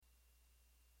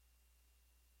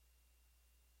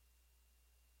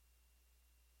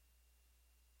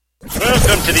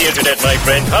Welcome to the internet, my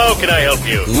friend. How can I help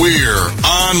you? We're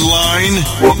online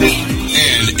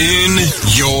and in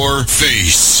your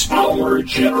face. Our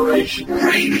Generation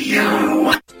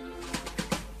Radio.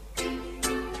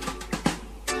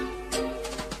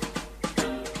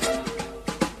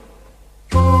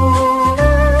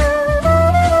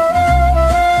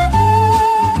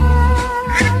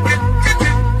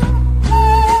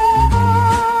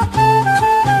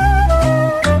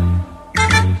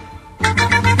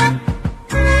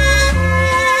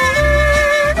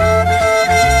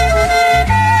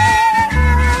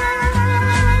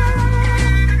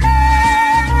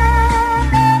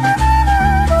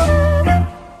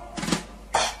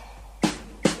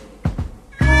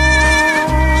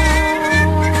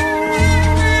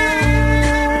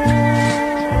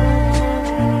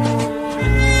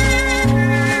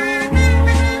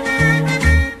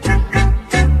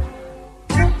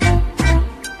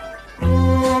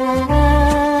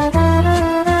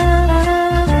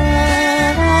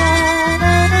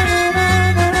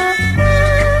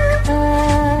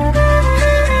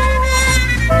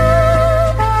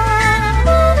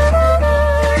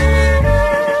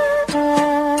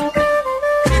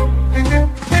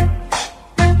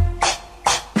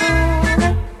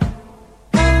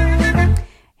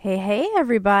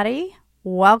 Everybody,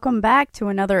 welcome back to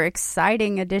another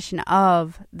exciting edition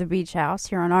of The Beach House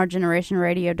here on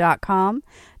OurGenerationRadio.com.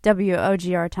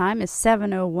 WOGR time is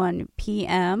 7:01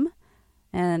 p.m.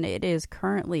 and it is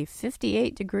currently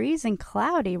 58 degrees and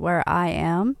cloudy where I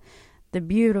am, the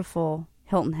beautiful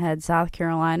Hilton Head, South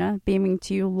Carolina, beaming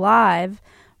to you live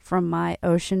from my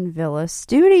Ocean Villa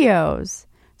studios.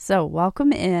 So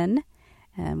welcome in.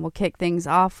 And we'll kick things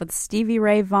off with Stevie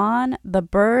Ray Vaughan, The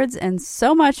Byrds, and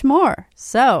so much more.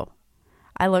 So,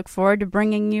 I look forward to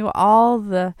bringing you all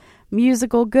the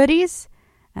musical goodies,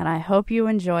 and I hope you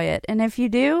enjoy it. And if you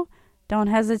do, don't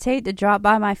hesitate to drop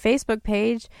by my Facebook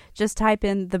page. Just type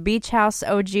in The Beach House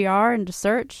OGR into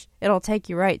search. It'll take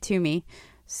you right to me.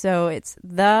 So, it's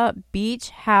The Beach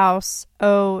House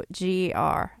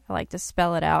OGR. I like to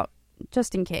spell it out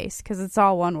just in case, because it's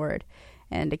all one word.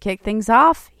 And to kick things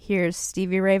off, here's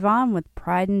Stevie Ray Vaughan with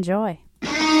Pride and Joy.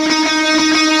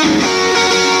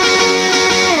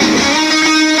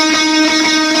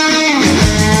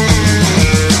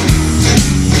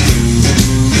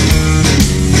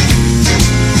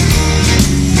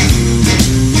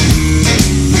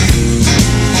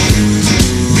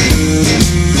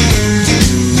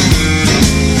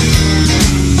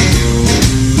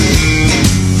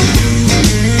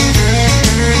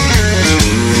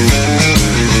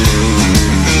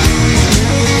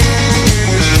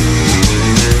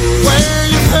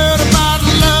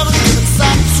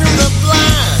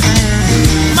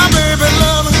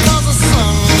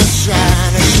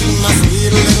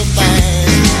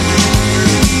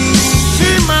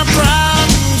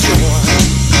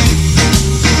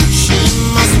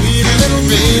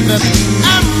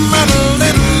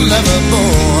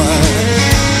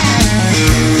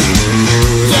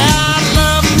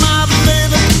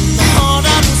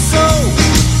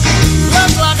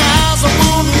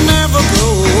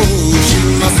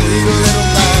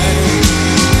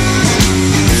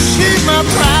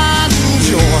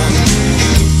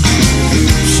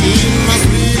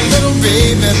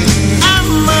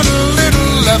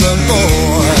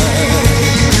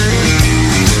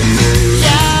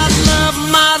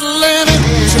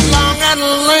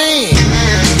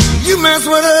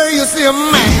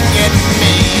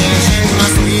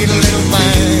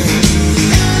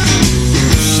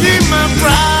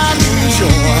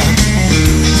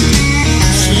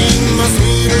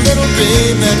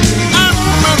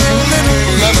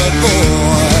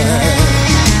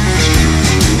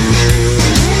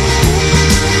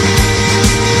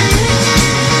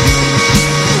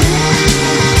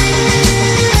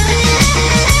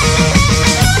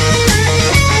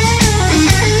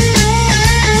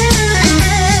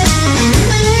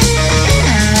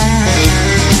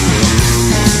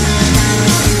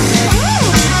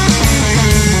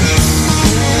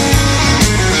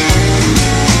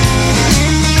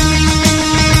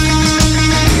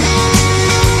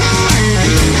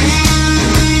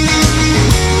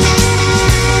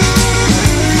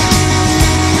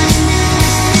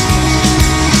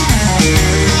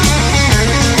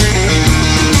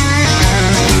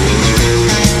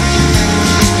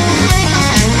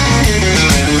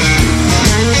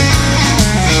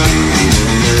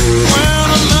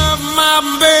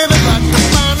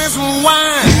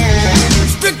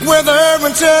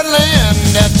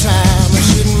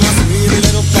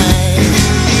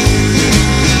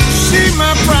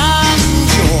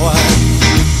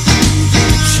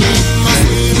 She my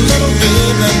sweet little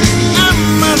baby.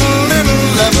 I'm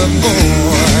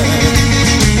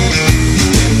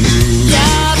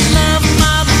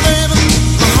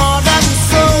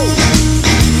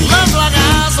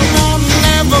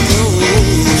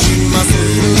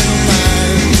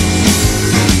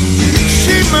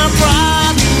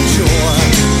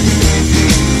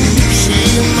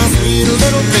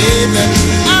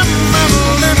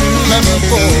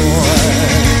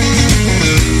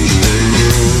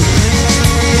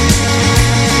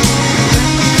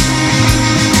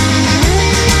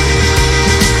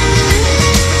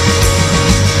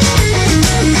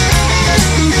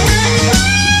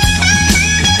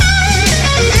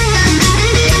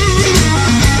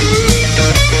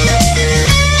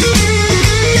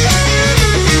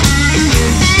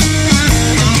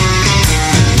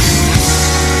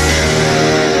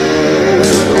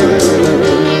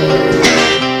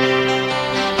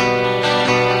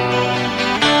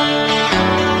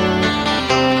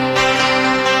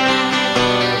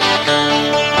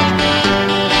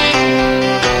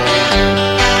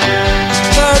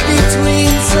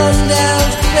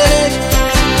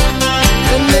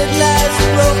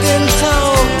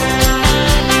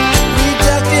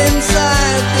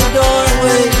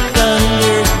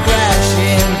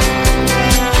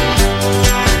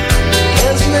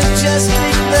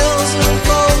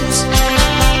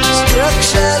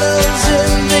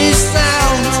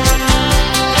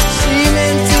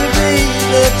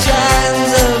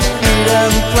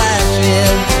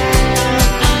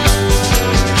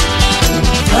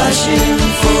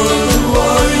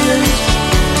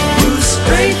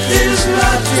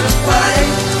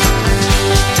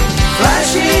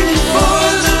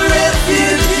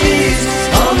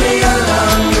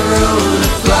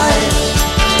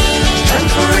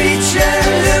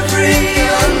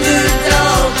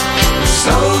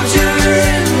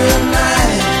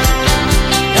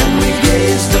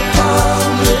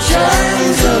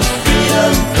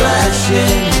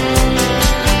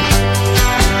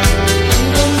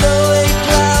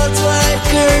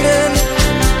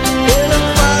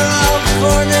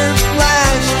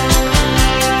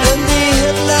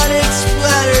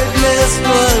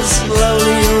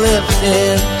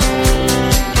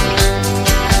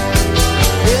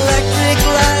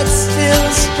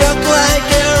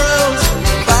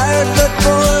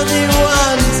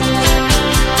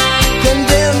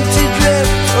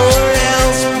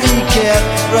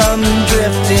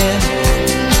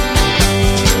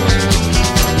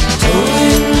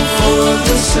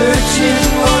searching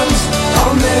ones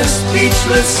on their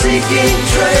speechless seeking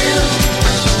trail.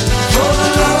 For the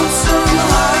lonesome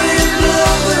hearted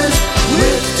lovers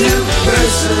with too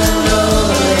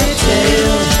personal a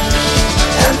tale.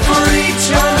 And for each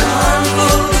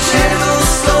unharmful gentle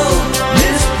soul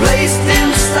misplaced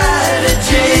inside a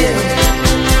jail.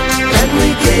 And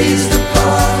we gazed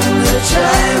upon the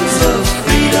chimes of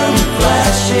freedom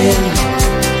flashing.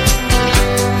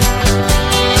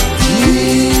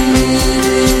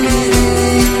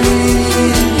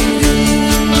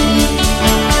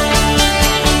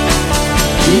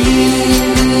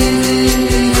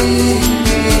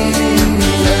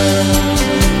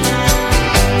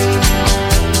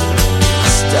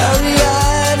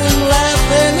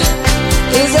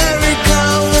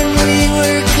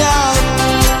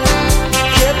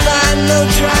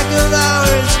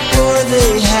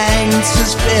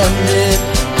 Suspended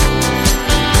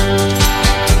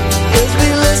as we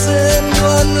listen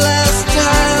one last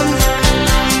time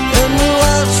and we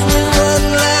watch with one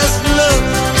last look,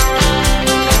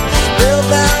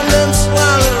 spellbound and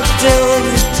swallowed till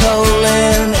the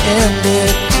tolling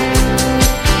ended.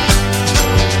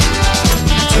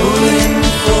 Tolling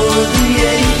for the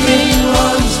aching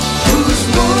ones whose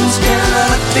wounds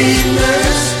cannot be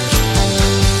nursed,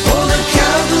 for the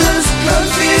countless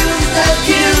confused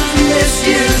accused,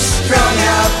 misused, strung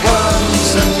out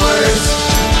ones and worse,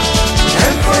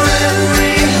 and for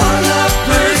every hung up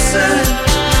person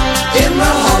in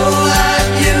the whole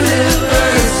wide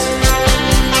universe.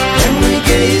 And we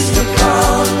gazed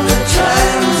upon the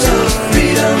chimes of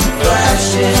freedom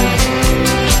flashing.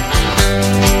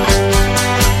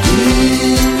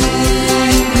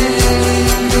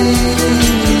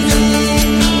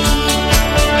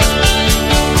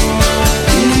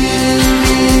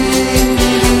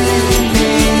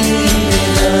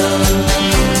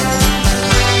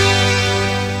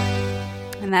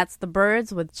 That's the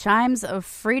Byrds with Chimes of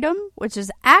Freedom, which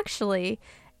is actually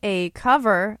a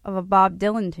cover of a Bob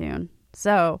Dylan tune.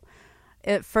 So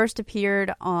it first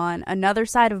appeared on Another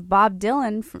Side of Bob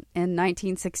Dylan in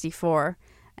 1964,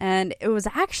 and it was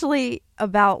actually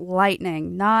about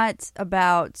lightning, not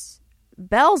about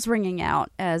bells ringing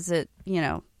out, as it,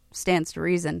 stands to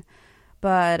reason.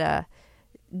 But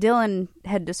Dylan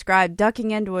had described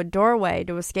ducking into a doorway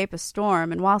to escape a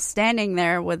storm, and while standing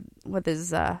there with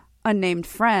his unnamed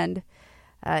friend,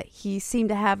 he seemed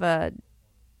to have a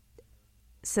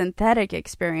synthetic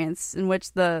experience in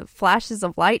which the flashes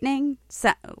of lightning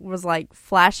was like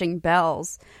flashing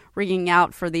bells ringing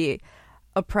out for the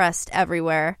oppressed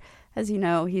everywhere. As you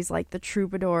know, he's like the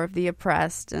troubadour of the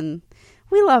oppressed, and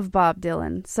we love Bob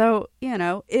Dylan. So,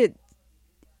 it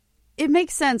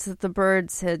makes sense that the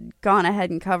Byrds had gone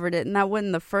ahead and covered it, and that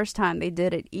wasn't the first time they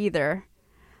did it either.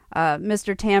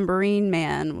 Mr. Tambourine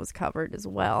Man was covered as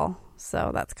well,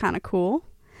 so that's kind of cool.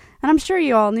 And I'm sure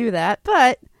you all knew that,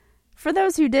 but for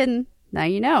those who didn't, now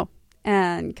you know.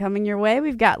 And coming your way,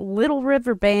 we've got Little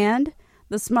River Band,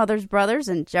 the Smothers Brothers,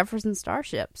 and Jefferson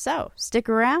Starship. So stick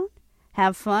around,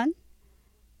 have fun,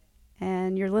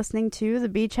 and you're listening to The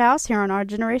Beach House here on Our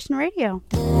Generation Radio.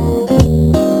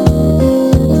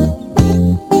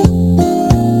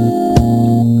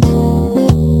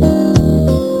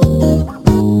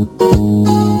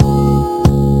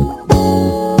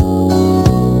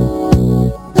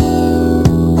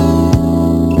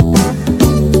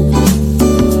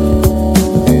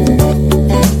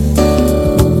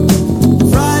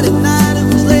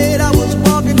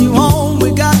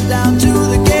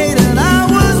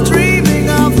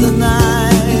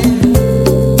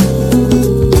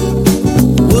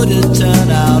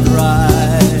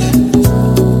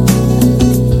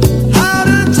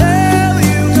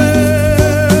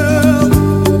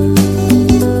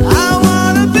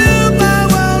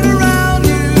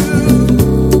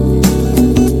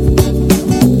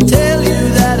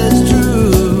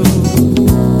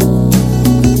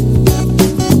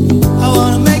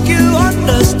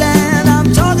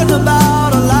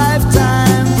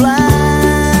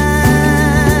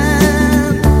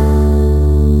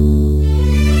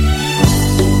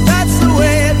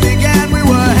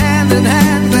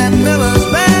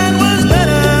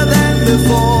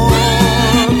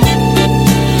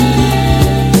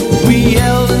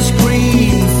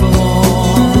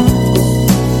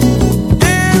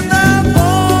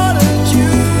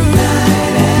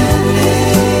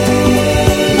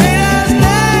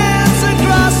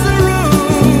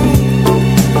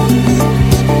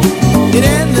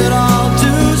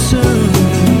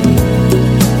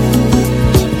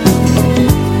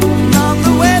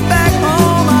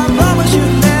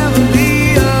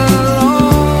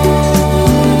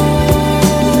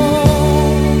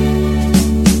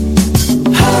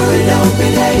 don't be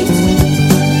late.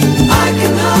 I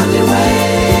can hardly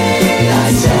wait. I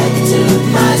said to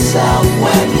myself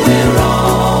when we're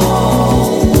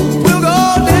old, we'll go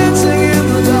dancing in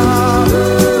the dark,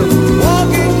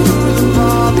 walking through the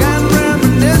park and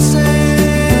reminiscing.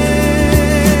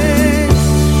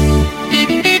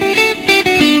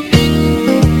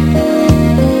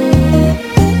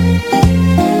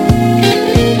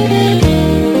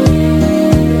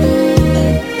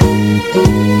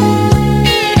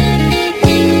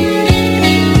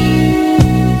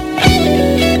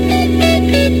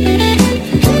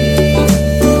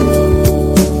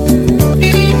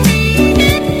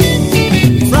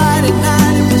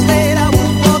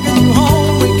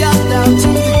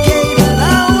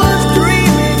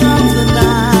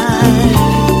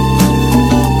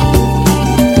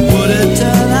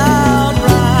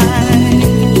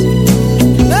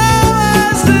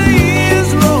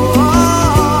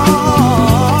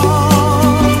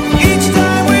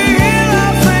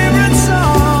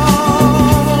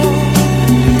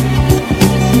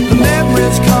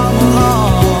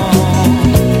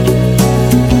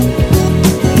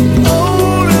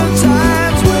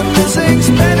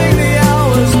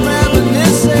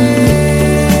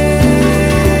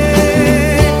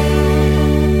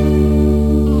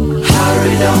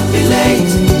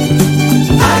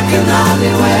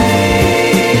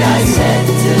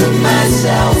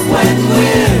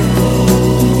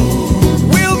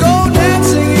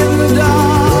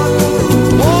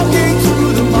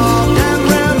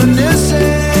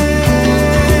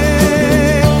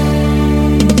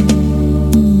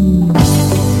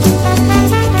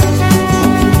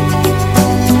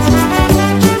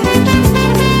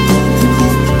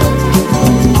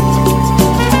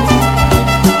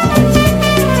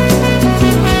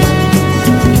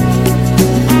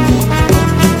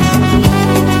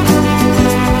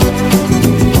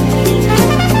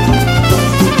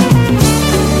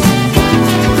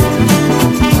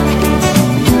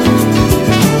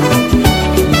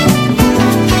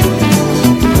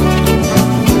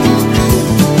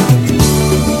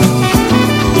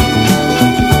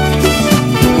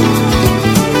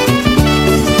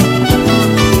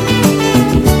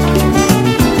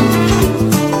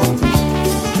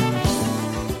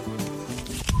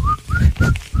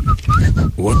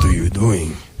 What are you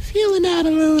doing? Filling out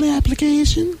a loan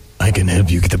application. I can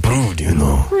help you get approved, you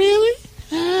know. Really?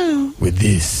 How? With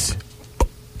this.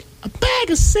 A bag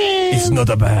of sand. It's not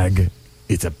a bag.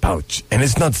 It's a pouch. And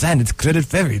it's not sand, it's credit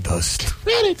fairy dust.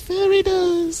 Credit fairy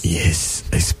dust. Yes,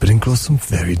 I sprinkle some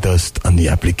fairy dust on the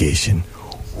application.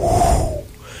 Whew.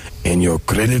 And your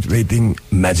credit rating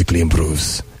magically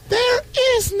improves. There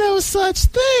is no such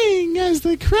thing as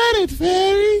the credit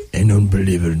fairy. I don't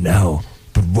believe it now.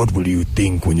 But what will you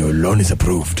think when your loan is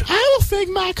approved? I will think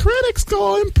my credit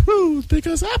score improved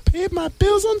because I paid my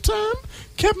bills on time,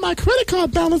 kept my credit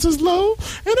card balances low,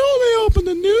 and only opened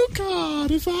a new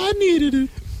card if I needed it.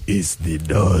 It's the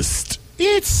dust.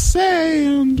 It's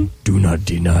sand. Do not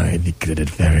deny the credit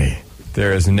fairy.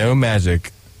 There is no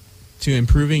magic to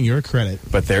improving your credit.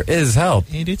 But there is help.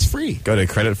 And it's free. Go to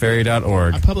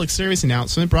creditfairy.org. A public service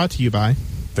announcement brought to you by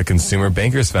the Consumer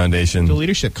Bankers Foundation, the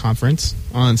Leadership Conference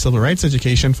on Civil Rights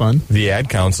Education Fund, the Ad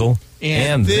Council,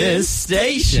 and this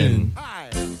station. Hi,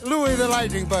 Louis the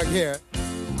Lightning Bug here.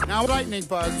 Now, lightning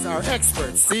bugs are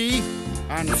experts, see,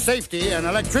 on safety and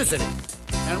electricity.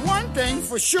 And one thing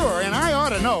for sure, and I ought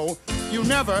to know, you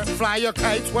never fly your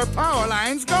kites where power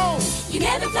lines go. You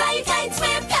never fly your kites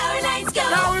where power lines go.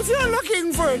 Now, if you're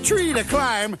looking for a tree to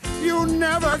climb, you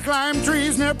never climb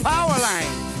trees near power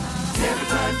lines. Never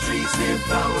climb trees near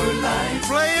power lines.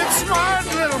 Play it smart,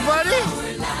 little buddy.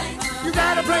 You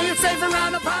gotta play it safe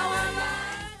around the power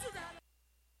lines.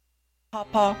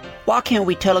 Papa, why can't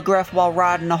we telegraph while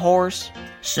riding a horse?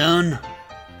 Son,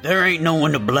 there ain't no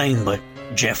one to blame but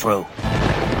Jeffro.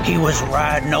 He was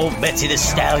riding old Betsy the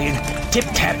Stallion,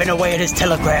 tip-tapping away at his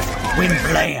telegraph, when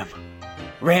blam!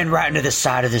 Ran right into the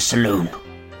side of the saloon.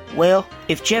 Well,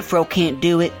 if Jeffro can't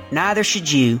do it, neither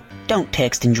should you. Don't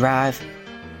text and drive.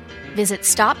 Visit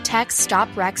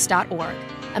StopTextStopWrecks.org.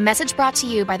 A message brought to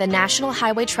you by the National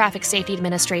Highway Traffic Safety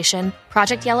Administration,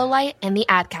 Project Yellow Light, and the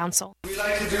Ad Council. We'd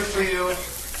like to do for you a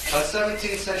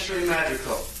 17th century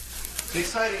madrigal. An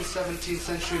exciting 17th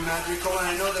century madrigal, and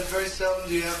I know that very seldom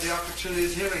do you have the opportunity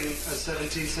of hearing a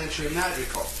 17th century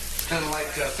madrigal. It's kind of like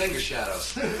finger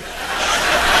shadows.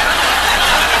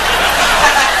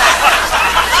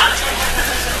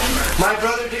 My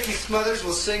brother Dickie Smothers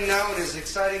will sing now in his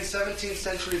exciting 17th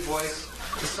century voice.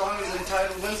 The song is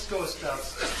entitled Whence Goest Thou,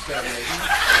 Fair Maiden?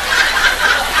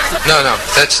 No,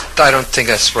 I don't think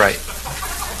that's right.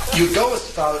 You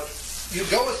goest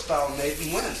thou,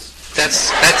 maiden, whence?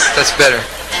 That's better.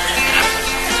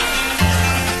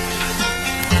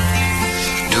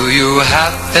 Do you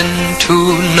happen to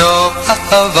know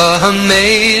of a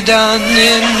maiden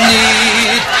in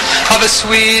need of a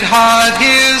sweetheart?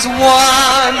 Here's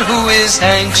one who is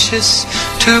anxious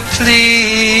to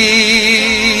please.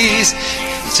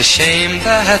 It's a shame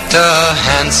that a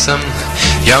handsome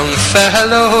young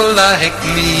fellow like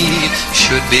me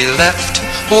should be left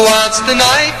whilst the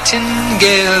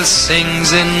nightingale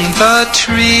sings in the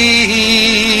tree.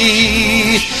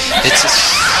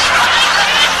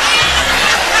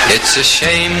 It's a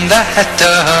shame that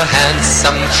a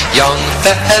handsome young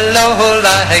fellow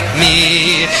like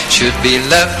me should be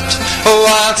left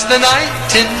whilst the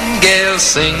nightingale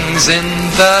sings in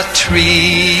the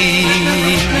tree.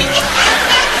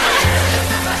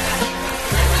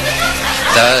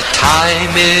 The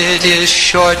time it is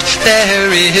short,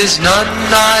 there is none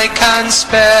I can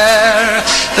spare.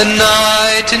 The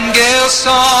nightingale's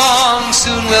song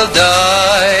soon will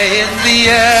die in the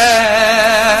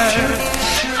air.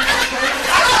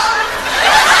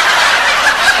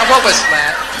 What was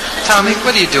that? Tommy,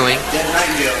 what are you doing? Dead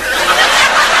nightingale.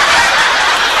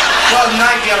 Well, the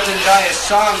nightingale didn't die. His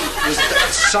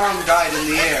song died in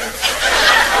the air.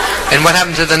 And what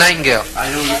happened to the nightingale?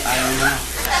 I don't know.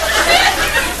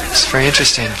 It's very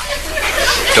interesting.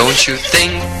 Don't you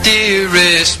think,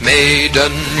 dearest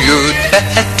maiden, you'd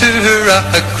better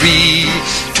agree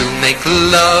to make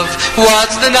love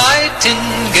whilst the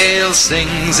nightingale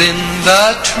sings in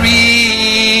the tree?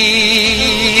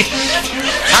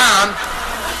 Tom,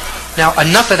 now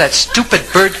enough of that stupid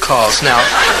bird calls. Now,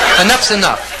 enough's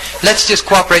enough. Let's just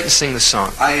cooperate and sing the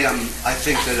song. I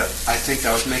think that I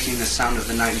was making the sound of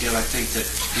the nightingale. I think that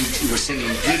you were singing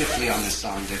beautifully on this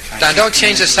song, Dick. Now, don't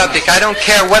change the subject. I don't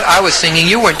care what I was singing.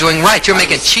 You weren't doing right. You're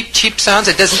making cheap sounds.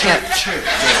 It doesn't have...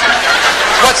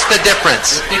 What's the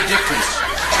difference? There's a big difference.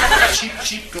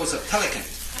 Cheap goes a pelican.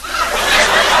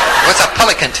 What's a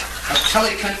pelican? A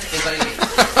pelican is a...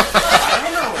 I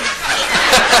don't know.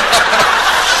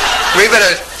 We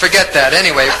better forget that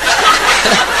anyway.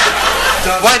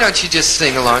 Why don't you just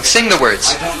sing along? Sing the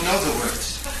words. I don't know the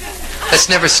words. That's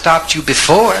never stopped you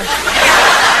before.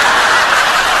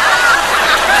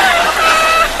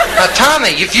 Now,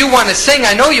 Tommy, if you want to sing,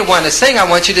 I know you want to sing, I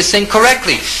want you to sing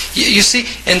correctly. You see,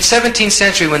 in 17th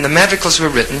century, when the madrigals were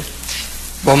written,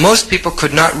 well, most people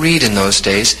could not read in those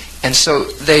days, and so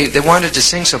they wanted to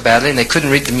sing so badly, and they couldn't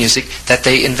read the music, that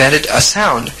they invented a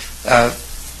sound,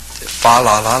 fa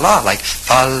la la la, like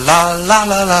fa la la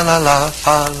la la la la,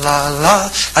 fa la la,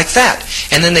 like that.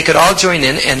 And then they could all join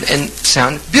in and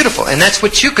sound beautiful. And that's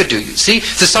what you could do. You see,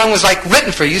 the song was like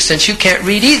written for you since you can't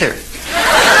read either.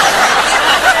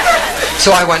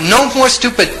 So I want no more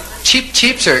stupid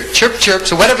cheeps or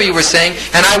chirps or whatever you were saying,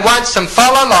 and I want some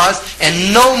fa la las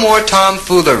and no more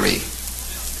tomfoolery.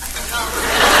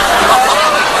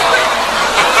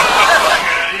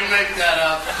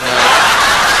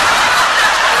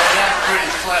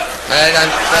 I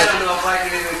don't know if I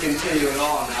can even continue at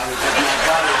all now because my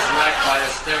body is racked by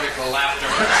hysterical laughter.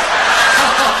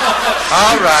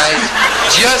 All right,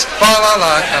 just fa la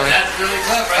la. That's really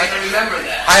clever. I can remember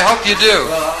that. I hope you do.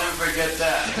 Well, I'll never forget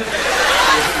that. It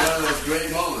was one of those great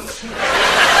moments.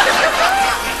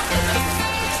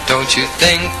 Don't you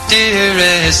think,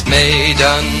 dearest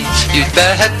maiden, you'd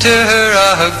better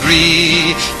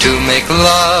agree to make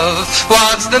love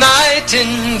whilst the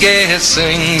nightingale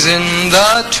sings in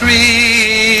the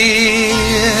tree?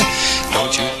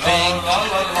 Don't you think?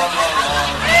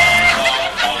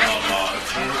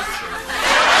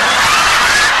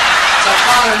 It's a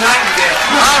Father Nightingale.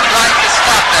 All right, to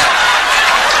stop that.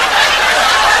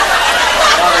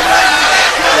 Father Nightingale.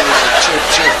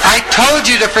 I told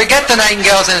you to forget the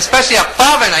nightingales, and especially a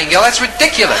father nightingale. That's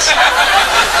ridiculous.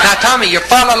 Now, Tommy, your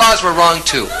fa-la-las were wrong,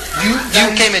 too. You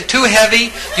came in too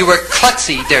heavy. You were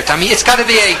klutzy there, Tommy. It's got to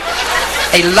be a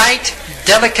light,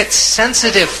 delicate,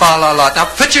 sensitive fa-la-la. Now,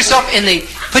 put yourself in the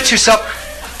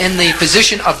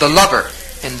position of the lover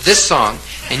in this song,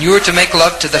 and you were to make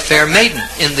love to the fair maiden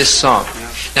in this song.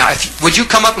 Now, would you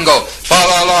come up and go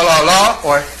fa-la-la-la-la,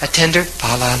 or a tender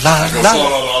fa-la-la-la?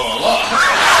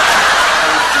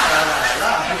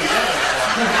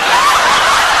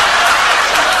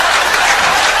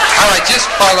 All right, just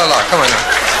fa-la-la. Come on now.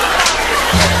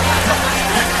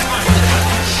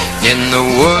 In the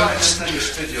woods. I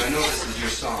misunderstood you. I know this is your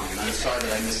song, and I'm sorry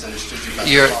that I misunderstood you.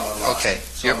 Okay.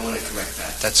 So I want to correct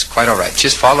that. That's quite all right.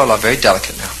 Just fa-la-la. Very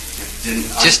delicate now.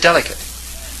 Just delicate.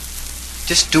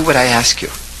 Just do what I ask you.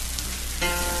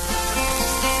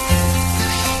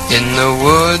 In the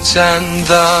woods and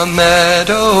the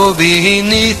meadow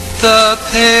beneath the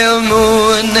pale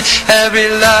moon, every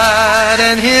lad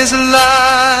and his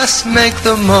lass make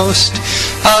the most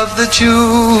of the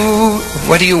Jew.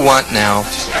 What do you want now?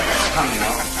 Tommy, I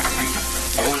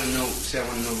want to know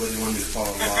whether you want me to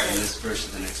follow law in this verse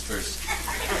or the next verse.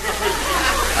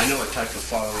 I know what type of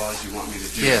follow laws you want me to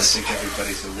do. Yes. I think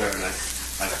everybody's aware, and I've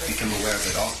become aware of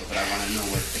it also, but I want to know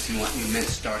if you meant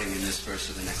starting in this verse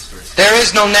or the next verse. There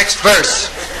is no next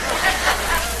verse.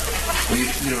 Well, you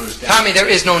don't understand. Tommy, there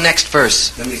is no next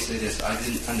verse. Let me say this. I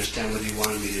didn't understand whether you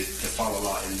wanted me to follow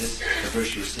law in this, the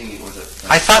verse you were singing, or the...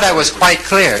 I thought I was quite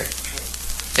clear.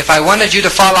 If I wanted you to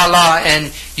follow law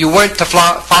and you weren't to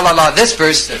follow law this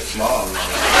verse... I said flaw law.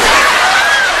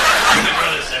 My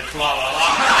brother said flaw law.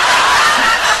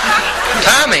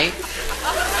 Tommy,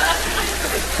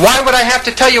 why would I have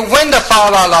to tell you when to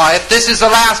follow law if this is the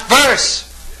last verse?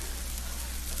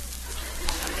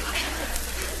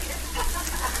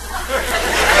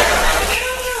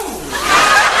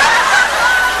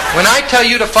 When I tell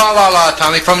you to follow law,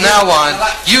 Tommy, from now on,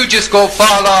 you just go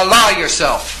follow law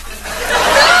yourself.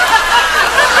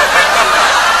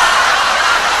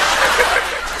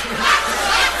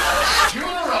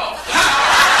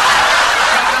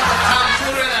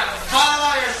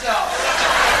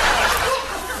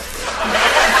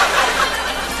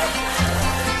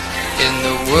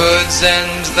 Woods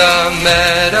and the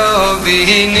meadow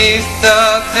beneath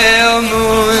the pale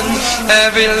moon,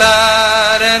 every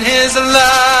lad and his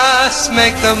lass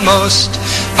make the most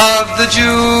of the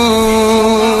June.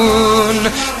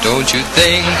 Don't you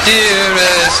think,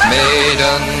 dearest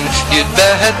maiden, you'd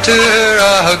better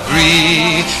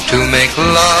agree to make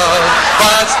love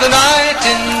whilst the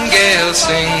nightingale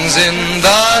sings in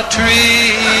the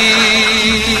tree?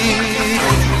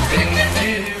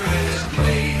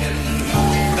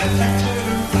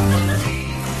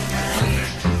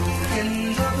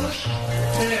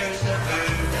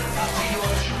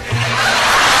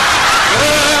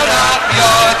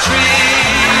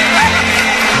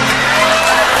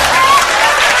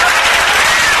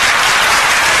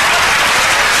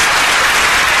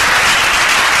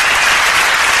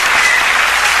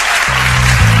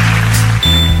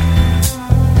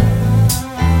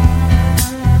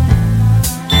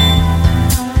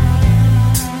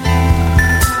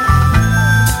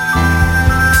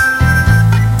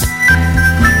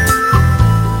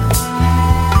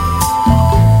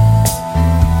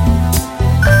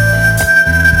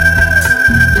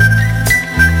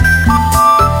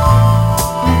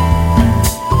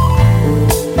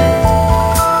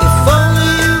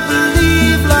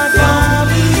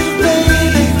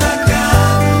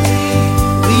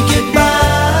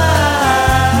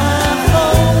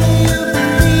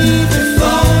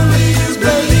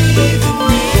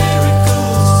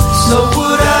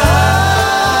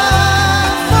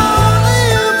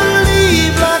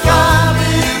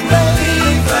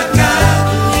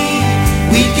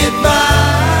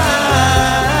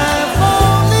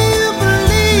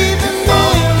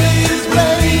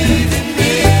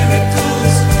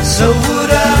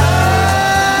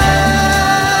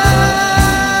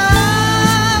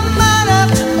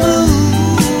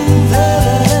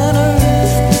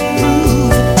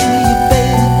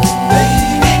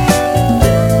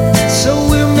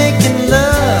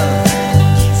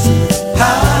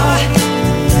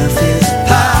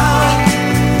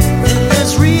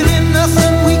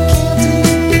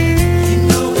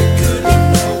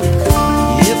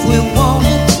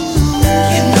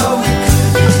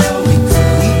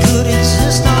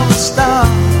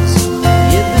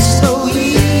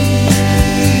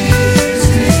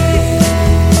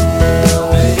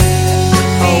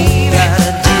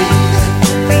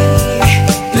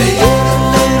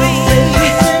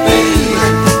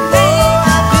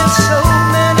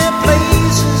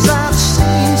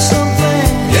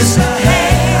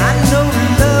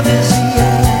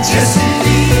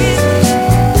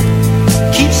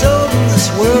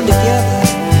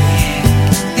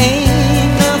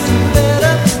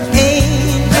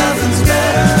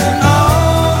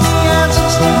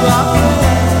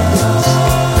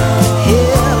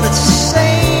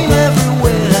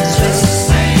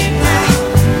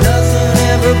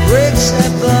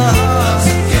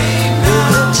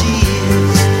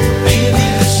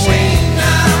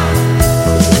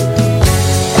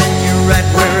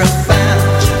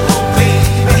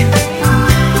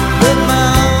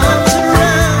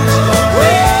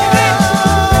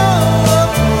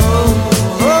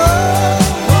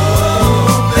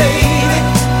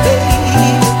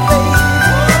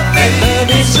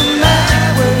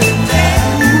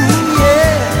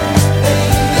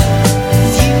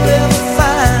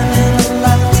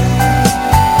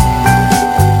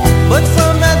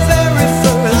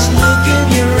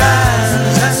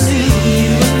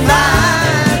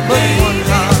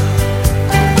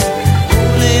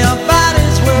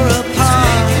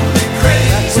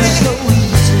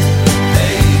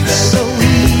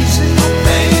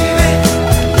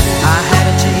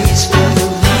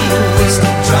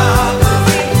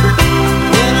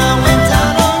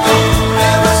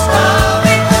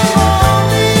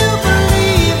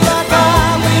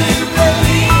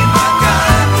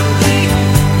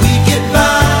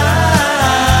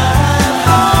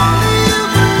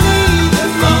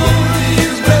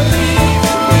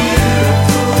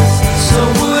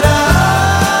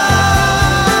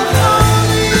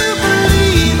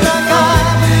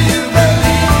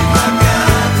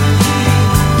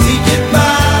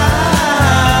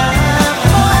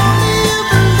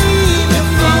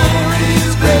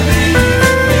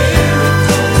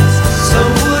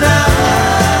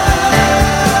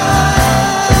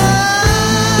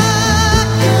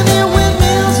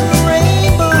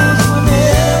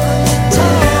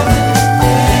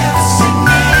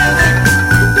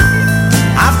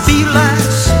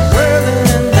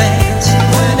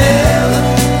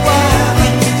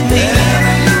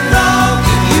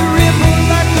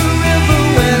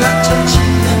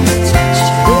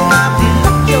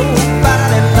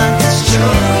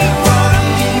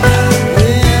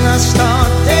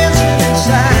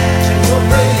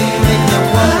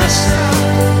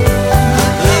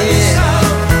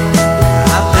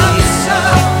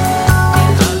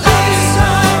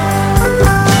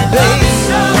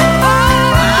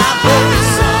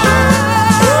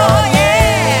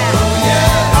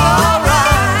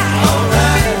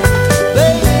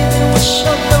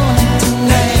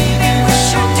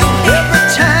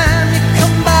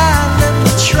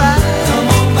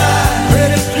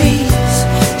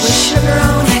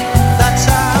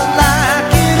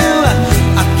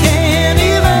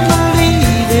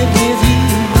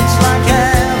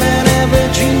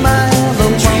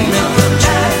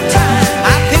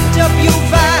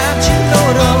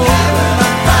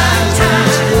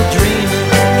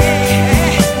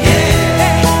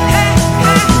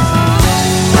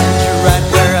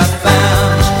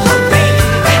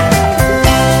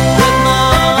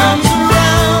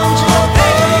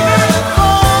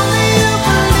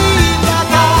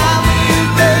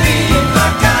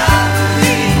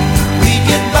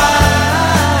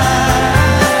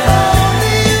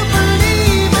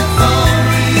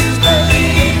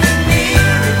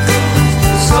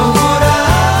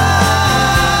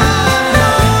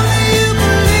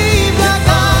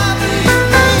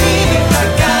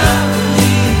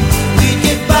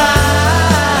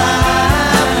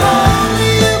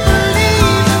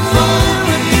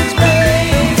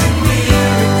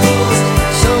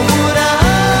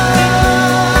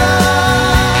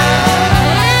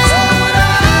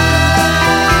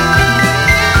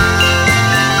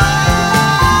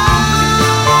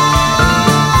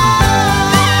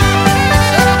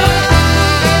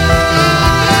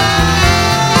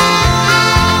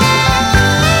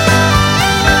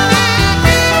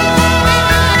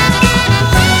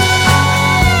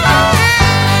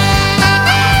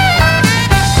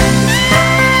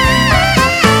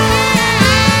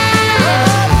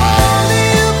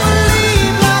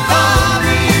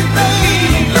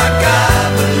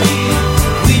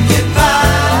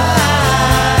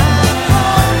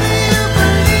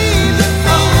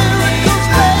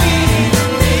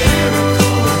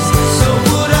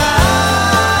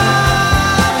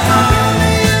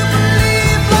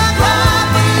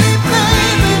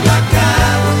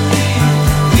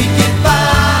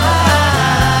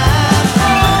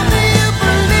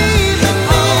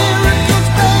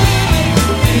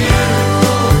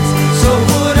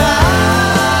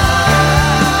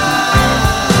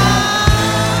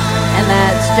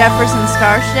 Jefferson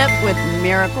Starship with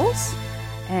Miracles,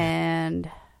 and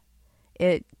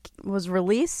it was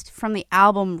released from the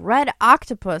album Red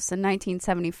Octopus in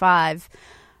 1975,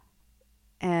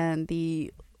 and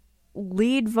the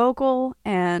lead vocal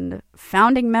and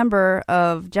founding member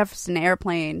of Jefferson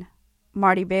Airplane,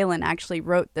 Marty Balin, actually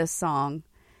wrote this song,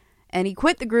 and he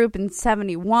quit the group in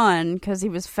 71 because he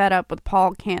was fed up with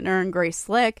Paul Kantner and Grace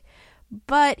Slick.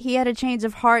 But he had a change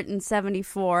of heart in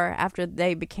 74 after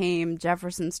they became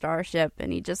Jefferson Starship,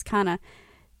 and he just kind of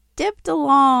dipped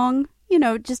along, you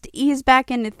know, just eased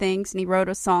back into things, and he wrote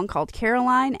a song called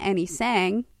Caroline, and he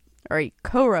sang, or he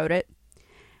co-wrote it,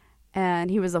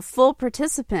 and he was a full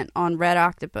participant on Red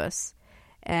Octopus.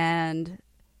 And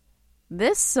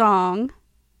this song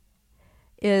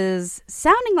is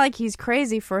sounding like he's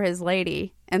crazy for his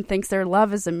lady and thinks their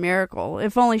love is a miracle.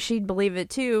 If only she'd believe it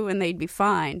too, and they'd be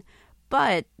fine.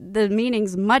 But the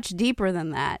meaning's much deeper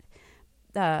than that.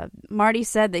 Marty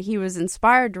said that he was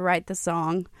inspired to write the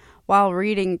song while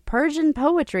reading Persian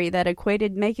poetry that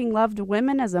equated making love to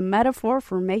women as a metaphor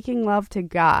for making love to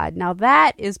God. Now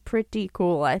that is pretty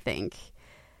cool, I think.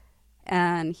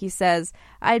 And he says,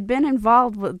 I had been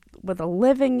involved with a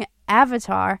living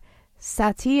avatar,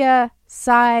 Satya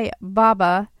Sai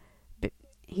Baba,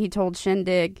 he told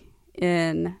Shindig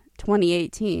in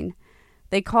 2018.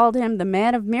 They called him the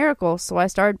Man of Miracles, so I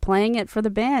started playing it for the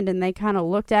band, and they kind of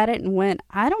looked at it and went,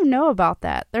 I don't know about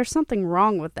that. There's something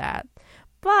wrong with that.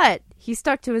 But he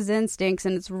stuck to his instincts,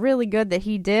 and it's really good that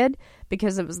he did,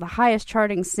 because it was the highest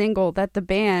charting single that the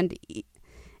band,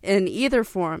 in either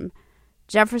form,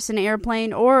 Jefferson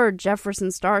Airplane or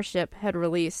Jefferson Starship, had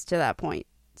released to that point.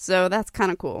 So that's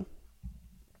kind of cool.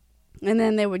 And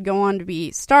then they would go on to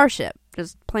be Starship,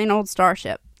 just plain old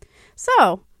Starship.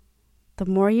 So, the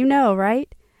more you know,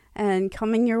 right? And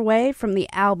coming your way from the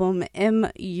album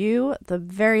M.U., the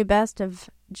very best of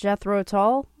Jethro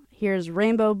Tull, here's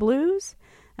Rainbow Blues,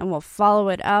 and we'll follow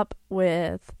it up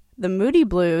with the Moody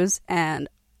Blues and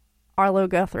Arlo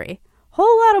Guthrie.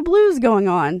 Whole lot of blues going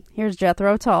on. Here's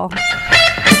Jethro Tull.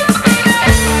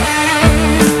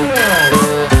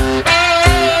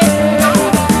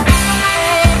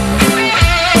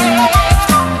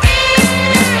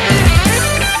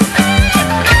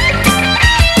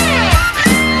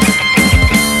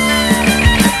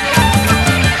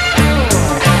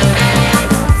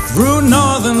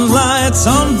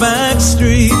 On back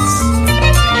streets,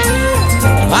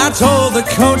 I told the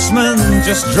coachman,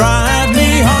 just drive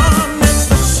me on. It's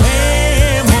the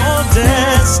same old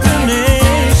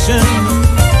destination,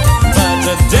 but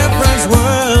a different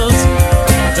world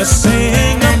to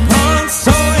sing upon. So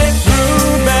he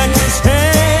threw back his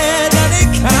head and he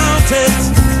counted.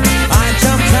 I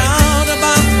jumped out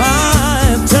about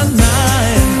 5 to 9,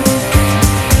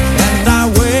 and I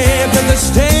waved at the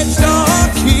stage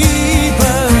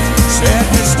doorkeeper. Said,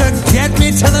 mister, get me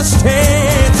to the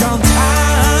stage on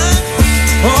time.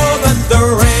 Oh, but the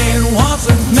rain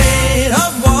wasn't made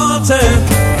of water,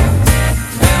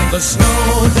 and the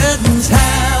snow didn't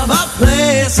have a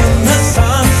place in the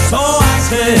sun. So I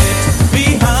said, be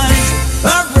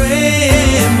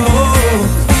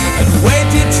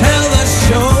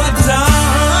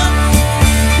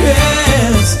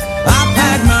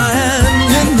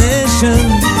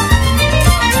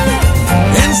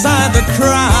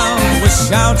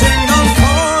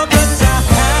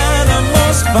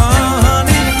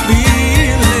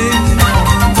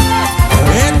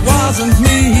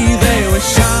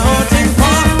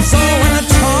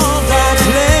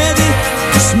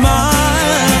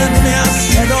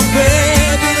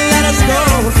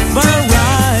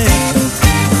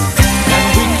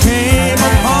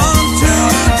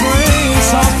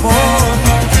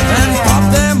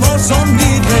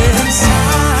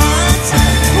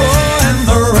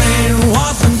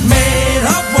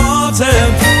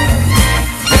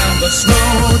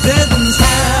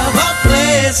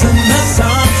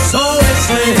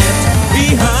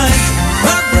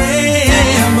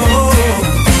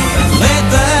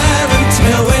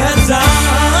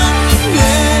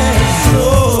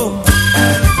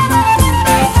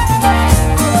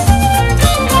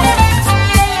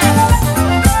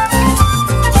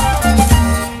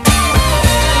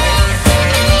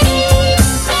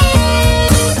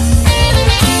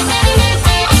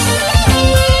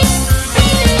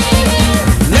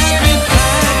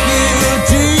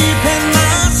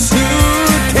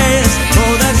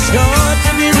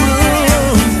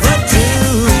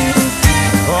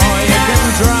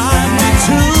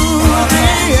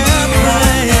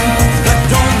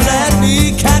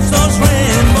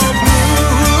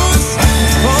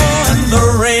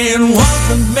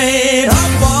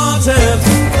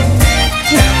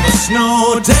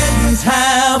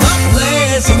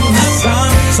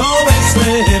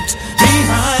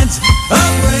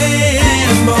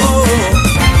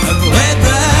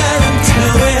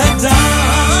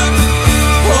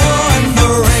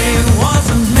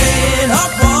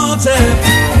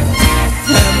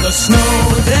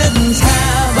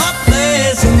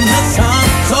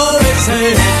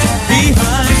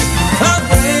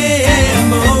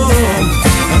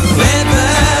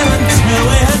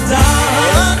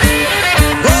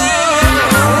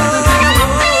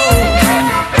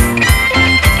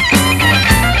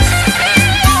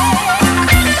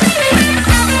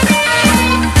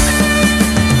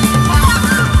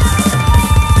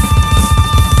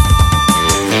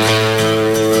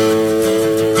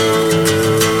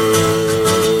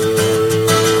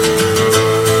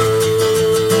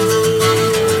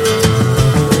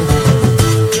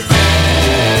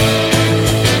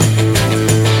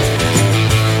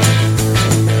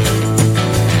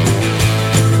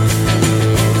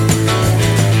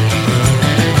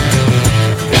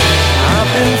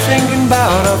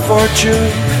about our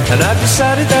fortune, and I've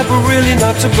decided that we're really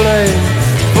not to blame,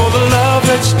 for the love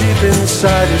that's deep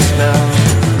inside us now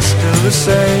is still the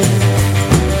same.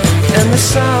 And the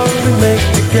sound we make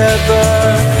together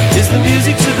is the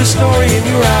music to the story in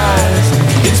your eyes.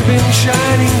 It's been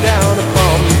shining down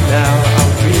upon me now, I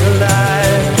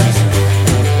realize.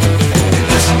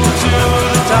 Listen to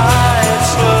the tide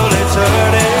slowly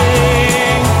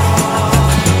turning,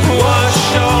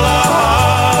 wash all our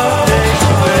heartaches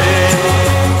away.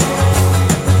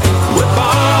 We're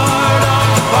born on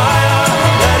the fire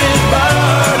that is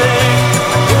burning,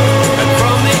 and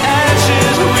from the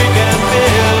ashes we can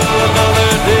build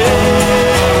another day.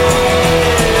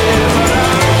 But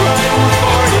I'm writing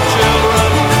for you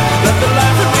children, that the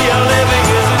life that we are living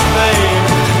isn't vain,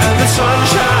 and the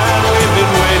sunshine we've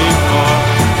been waiting for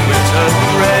will turn to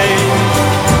rain.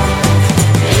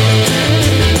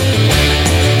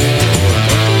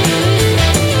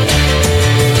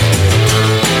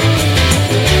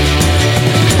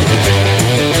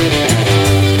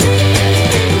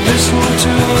 Listen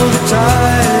to the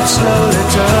tide slowly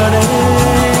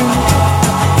turning,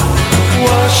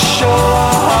 wash all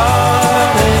our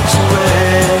heartaches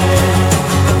away.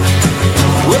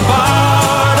 We're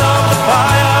part of the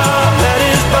fire that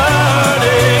is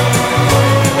burning,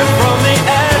 and from the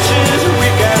ashes we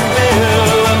can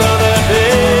build another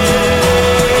day.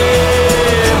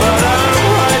 But I'm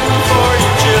writing for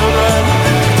you children,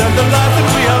 that the life that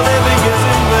we are living is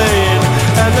in vain,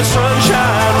 and the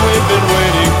sunshine we've been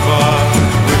waiting for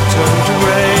will turn to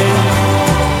rain.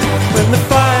 When the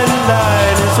fine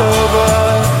line is over,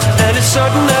 and it's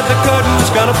certain that the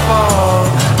curtain's gonna fall,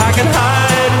 I can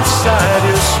hide inside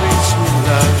your sweet, sweet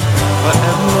love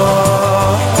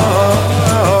forevermore.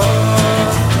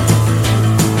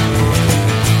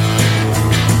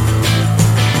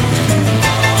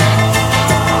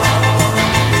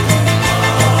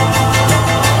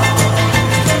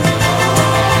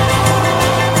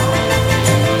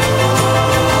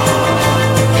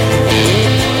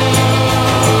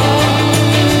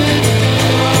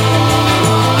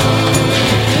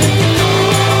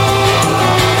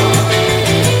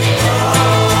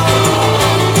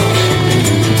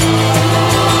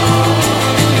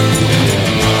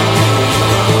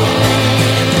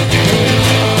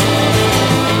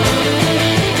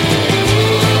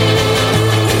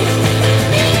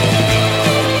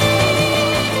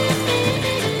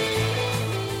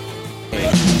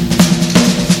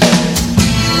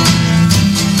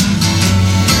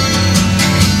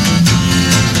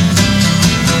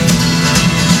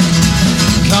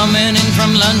 Coming in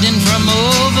from London from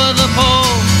over the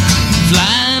pole,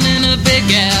 flying in a big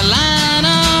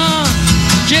airliner,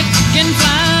 chicken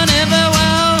flying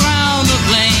everywhere around the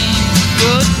plane.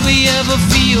 Could we ever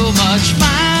feel much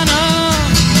finer?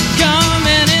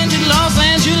 Coming into Los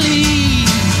Angeles,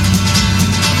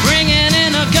 bringing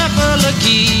in a couple of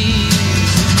keys.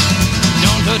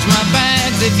 Don't touch my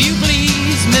bags if you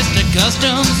please, Mr.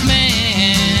 Customs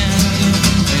Man.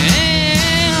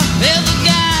 Yeah, there's a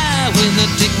guy with a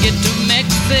ticket to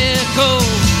Mexico.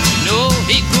 No,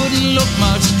 he couldn't look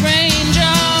much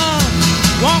stranger,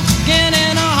 walking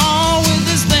in a hall with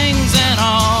his things and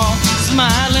all,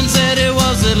 smiling said it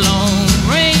was the Lone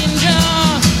Ranger.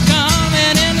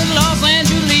 Coming into Los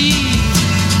Angeles,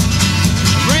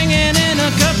 bringing in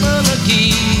a couple of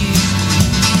keys.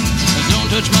 Don't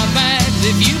touch my bags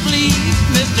if you please,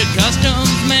 Mr.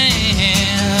 Customs Man.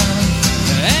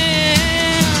 Hey.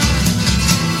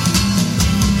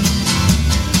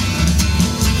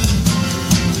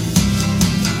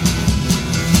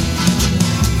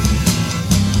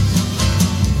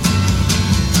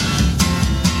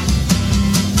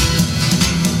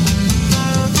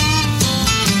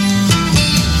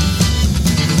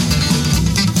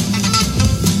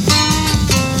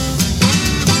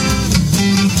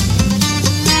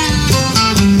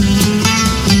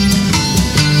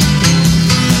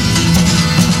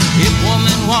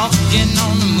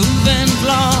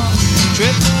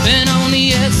 Tripping on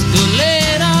the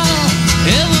escalator,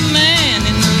 there's a man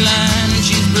in the line and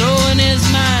she's blowing his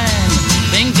mind,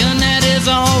 thinking that it's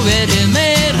already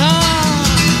made her.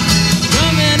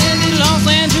 Coming into Los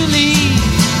Angeles,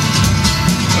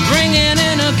 bringing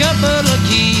in a couple of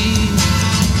keys.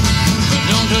 But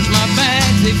don't touch my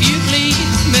bags if you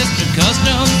please, Mr.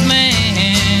 Customs Man.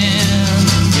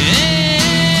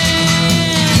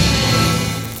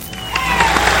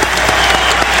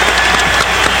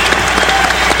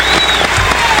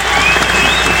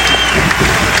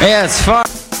 Yeah, it's fun.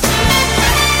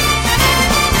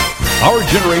 Our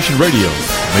Generation Radio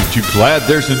makes you glad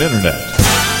there's an internet.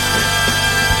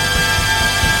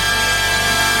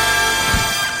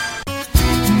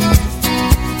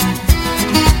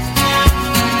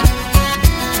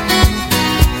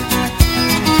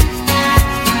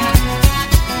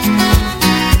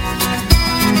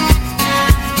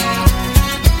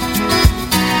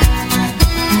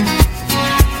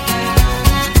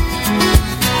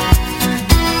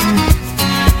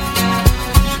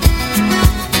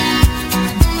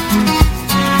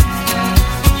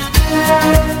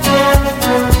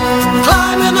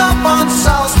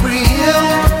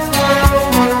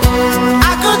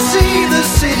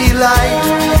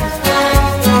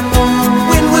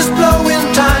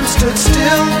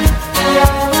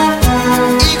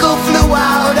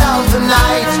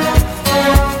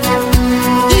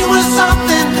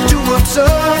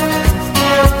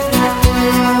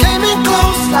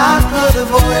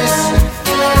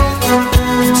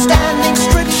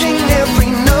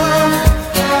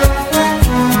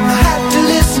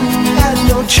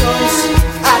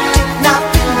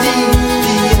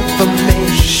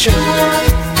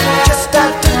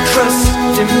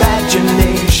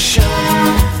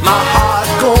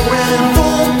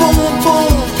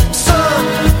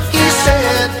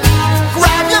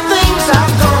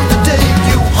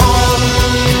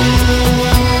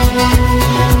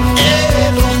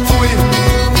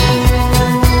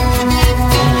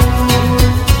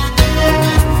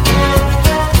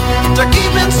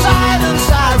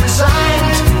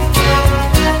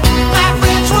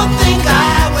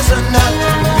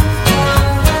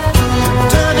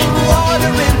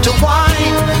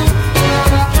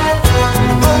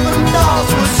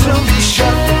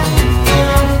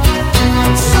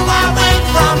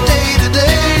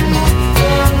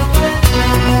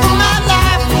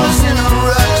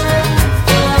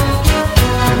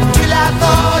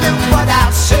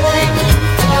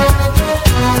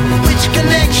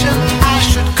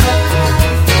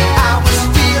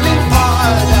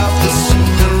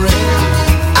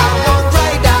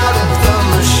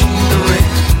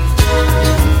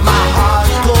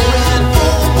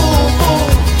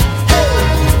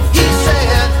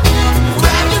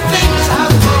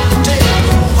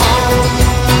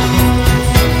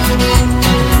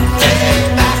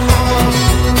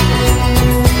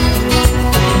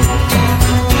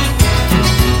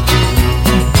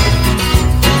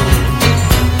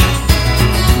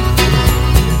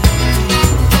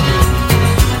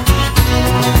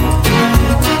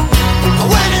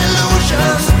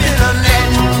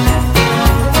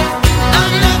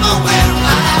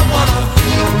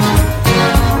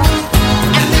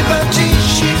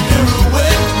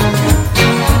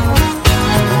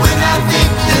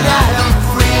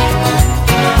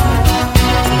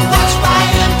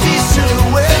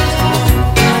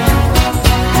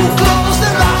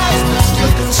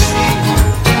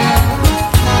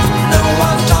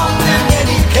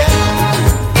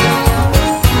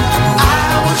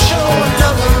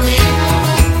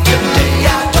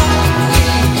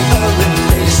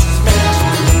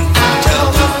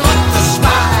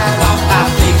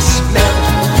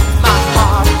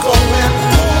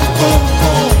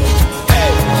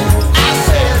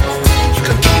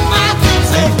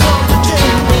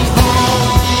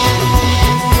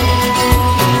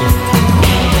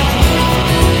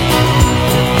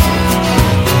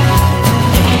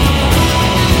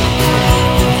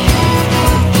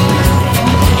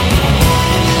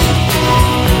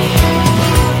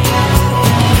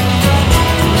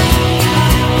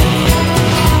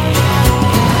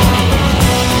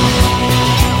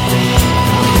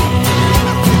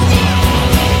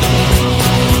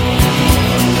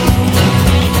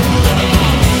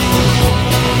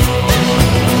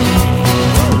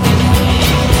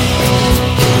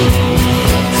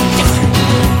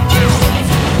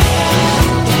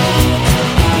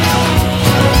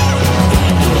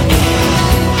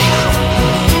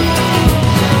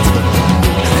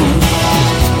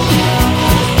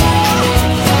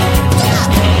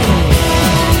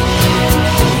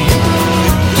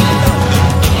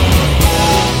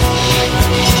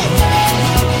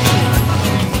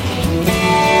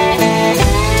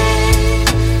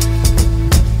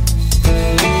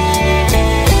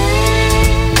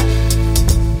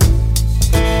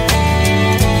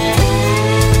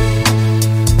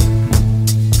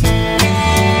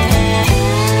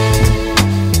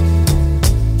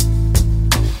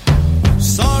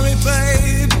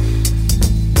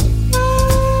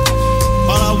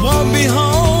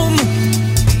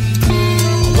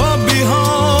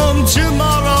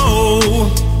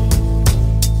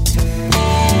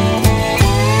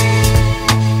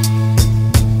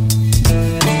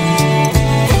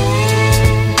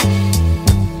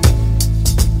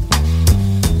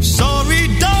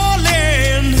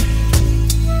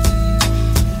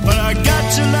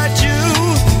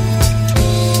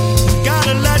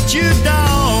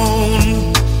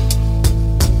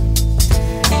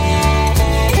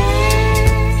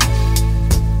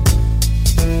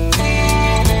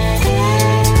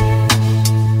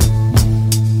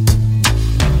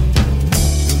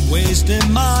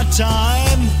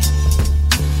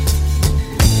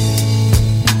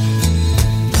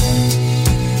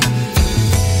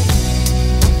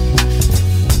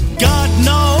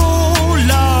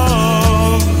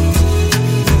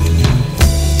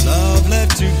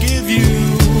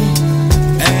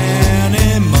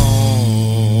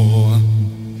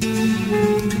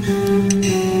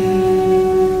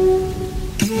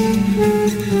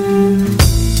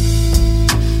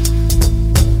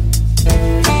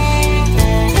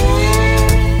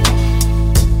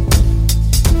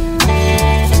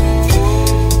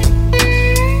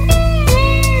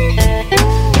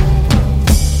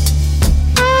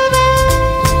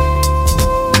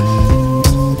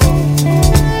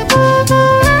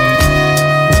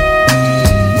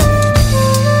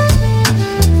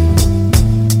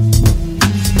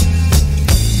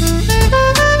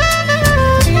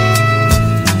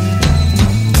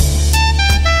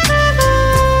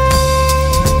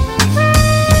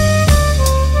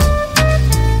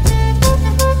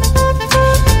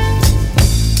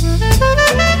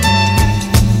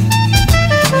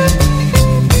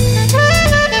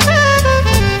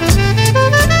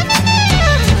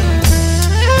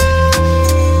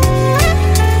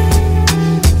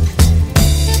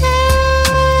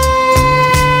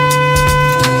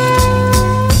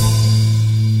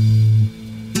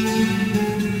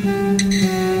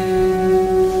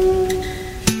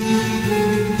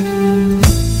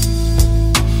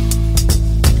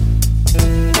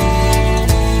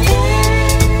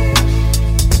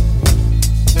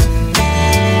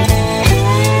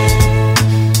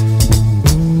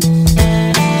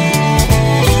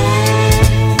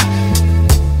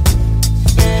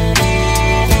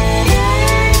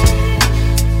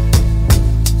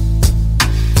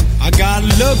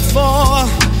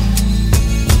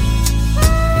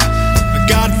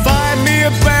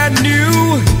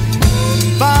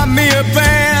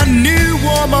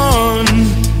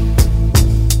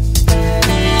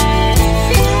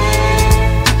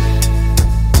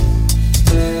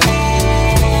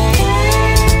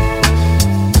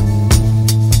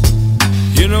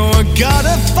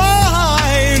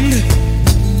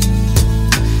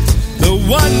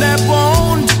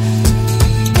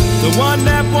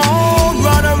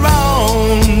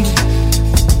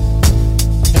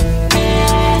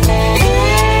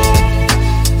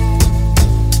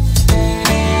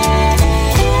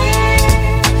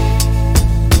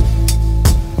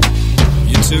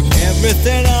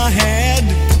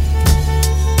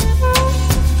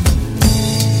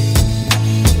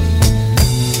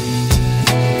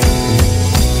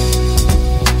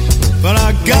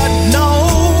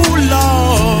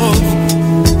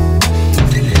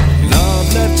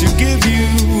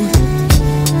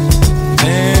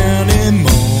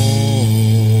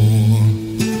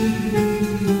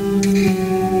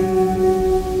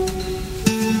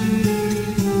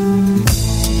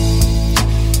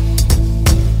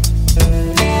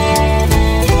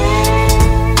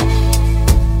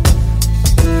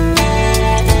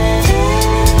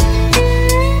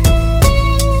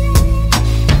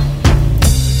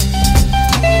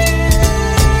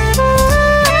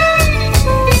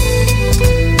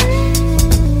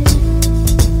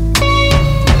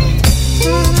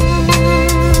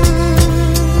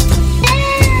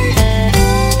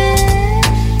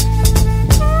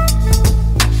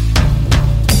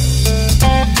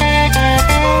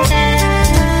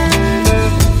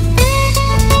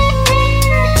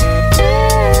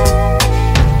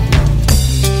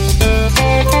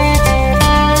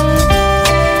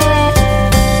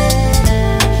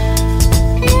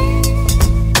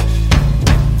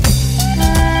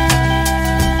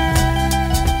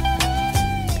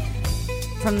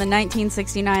 From the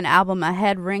 1969 album A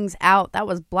Head Rings Out, that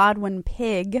was Blodwyn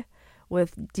Pig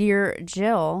with Dear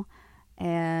Jill,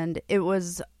 and it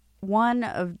was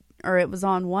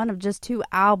on one of just two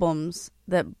albums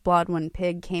that Blodwyn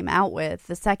Pig came out with,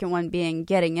 the second one being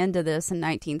Getting Into This in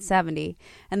 1970,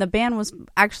 and the band was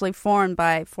actually formed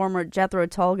by former Jethro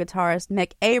Tull guitarist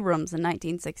Mick Abrams in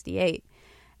 1968.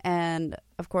 And,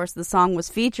 of course, the song was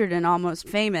featured in Almost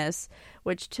Famous,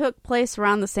 which took place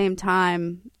around the same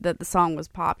time that the song was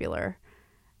popular.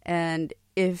 And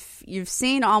if you've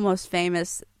seen Almost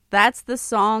Famous, that's the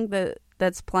song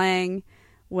that's playing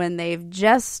when they've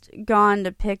just gone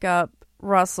to pick up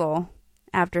Russell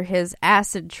after his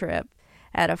acid trip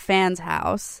at a fan's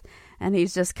house. And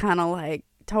he's just kind of like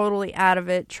totally out of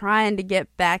it, trying to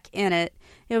get back in it.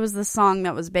 It was the song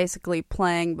that was basically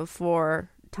playing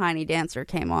before Tiny Dancer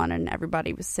came on and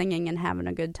everybody was singing and having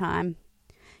a good time.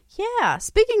 Yeah,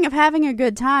 speaking of having a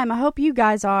good time, I hope you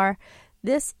guys are.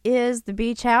 This is the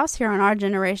Beach House here on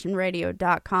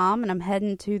OurGenerationRadio.com, and I'm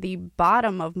heading to the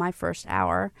bottom of my first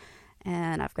hour,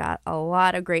 and I've got a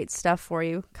lot of great stuff for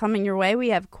you. Coming your way, we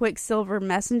have Quicksilver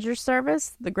Messenger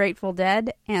Service, The Grateful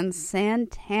Dead, and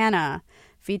Santana,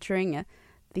 featuring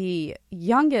the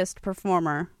youngest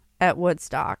performer at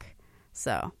Woodstock.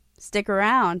 So, stick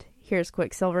around. Here's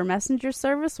Quicksilver Messenger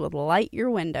Service with Light Your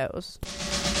Windows.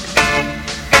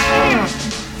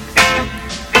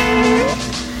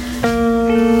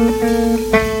 Hold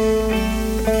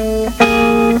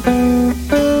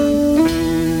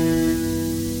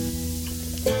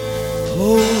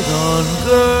on,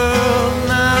 girl,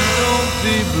 now don't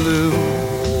be blue.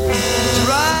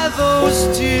 Dry those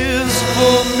tears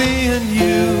for me and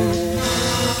you.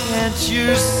 Can't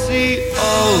you see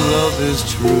all love is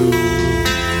true?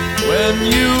 When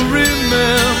you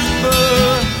remember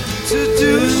to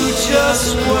do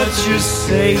just what you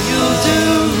say you'll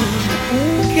do.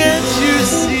 Can't you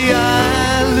see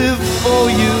I live for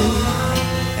you?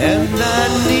 And I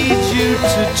need you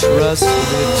to trust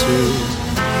me too.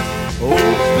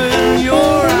 Open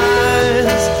your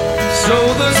eyes so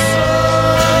the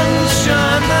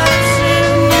sunshine that's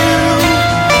in you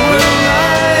will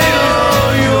light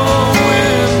all your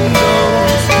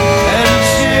windows and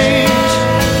change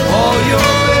all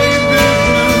your baby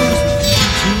blues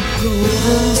to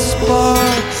golden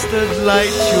sparks that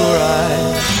light your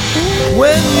eyes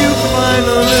when you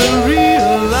finally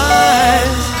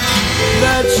realize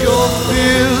that your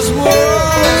fears were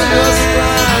all just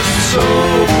lies. So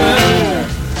open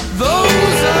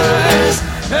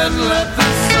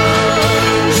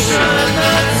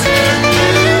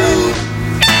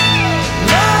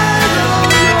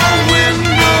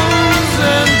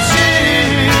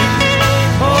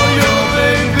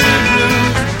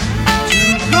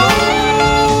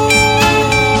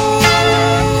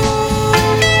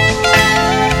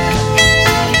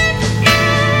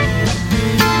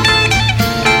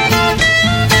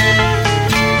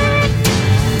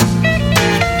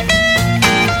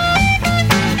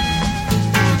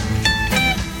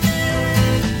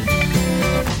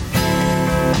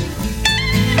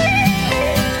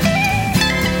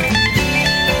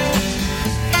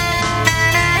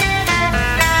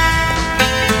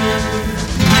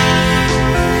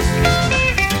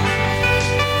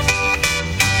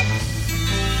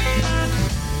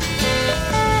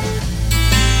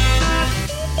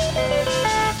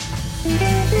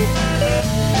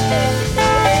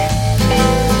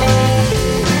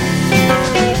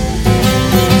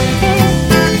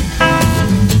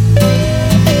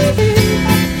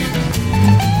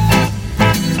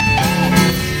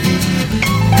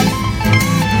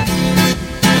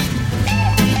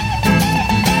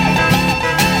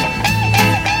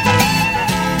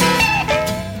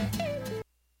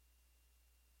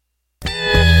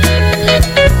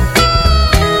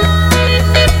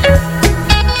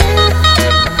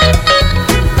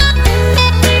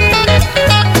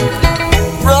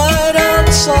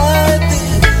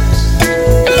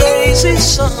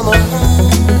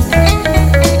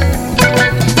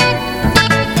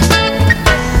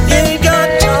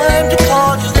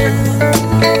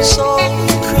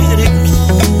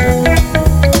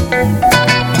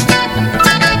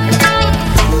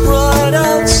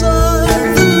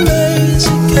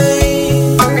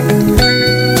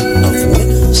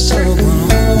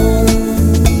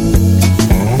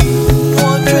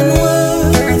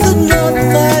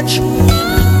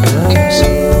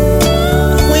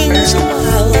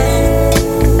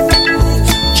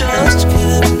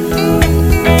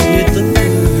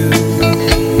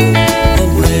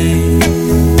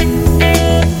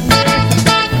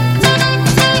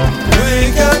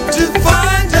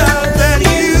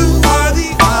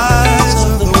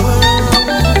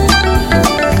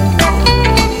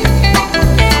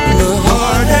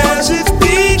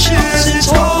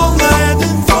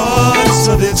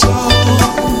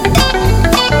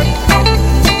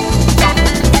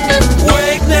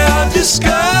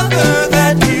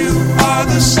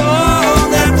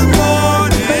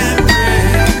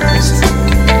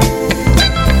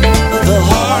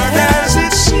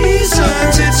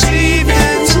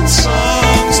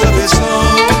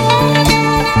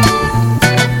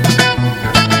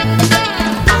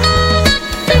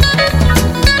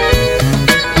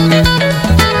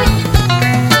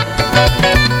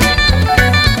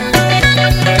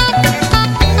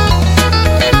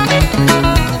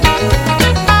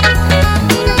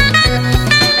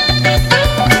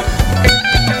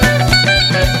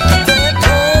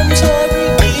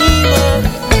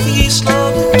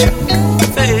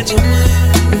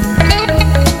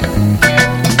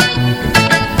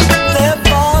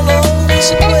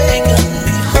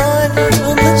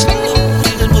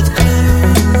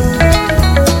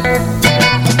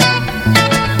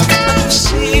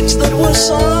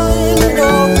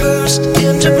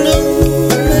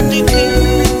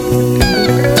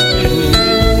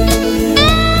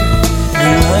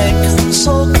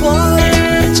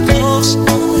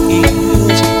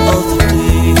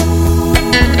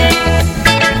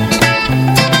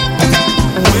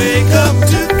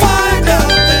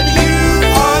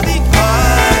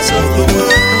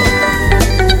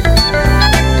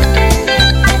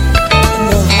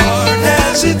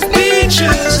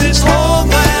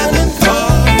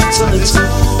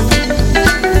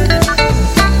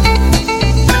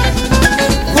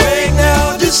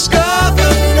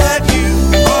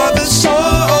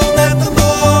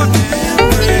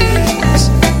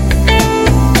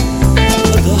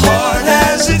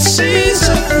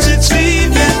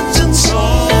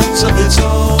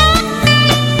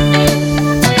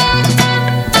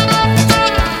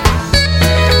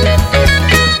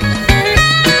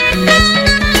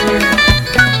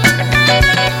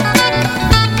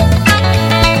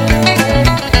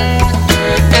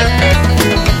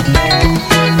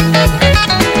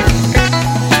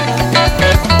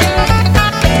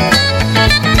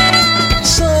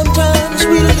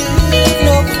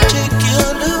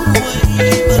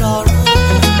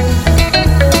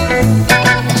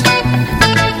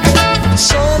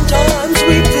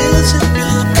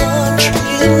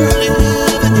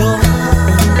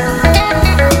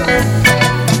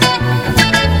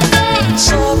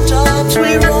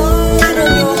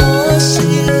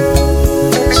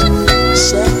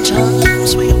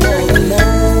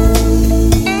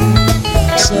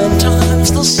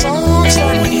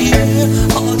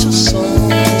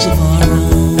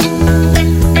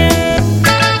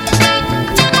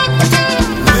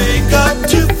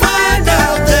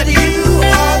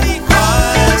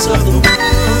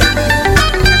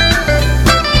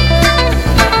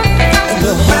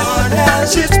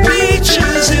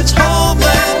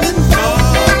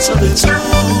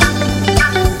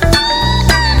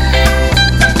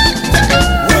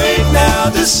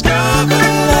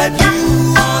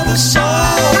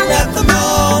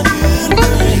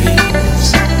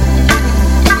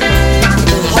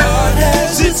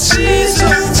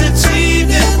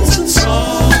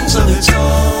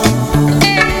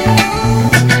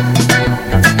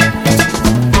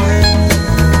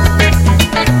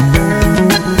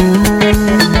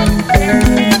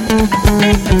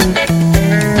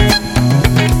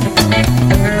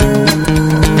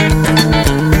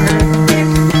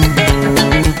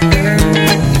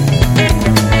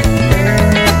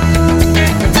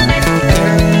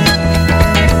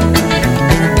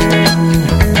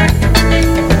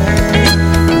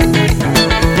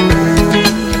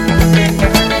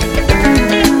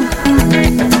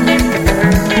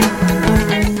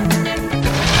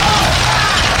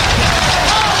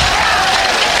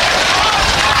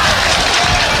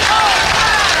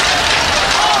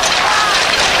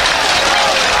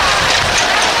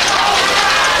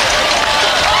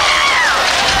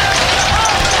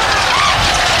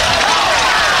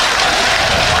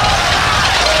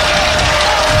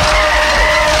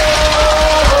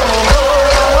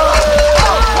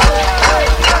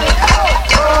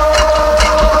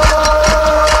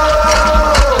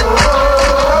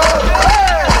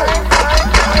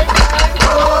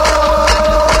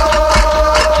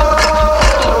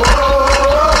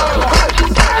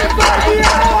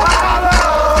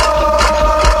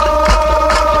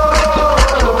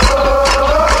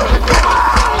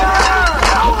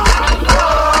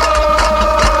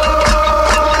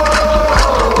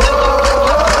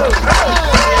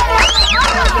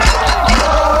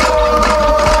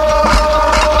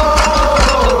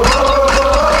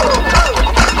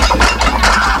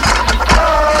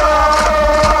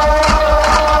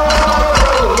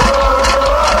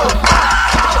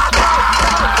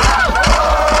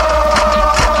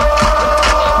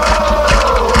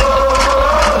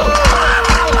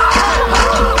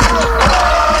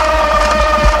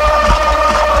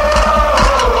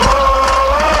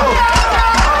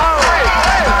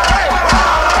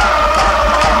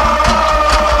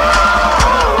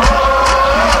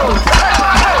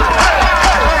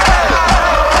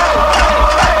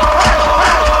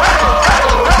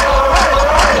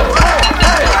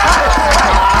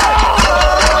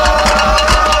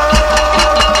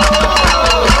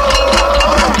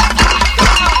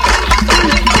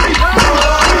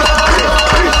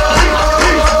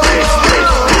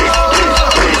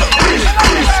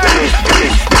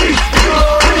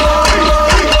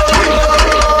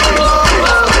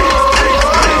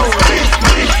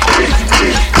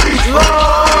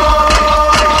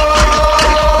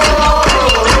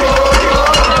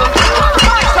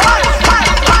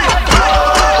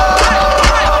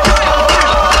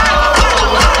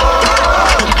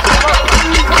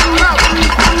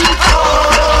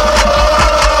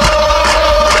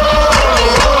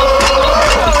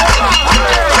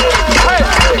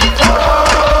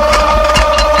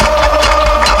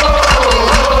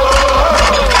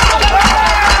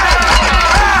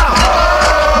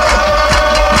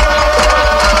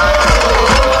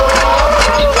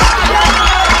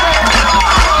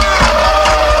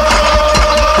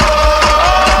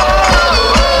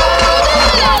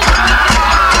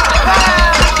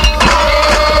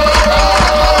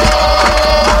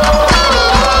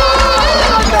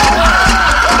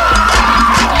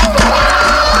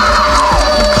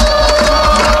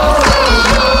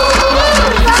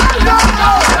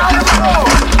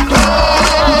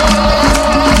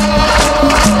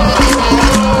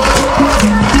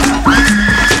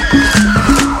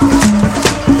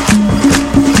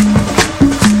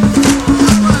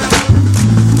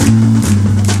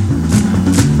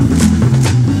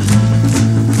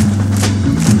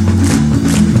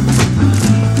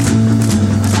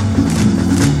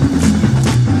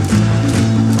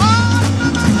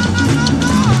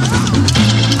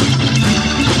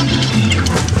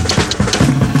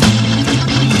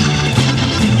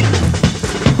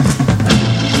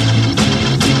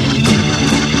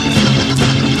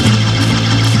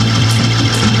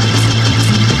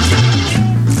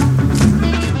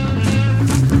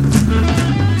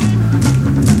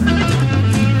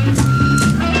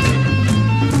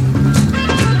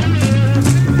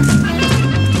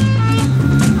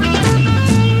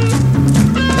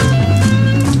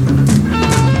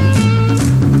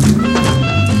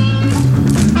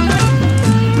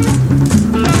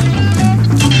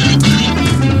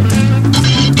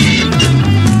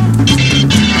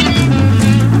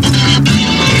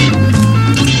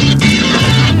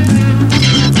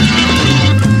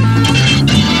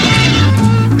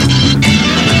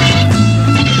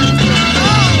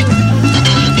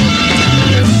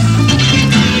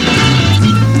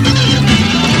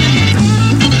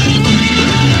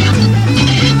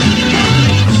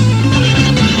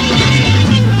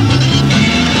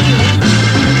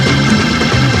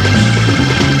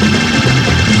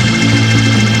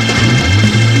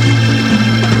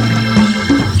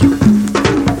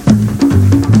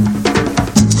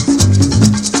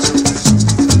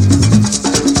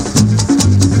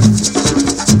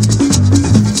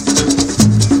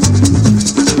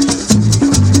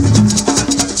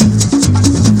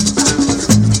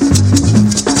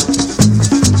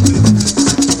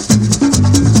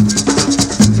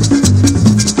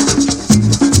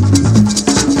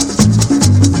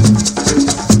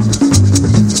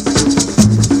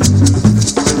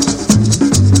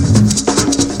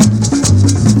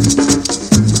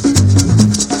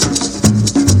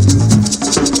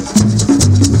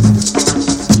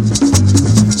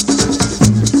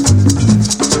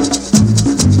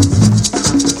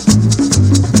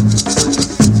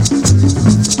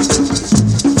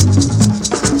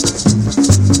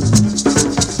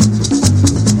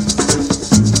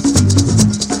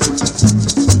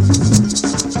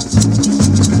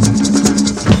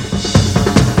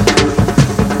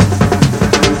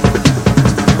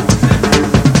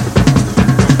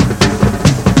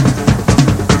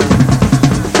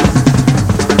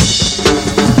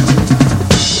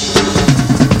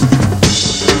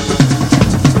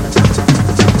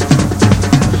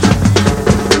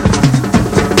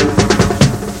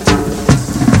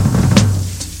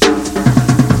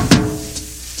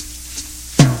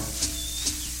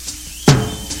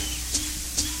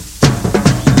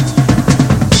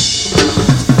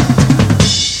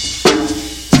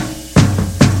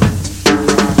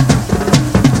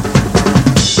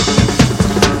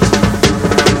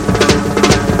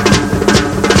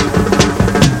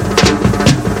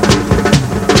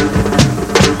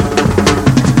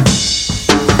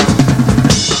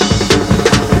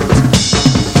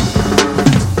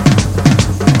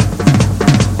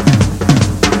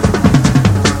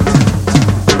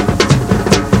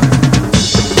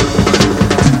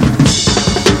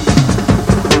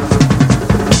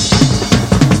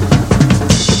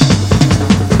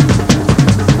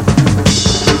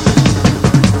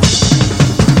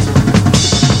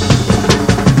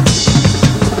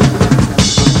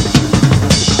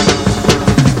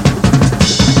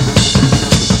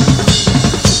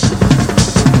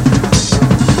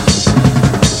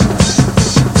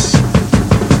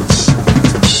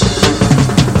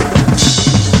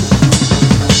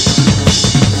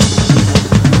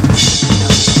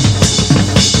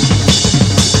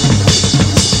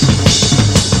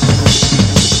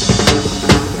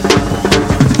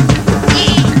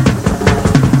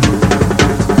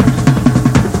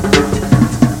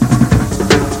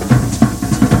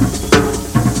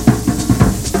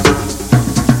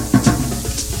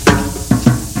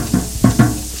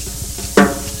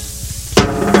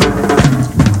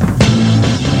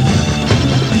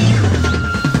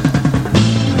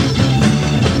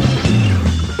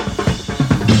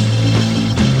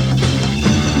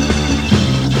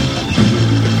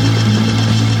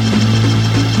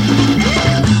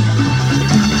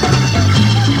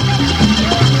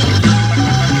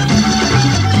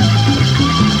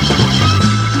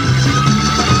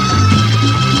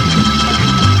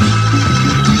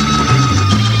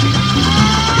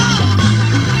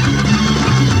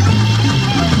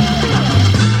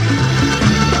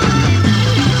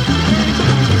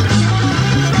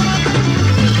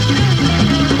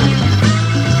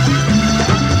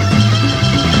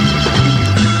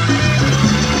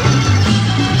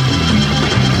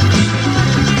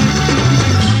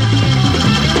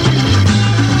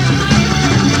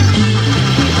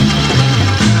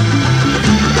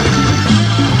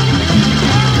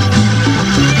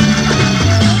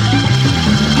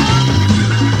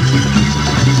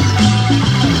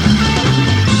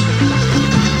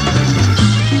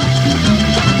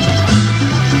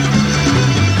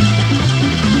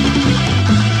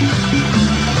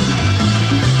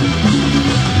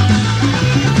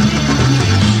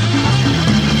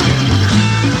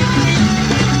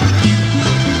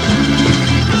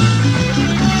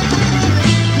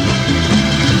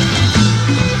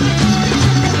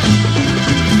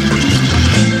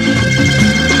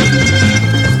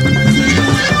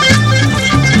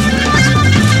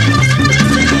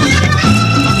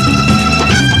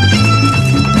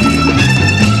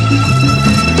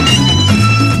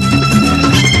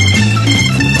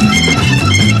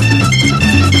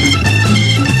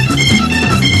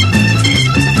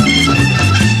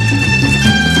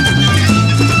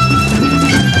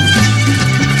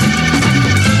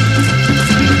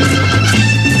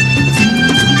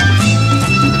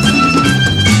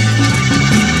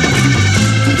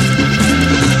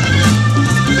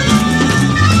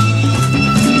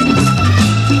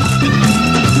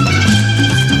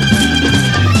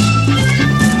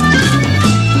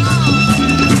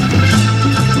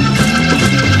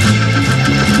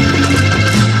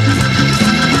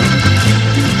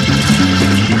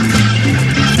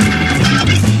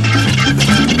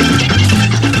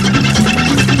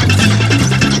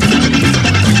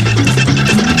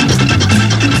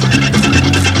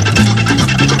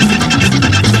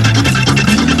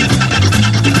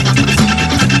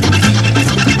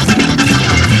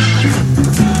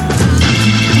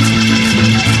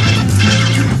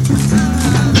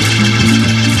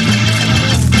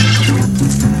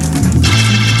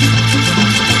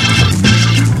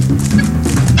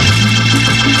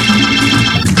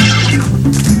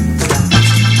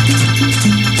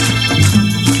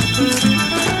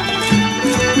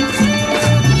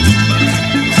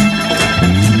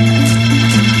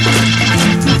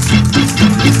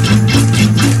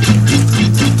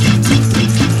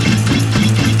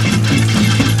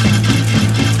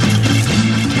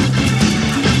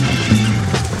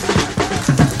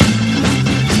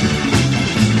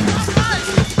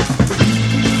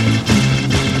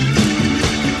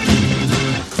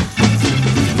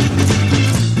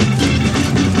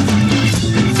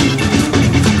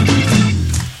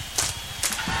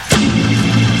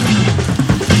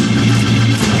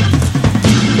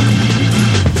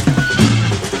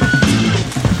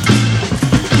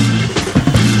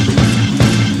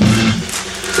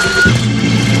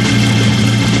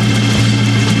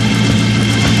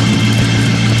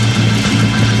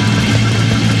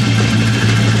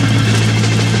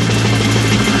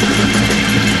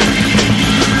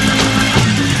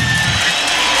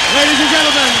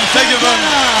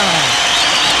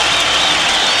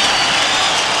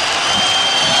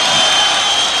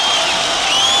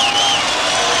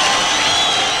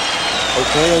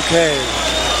Okay.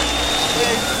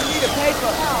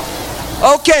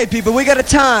 Okay, people, we got a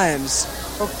Times.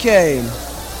 Okay.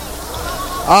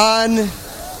 On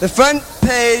the front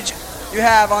page, you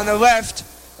have on the left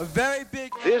a very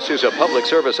big... This is a public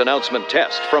service announcement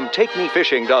test from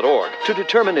TakeMeFishing.org to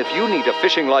determine if you need a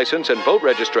fishing license and boat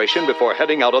registration before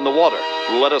heading out on the water.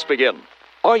 Let us begin.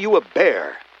 Are you a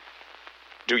bear?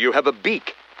 Do you have a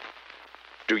beak?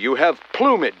 Do you have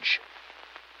plumage?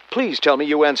 Please tell me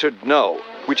you answered no,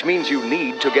 which means you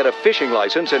need to get a fishing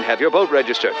license and have your boat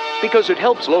registered, because it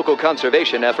helps local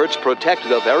conservation efforts protect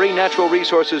the very natural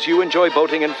resources you enjoy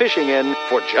boating and fishing in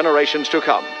for generations to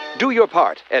come. Do your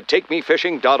part at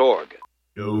TakeMeFishing.org.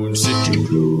 Don't sit too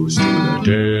close to the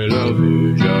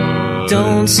television.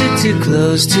 Don't sit too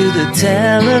close to the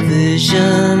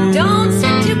television. Don't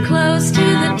sit too close to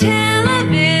the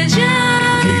television.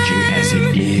 Cagey as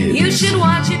it is. You should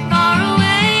watch it far away.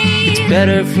 It's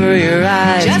better for your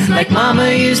eyes, just like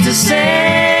Mama used to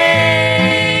say.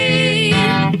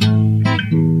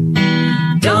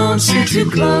 Don't sit too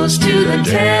close to the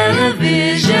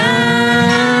television.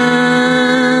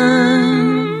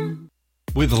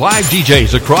 With live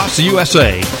DJs across the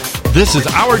USA, this is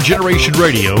Our Generation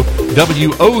Radio,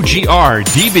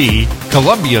 WOGR-DB,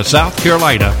 Columbia, South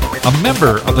Carolina, a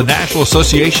member of the National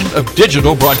Association of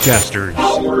Digital Broadcasters.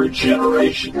 Our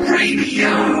Generation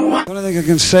Radio. One thing I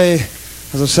can say,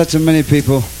 as I've said to many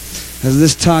people, is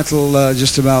this title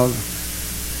just about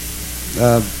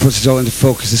puts it all into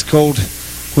focus. It's called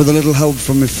With a Little Help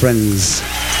from My Friends.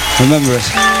 Remember it.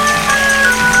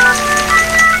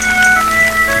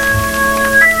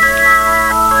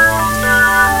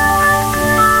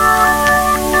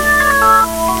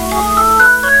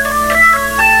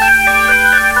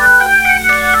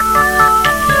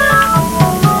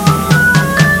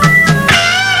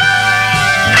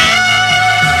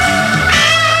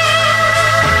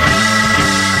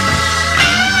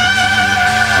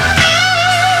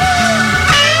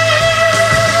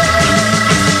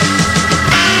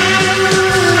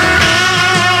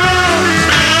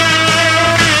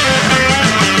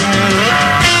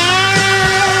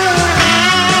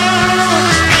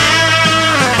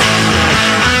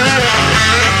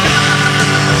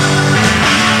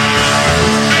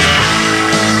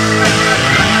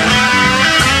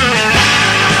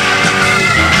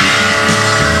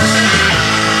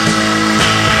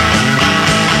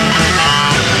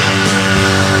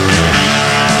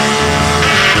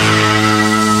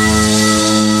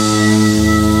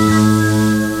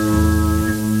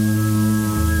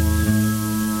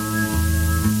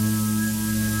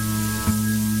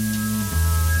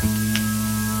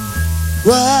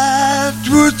 What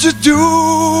would you do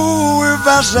if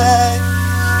I sang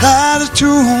out of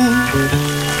tune?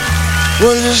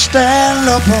 Would you stand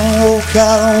up and walk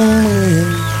out on me?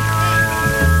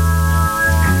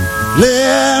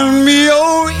 Lend me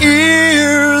your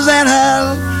ears and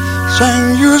I'll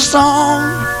sing you a song.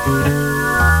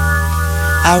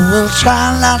 I will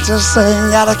try not to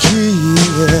sing out of key.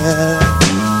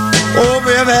 Oh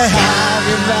baby, have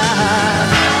you back?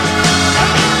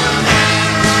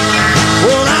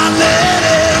 Well, I let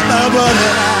it, my buddy.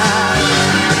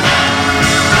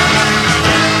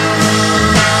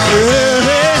 Well,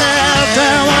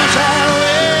 there once I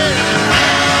wait.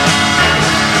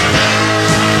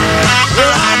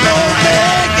 Well, I don't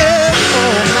make it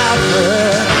for my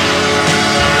friend.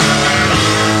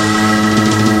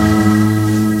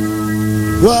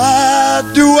 What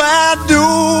do I do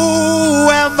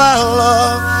when my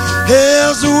love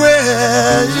is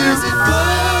where you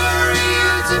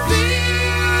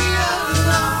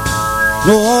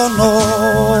No,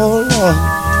 no, no.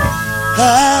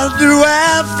 How do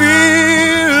I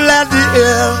feel at the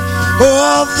end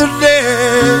of the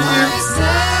day?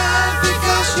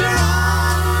 Because you're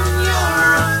on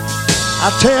your own.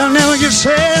 I tell them you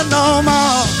say no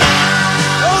more.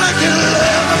 Only can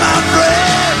live in my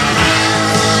dream.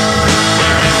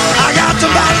 I got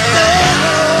somebody saying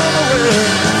over.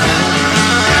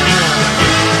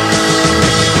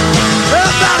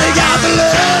 Everybody got the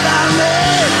love I need.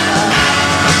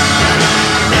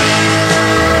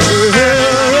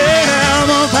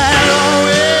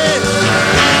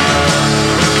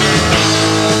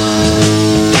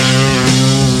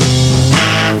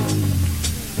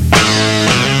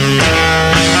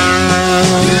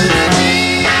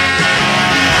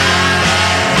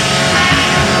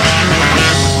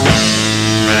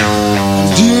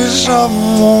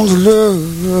 Someone's love.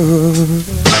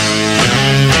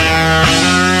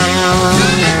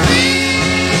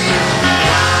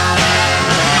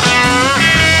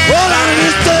 Well, I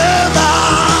understand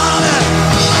that.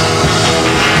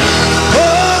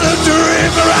 Oh, the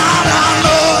dream around, I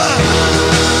know it.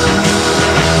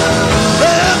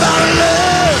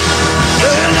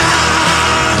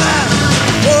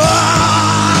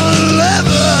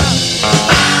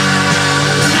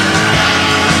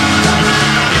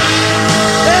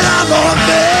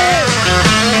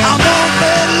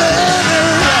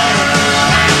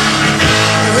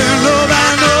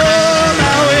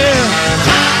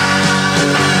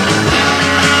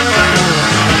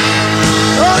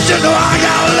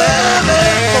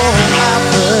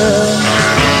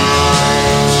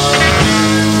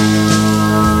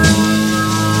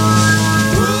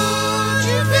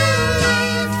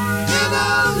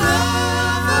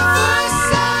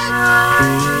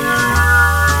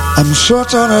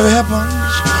 sort of it happens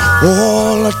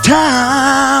all the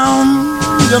time.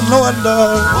 You know it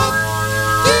does. What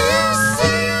do you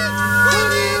see when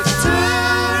you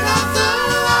turn off the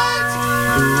light?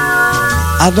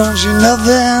 I don't see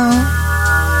nothing,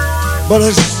 but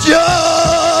it's just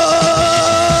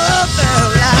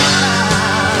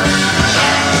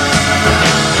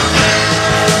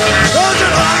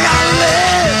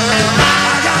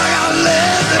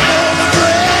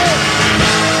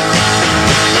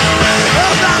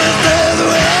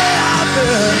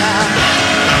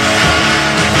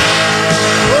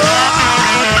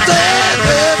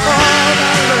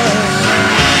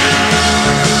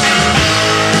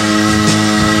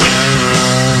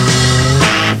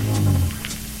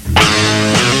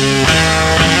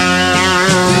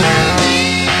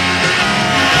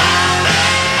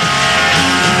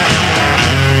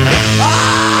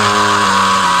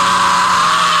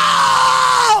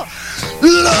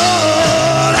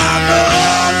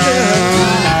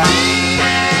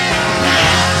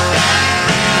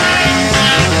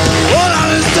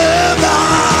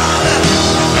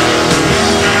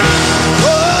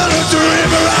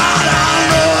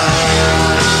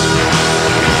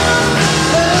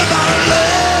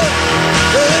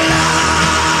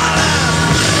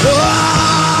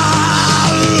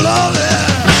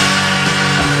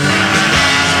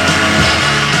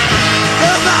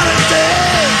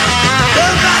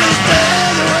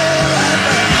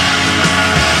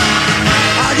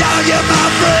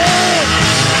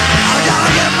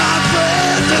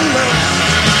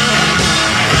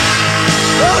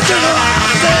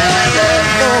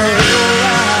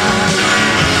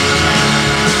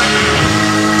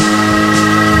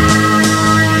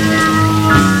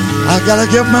I gotta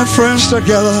get my friends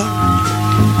together.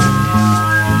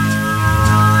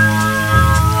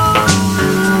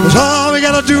 Cause all we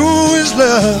gotta do is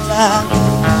love.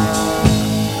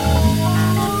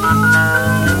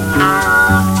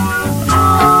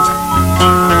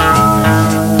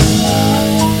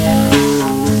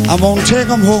 I'm gonna take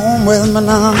them home with me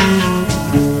now.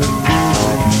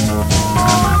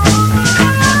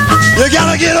 You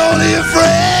gotta get hold of your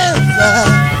friends.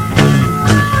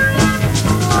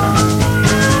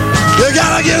 You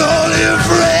gotta get hold of your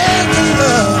friends and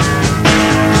love.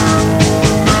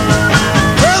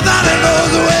 Nobody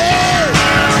knows the way.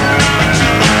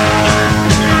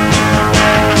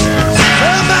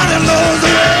 Somebody knows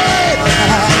the way.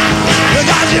 You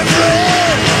got your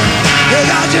friend. You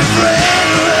got your friend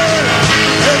to love.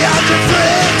 You got your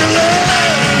friend to love.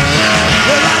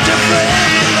 You got your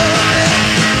friend to love.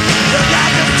 You got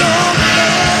your soul to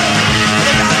love.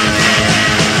 You got your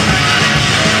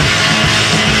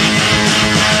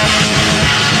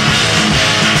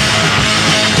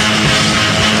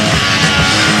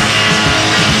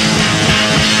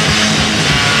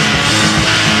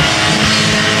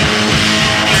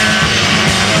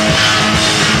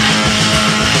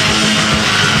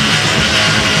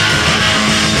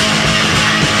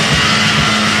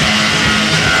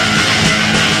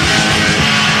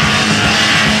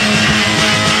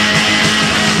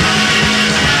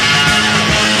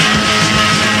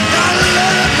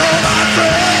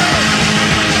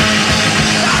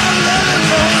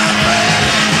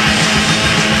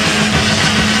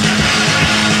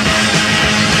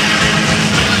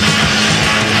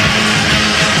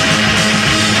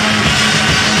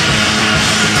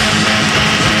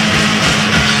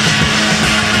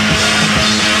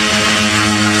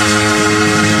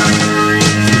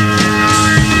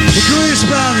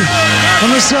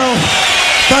So,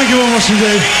 thank you very much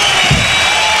indeed.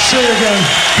 See you again.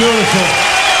 Beautiful.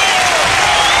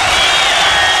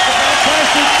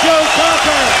 Fantastic Joe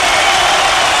Cocker.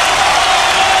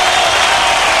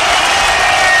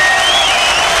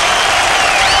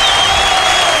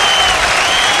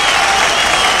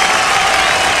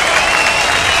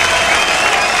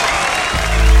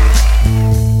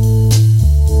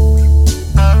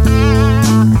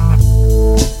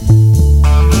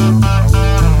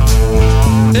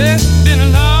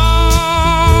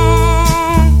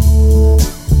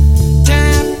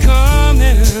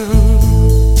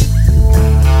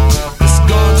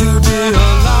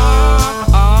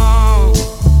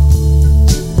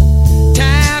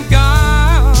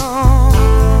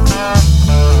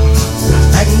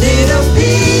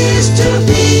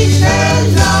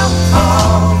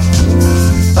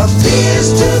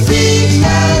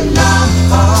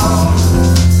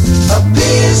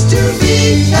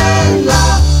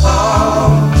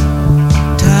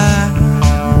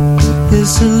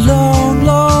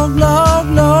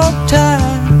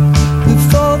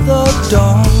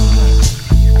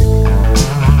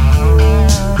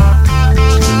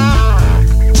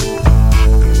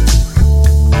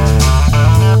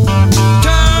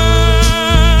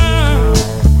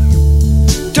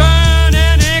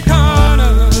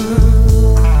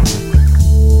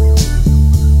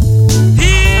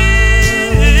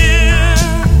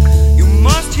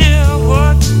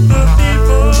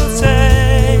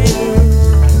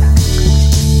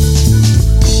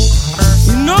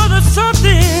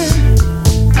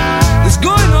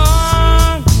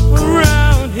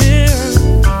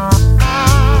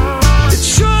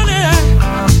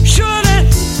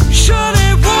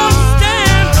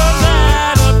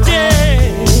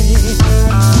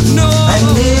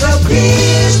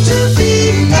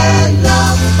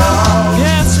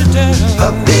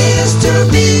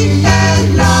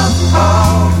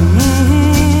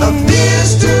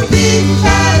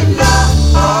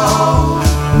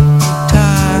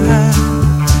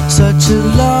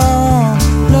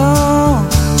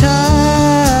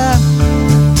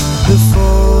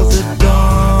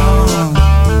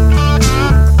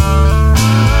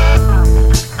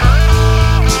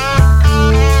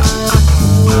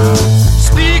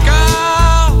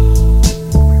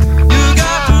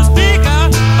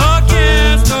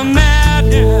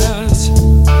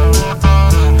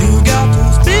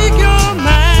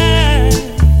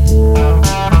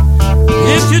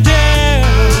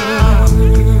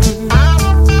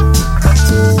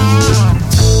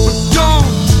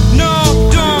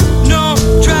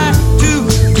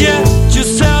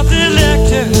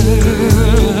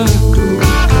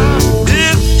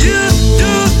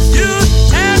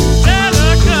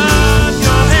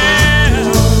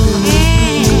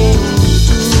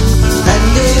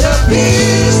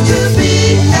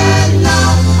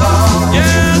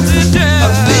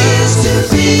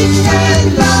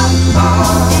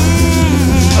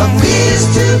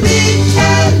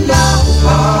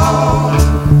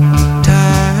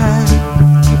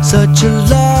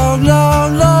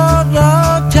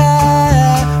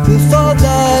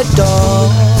 dawn.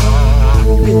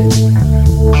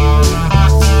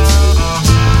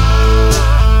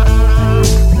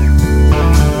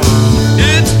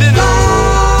 It's been a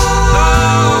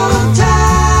long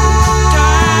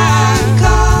time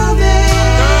coming.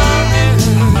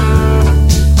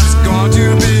 It's going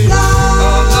to be a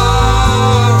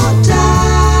long time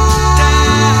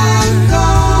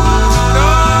coming.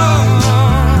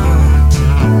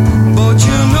 But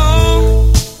you know,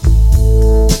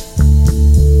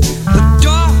 the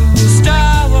darkest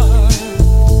hour is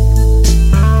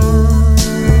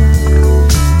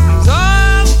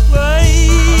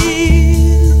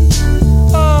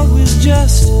always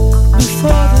just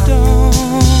before the dawn.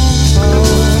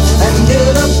 And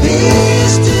it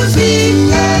appears to be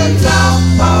a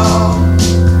long,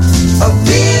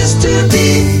 appears to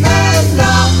be a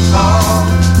long,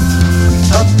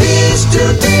 appears to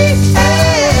be a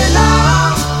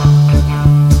long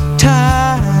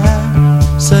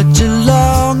time. Such a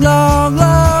long, long,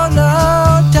 long,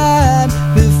 long time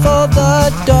before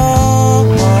the dawn.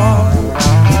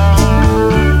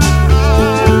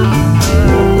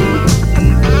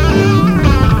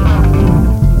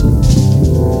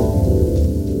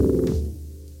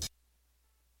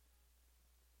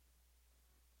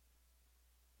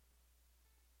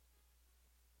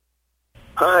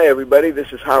 Hi, everybody.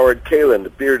 This is Howard Kalin, the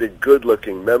bearded,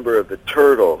 good-looking member of the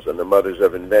Turtles and the Mothers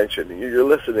of Invention. And you're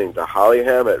listening to Holly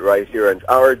Hammett right here on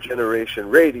Our Generation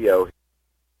Radio.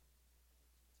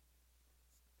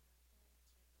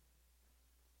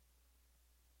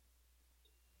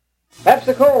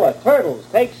 Pepsi-Cola, Turtles,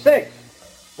 take 6.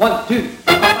 1, 2. Taste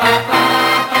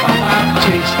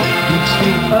that beats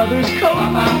the others cold.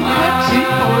 Pepsi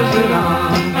pours it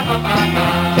on.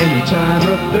 Anytime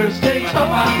a thirst takes hold,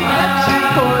 Pepsi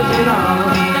pours it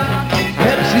on.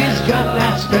 Pepsi's got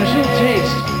that special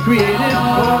taste created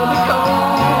for the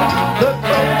cold. The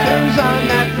cold turns on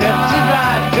that Pepsi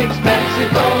ride, makes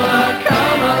Pepsi-Cola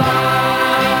come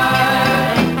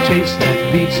alive. Taste that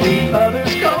beats the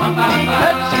others cold.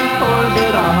 Pepsi pours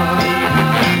it on.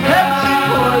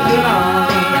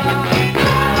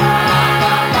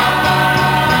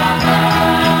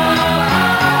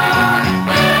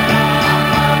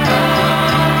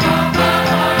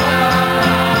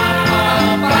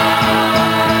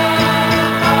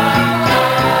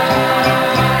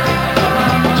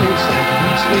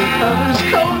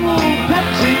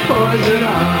 Pepsi pours it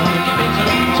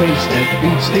on. Taste that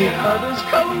beats the others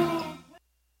cold.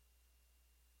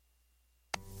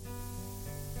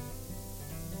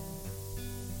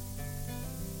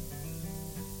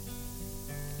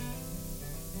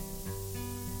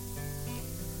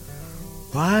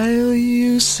 While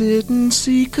you sit and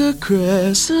seek a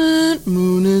crescent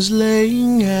moon is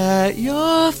laying at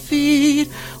your feet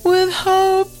with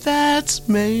hope that's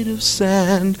made of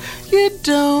sand. You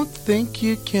don't think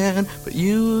you can, but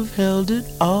you have held it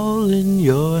all in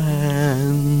your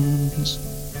hands.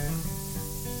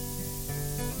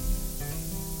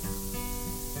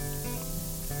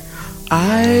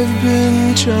 I've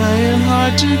been trying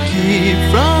hard to keep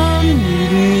from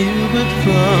needing you, but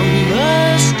from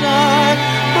the start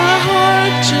my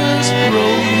heart just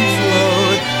rolled and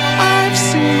flowed. I've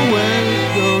seen where it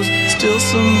goes, still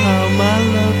somehow my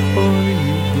love for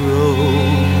you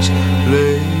grows.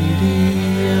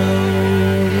 Radio.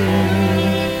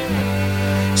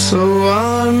 So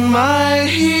on my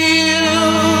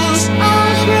heels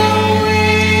I'll throw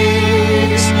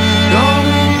wings,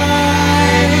 gonna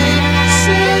ride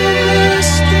silver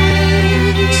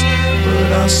strings, but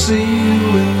I'll see you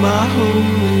in my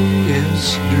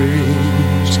holiest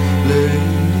dreams, lady.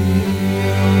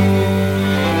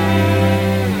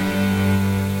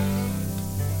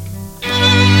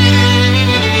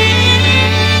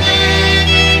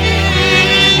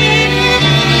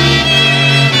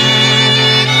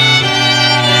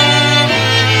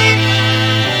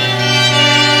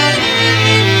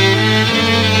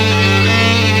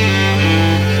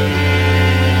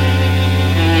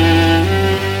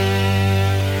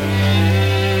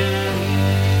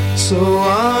 So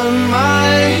on my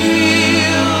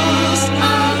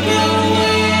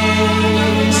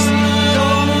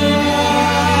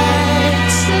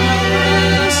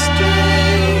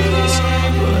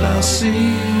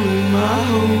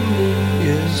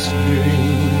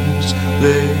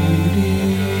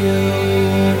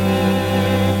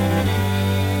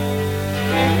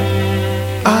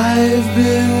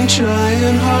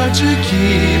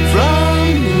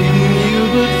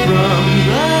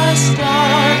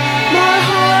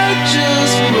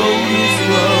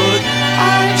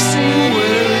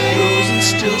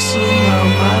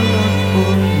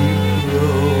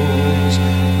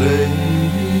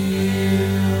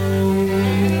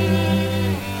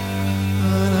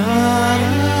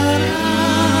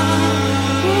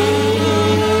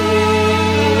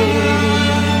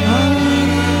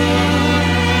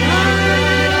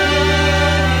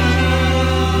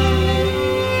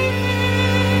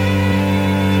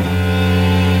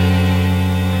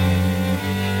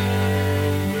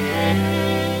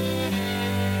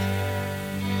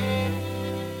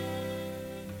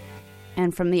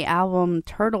And from the album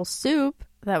Turtle Soup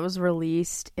that was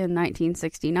released in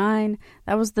 1969,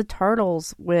 that was the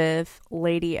Turtles with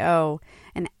Lady O.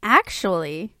 And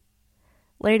actually,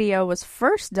 Lady O was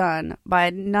first done by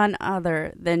none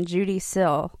other than Judy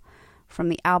Sill from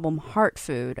the album Heart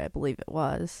Food, I believe it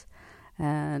was.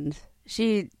 And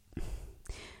she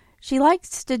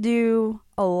likes to do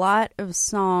a lot of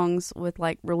songs with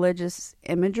like religious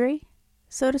imagery,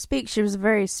 so to speak. She was a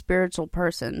very spiritual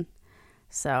person.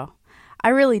 So I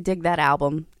really dig that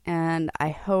album, and I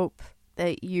hope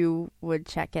that you would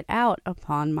check it out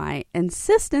upon my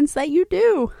insistence that you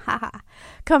do.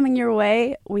 Coming your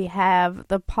way, we have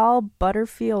the Paul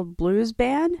Butterfield Blues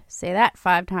Band, say that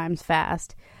 5 times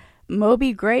fast,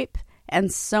 Moby Grape,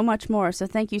 and so much more. So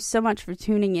thank you so much for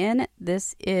tuning in.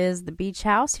 This is The Beach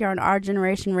House here on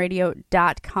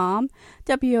OurGenerationRadio.com.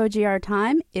 WOGR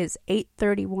time is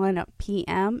 8:31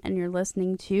 p.m. and you're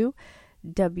listening to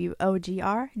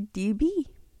WOGR DB.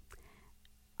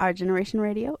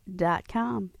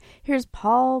 OurGenerationRadio.com. Here's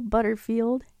Paul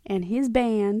Butterfield and his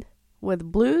band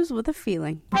with Blues with a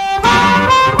Feeling. Blue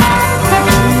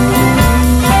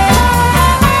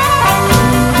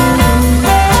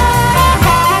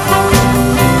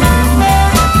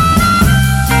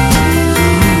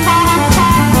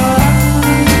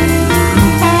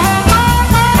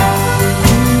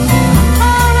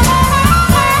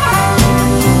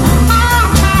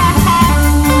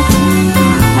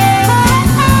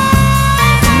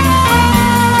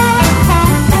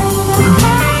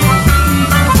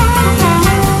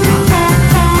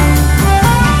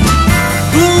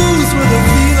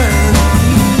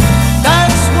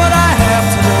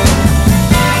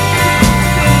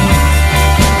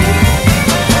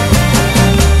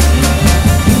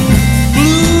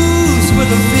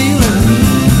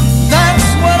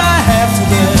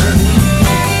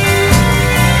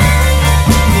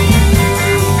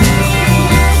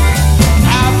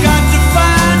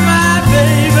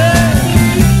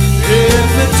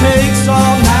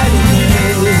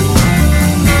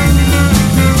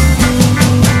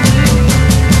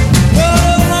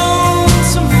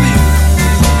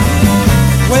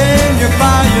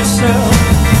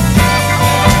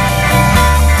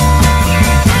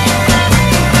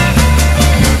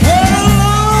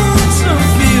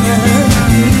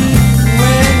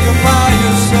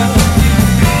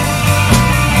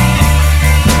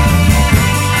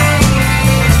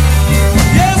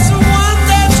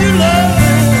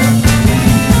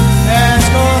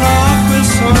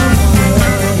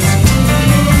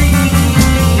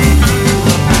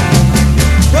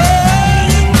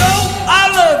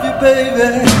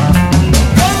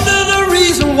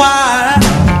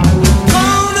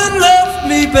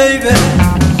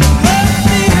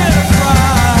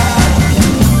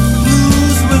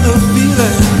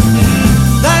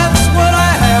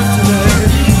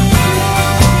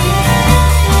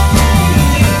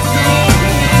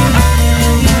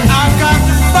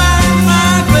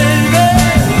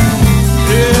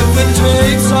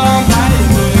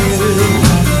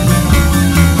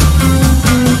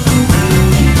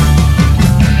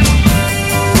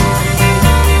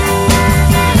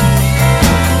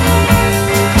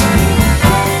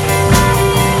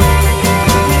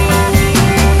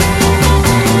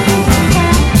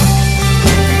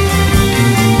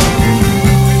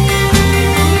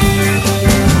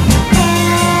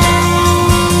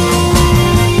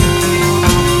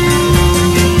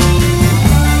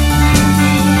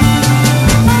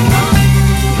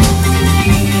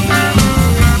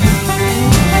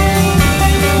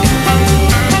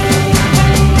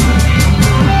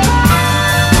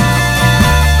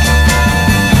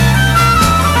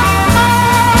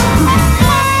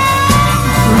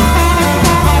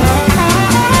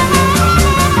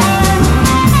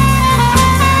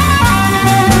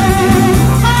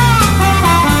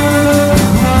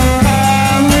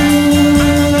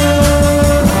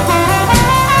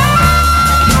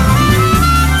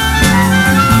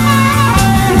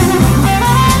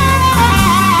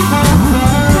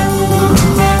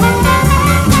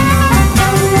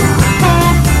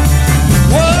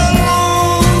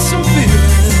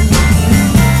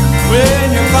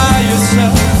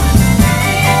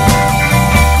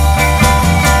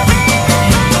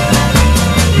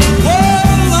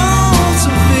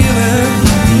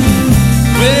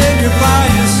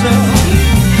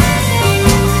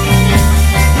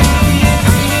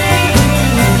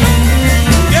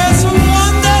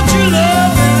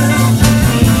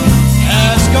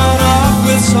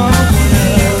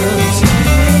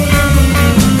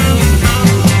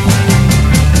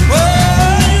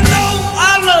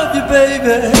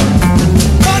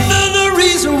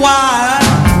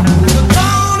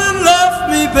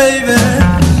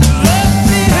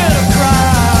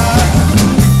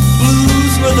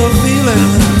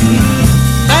darling.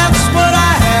 That's what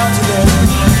I have today.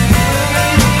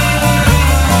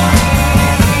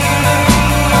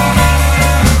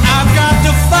 I've got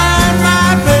to find my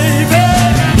baby,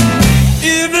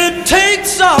 if it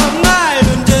takes all night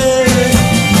and day.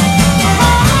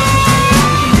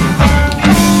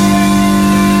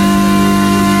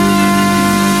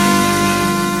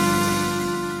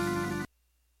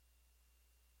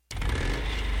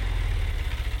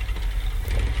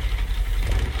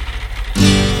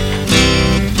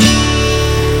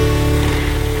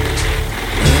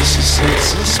 She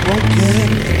sits a smoking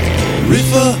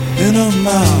reefer in her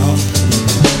mouth,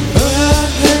 her hair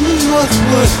hanging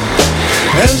northward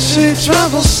as she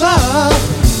travels south.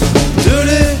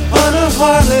 Dirty on her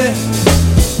Harley,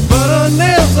 but her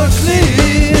nails are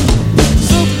clean.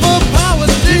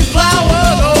 Superpowers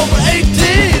deflowered over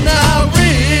 18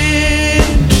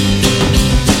 Irene.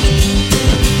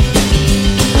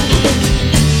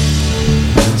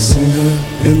 See her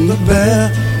in the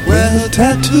bear, where her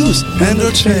tattoos and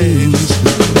her chains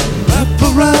wrap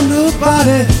around her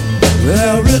body,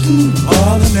 there written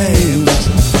all the names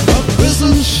of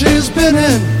prisons she's been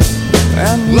in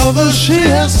and lovers she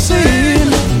has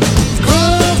seen.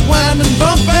 Curve, winding,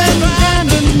 bumping,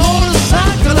 grinding,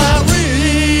 motorcycle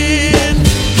Irene.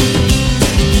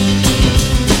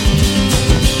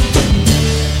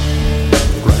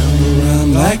 Round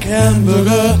around like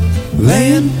hamburger,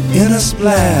 laying in a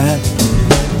splat.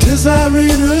 'Tis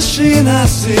Irene, her sheen I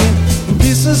see, the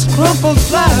pieces crumpled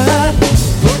flat.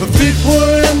 Her feet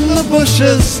were in the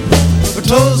bushes, her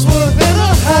toes were in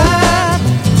her hat.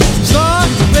 Start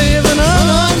paving an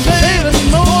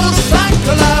unpaving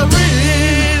motorcycle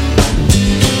Irene.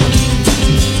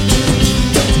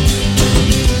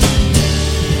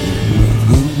 The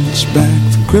hunchback,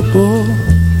 the cripple,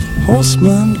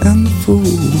 horseman and the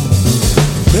fool.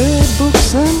 Red books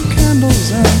and candles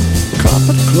and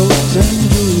carpet clothes and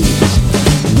rules.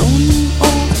 Knowing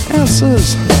all the answers,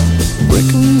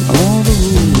 breaking all the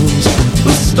rules.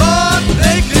 The start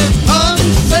naked,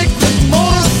 unsacred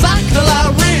motorcycle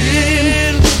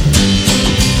Irene.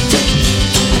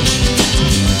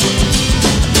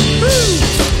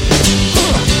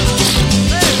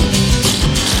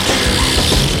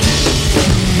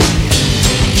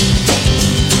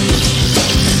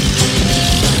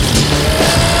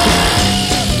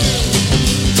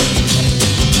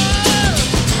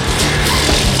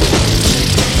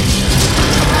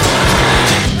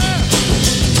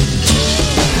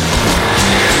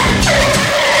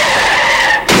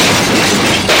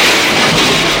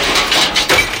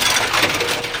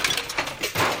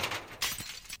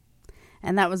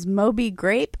 And that was Moby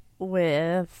Grape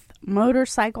with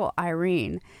Motorcycle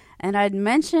Irene. And I'd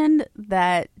mentioned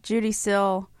that Judy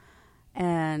Sill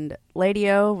and Lady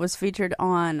O was featured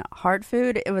on Heart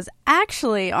Food. It was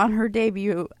actually on her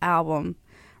debut album,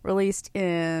 released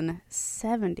in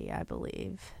 70, I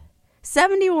believe.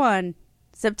 71,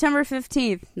 September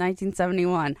 15th,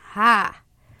 1971. Ha!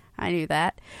 I knew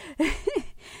that.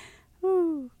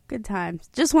 Ooh, good times.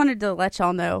 Just wanted to let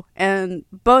y'all know. And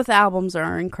both albums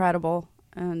are incredible.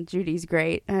 And Judy's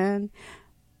great. And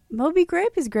Moby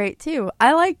Grape is great too.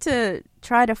 I like to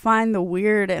try to find the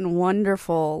weird and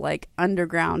wonderful, like,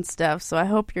 underground stuff. So I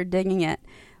hope you're digging it.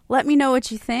 Let me know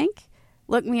what you think.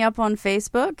 Look me up on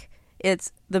Facebook.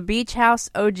 It's the Beach House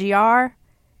OGR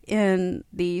in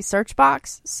the search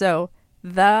box. So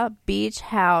the Beach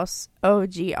House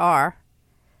OGR.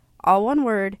 All one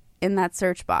word in that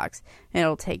search box. And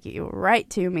it'll take you right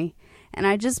to me. And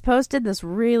I just posted this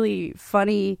really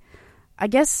funny, I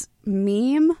guess,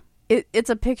 meme. It's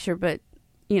a picture, but,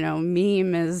 you know,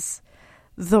 meme is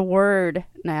the word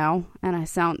now. And I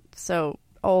sound so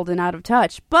old and out of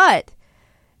touch. But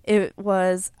it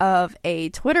was of a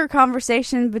Twitter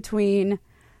conversation between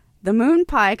the Moon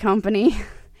Pie Company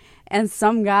and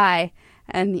some guy.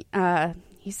 And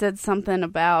he said something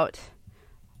about,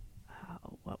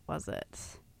 what was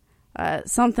it?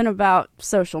 Something about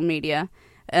social media.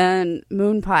 And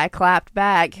Moon Pie clapped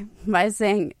back by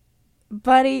saying,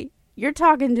 "Buddy, you're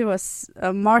talking to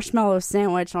a marshmallow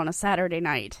sandwich on a Saturday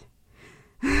night."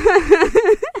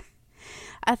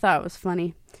 I thought it was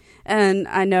funny. And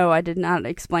I know I did not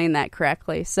explain that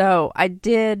correctly. So I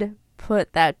did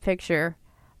put that picture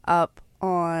up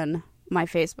on my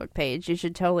Facebook page. You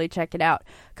should totally check it out.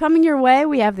 Coming your way,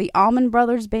 we have the Allman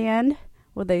Brothers Band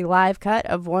with a live cut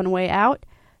of One Way Out,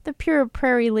 the Pure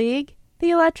Prairie League, the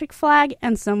Electric Flag,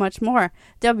 and so much more.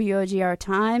 WOGR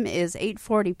time is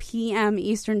 8:40 p.m.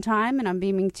 Eastern Time, and I'm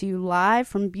beaming to you live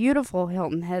from beautiful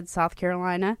Hilton Head, South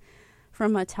Carolina,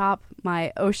 from atop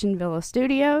my Ocean Villa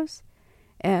studios.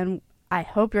 And I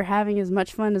hope you're having as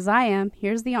much fun as I am.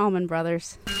 Here's the Allman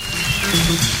Brothers.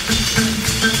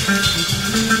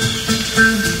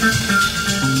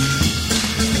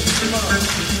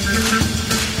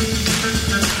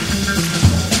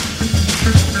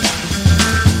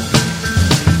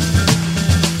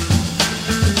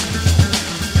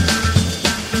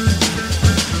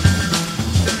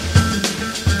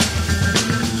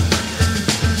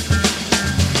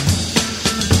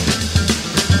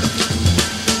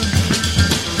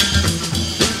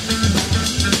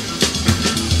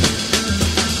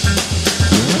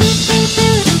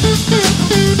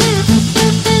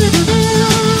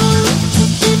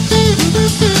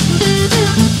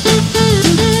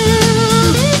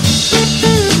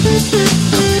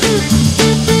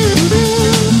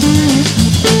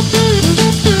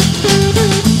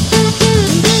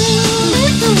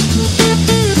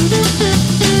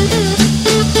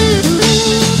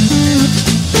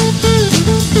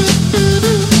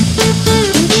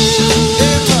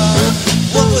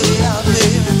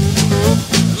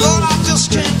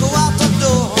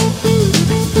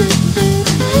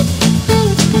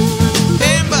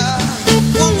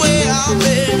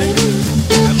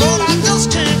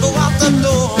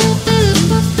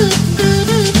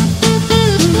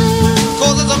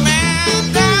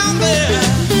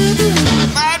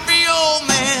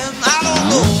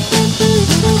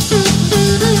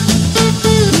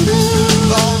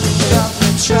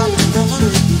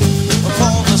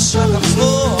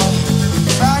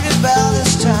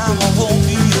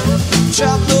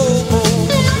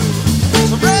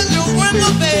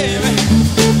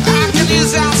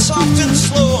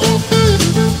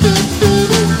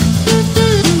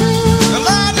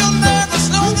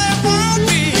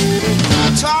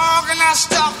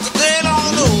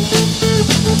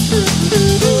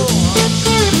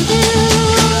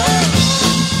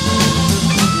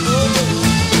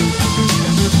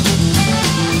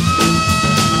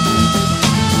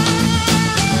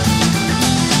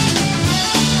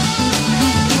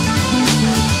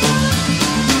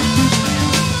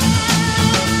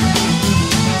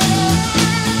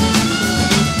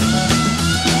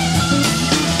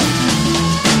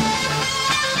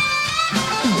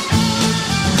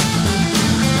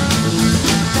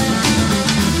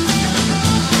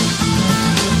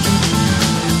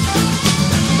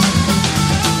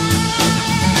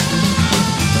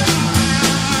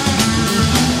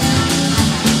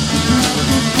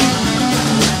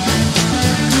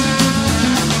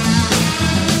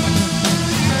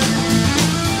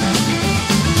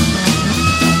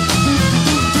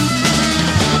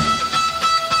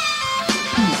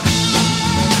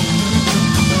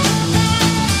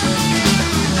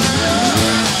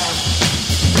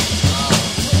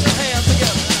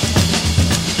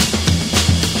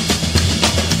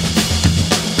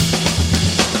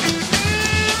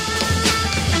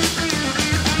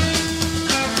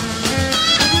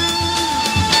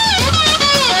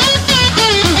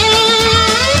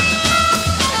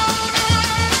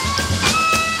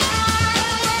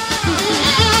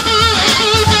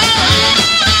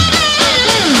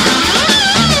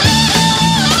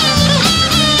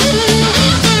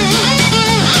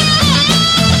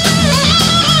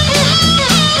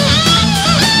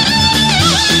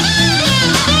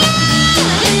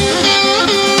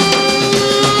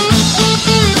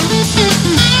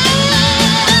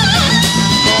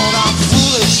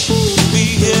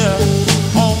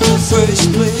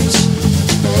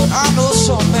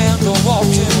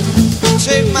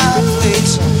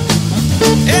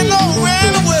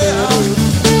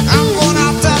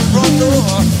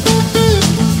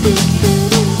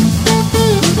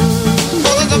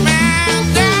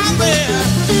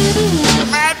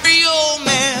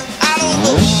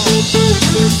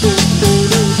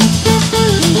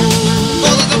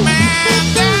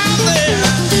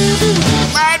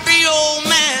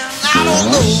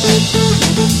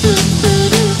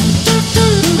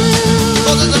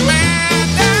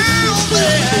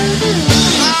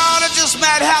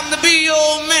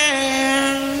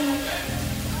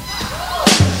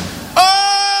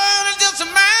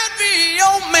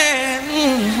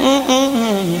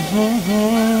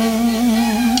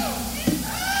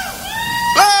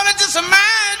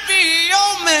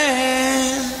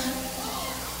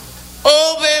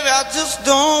 I just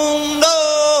don't know.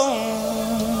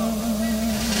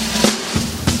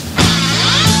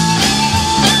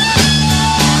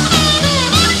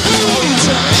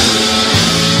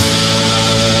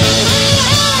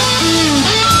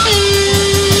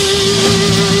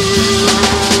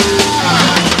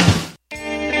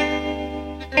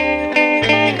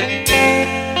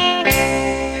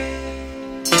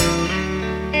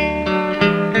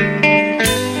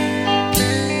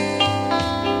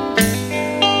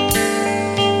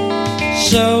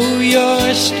 sew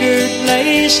your skirt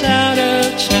lace out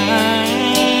of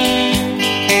time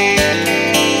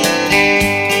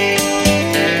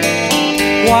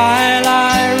while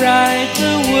I write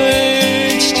the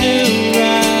words to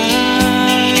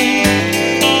rhyme.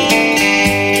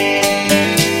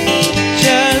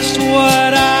 Just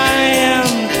what I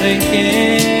am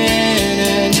thinking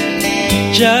and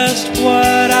just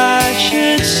what I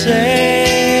should say.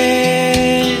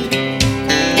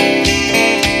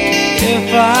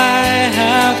 If I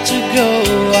have to go,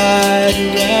 I'd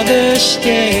rather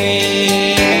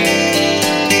stay.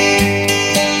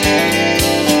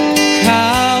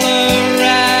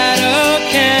 Colorado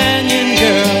Canyon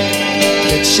girl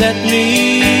that set me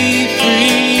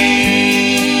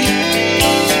free.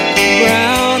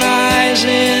 Brown eyes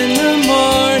in the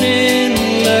morning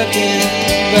looking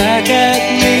back at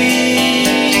me.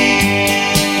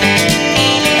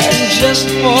 And just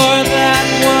for that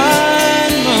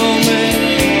one moment,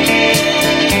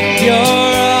 you're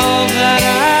all that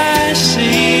I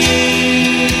see.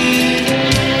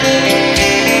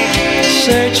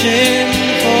 Searching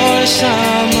for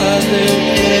some other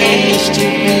place to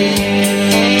be.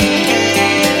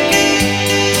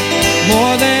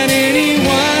 More than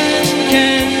anyone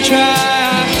can try,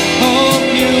 I hope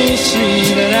you'll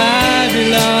see that I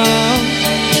belong.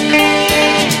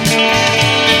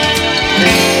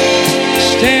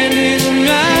 Standing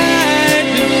right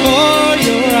before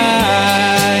your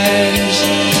eyes.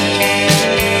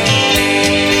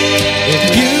 If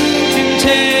you can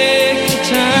take the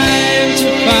time to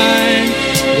find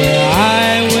where I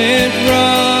went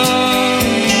wrong,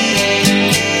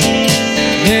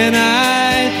 then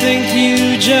I think you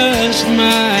just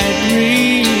might realize.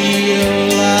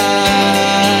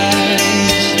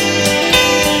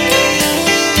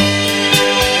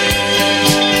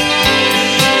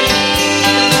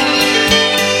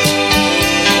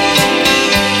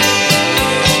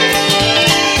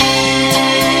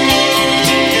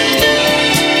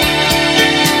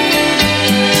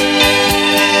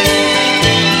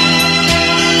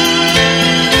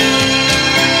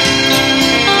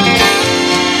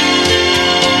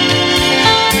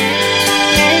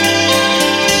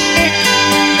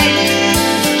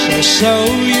 So sew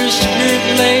your skirt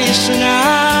lace and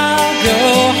I'll go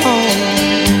home.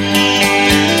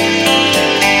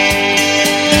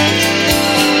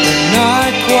 But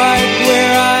not quite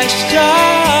where I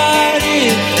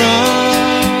started from.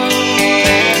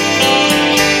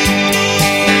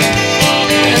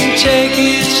 And take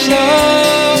it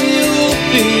slow, you'll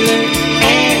feel it.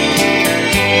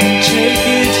 And take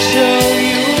it so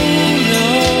you'll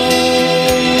know.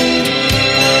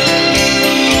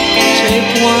 Take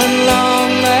one long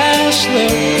last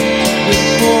look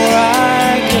before I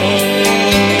go.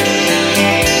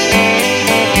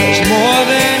 'Cause more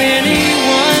than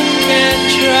anyone can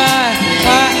try,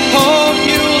 I hope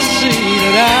you'll see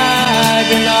that I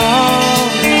belong.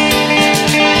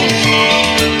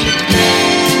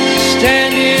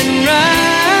 Standing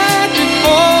right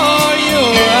before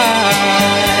your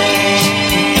eyes.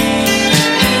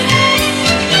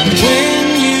 When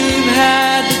you've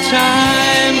had the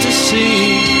time to see,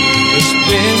 it's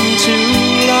been too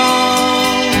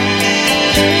long,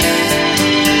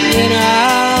 then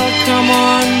I'll come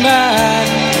on back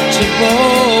to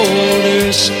bolder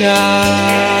skies.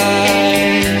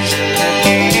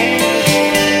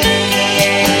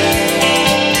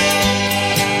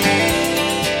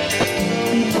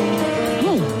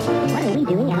 Hey, what are we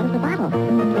doing out of the bottle?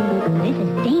 This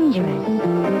is dangerous.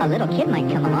 A little kid might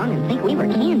come along and think we were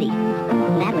candy.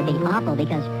 That would be awful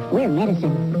because we're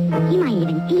medicine. He might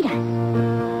even eat us.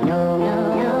 No, no,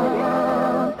 no, no.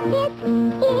 This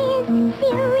is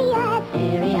serious.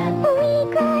 Serious. We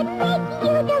could make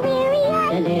you delirious.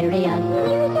 Delirious.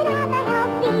 You should have a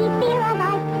healthy fear of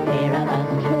us. Fear of us.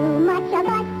 Too much of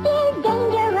us is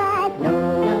dangerous. No,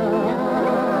 no, no.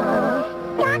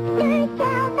 Doctors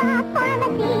tell the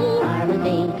pharmacy.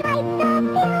 Pharmacy. Types of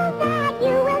pills that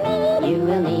you will need. You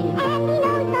will need. And he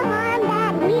knows the harm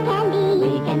that we can be.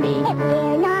 We can be. If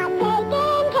we're not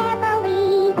taken carefully.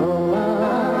 Oh,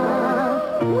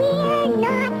 we're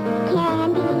not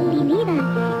candy. Believe us.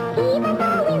 Even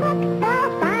though we look so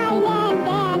fine and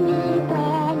dandy.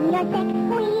 When you're sick,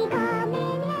 we come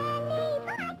in handy.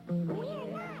 But we're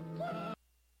not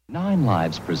candy. Nine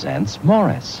Lives presents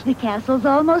Morris. The castle's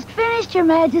almost finished, Your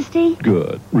Majesty.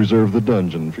 Good. Reserve the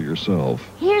dungeon for yourself.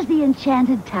 Here's the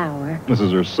enchanted tower. This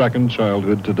is her second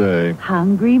childhood today.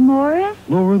 Hungry, Morris?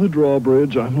 Lower the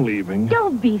drawbridge. I'm leaving.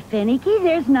 Don't be finicky.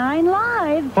 There's 9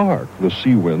 lives. Hark, the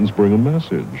sea winds bring a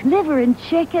message. Liver and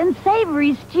chicken,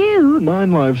 savory stew.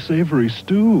 9 Lives savory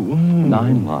stew.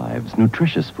 9 Lives,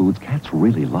 nutritious foods cats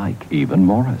really like, even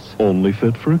Morris. Only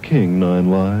fit for a king,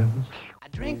 9 Lives.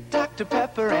 Drink Dr.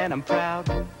 Pepper and I'm proud.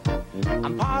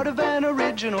 I'm part of an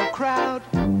original crowd.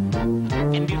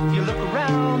 And if you look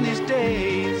around these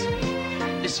days,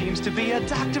 there seems to be a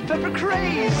Dr. Pepper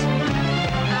craze.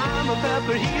 I'm a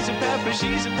pepper, he's a pepper,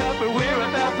 she's a pepper, we're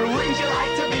a pepper. Wouldn't you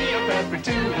like to be a pepper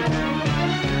too?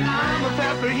 I'm a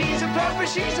pepper, he's a pepper,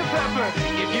 she's a pepper.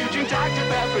 If you drink Dr.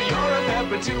 Pepper, you're a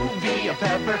pepper too. Be a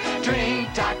pepper,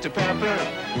 drink Dr. Pepper,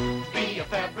 be a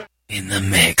pepper. In the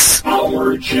mix.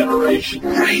 Our Generation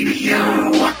Radio.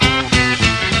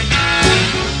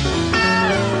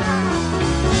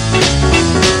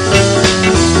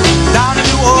 Down in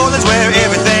New Orleans where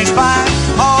everything's fine,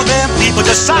 all them people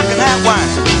just socking that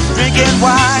wine. Drinking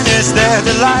wine is their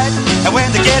delight, and when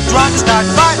they get drunk they start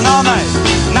fighting all night.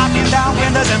 Knocking down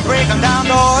windows and breaking down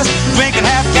doors, drinking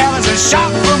half gallons and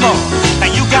shouting for more.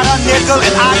 Now you got a nickel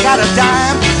and I got a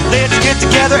dime, let's get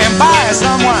together and buy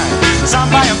some wine. Some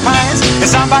buying pints and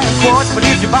some buying quarts, but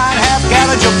if you're buying half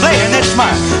gallons you're playing it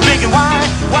smart. Drinking wine,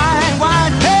 wine,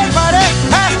 wine, hey buddy,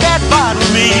 pass that bottle to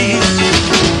me.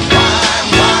 Wine,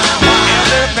 wine, wine,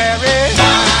 elderberry,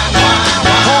 wine, wine,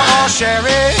 wine, corn or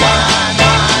sherry, wine, wine,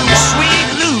 wine, Sweet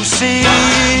Lucy,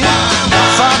 wine, wine, wine,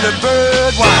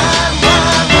 Thunderbird wine.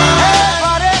 Hey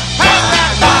buddy, pass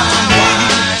that bottle to me.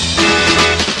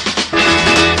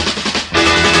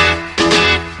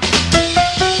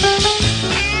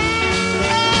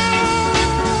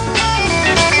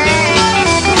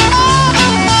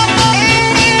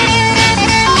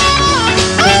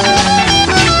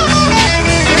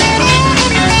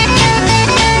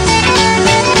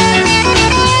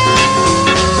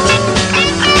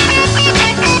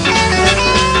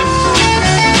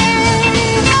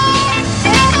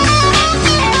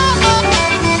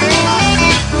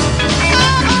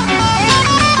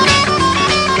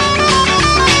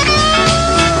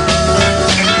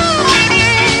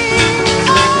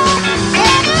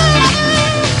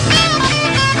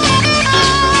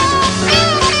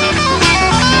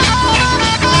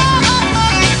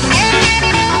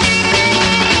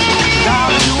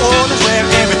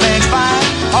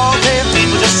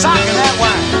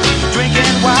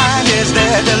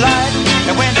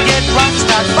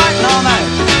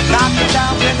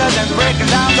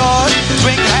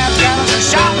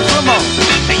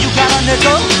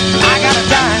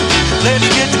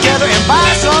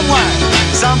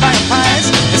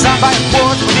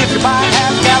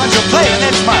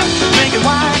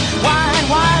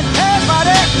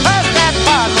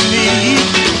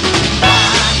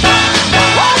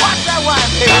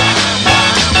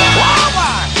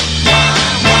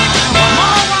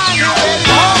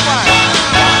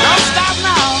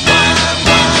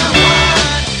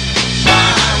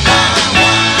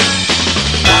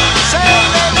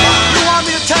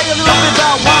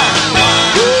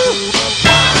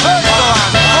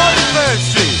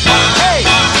 Hey,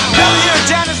 come here.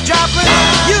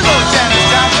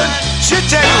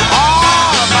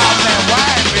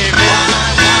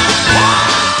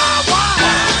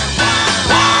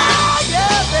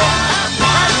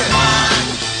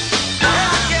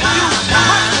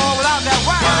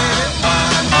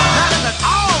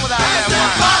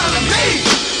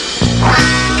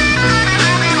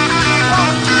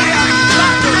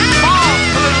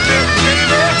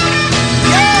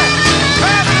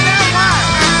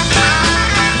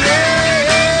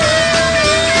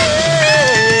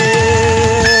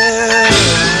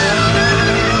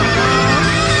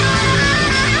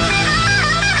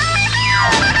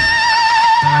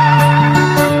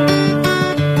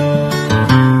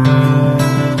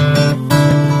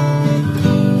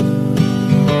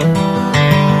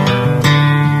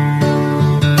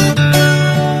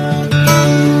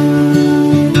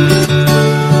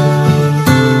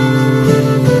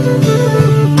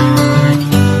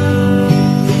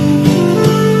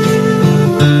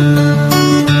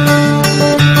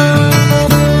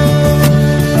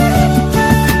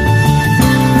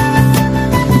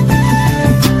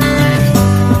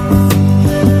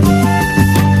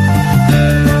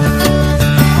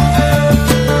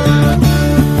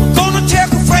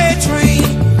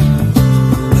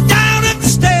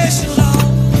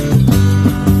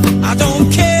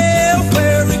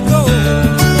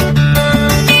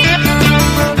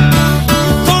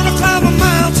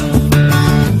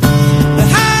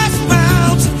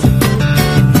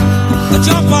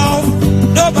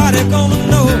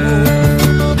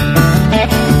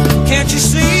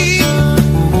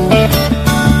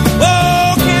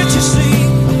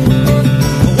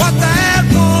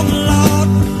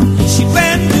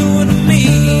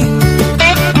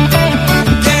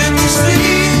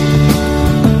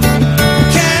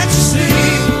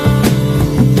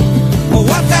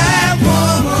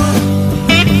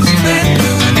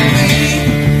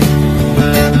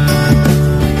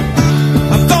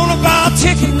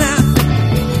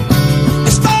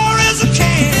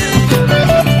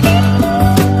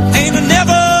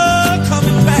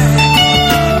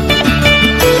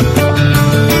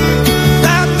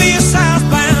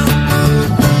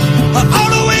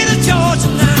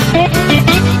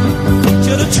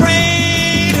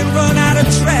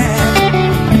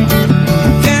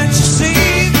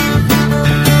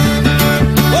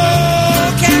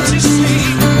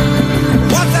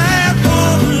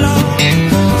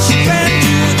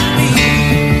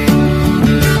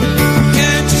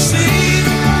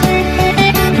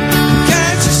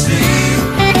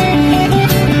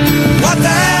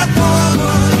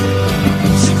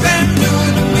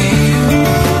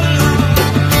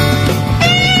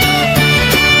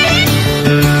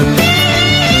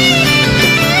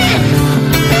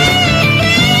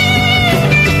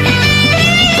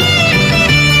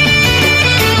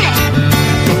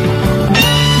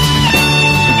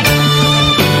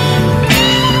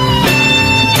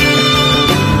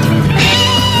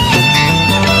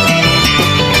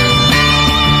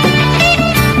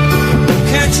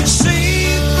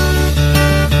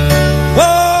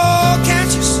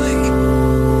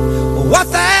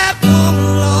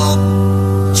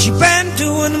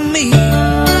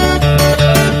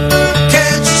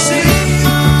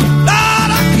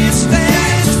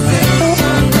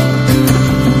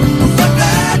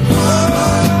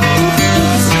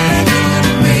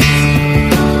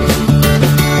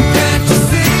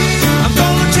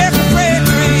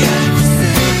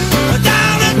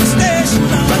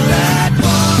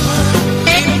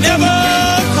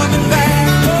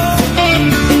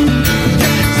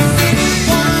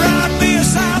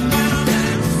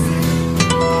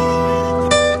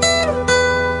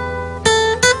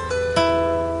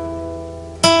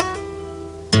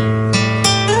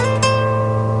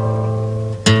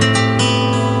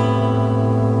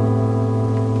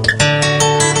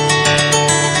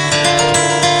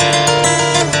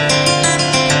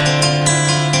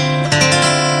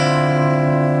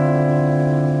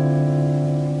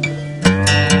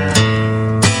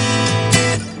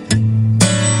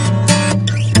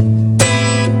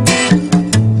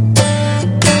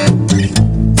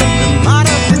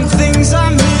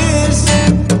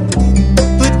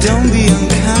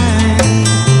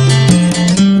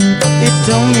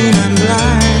 don't mean I'm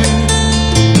blind.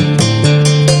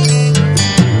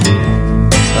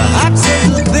 Perhaps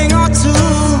there's a thing or two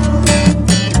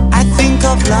I think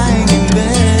of lying in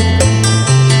bed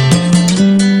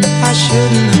I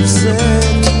shouldn't have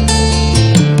said,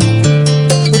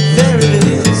 but there it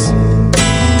is.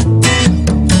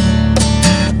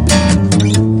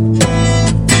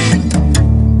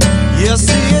 You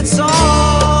see, it's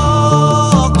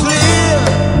all clear.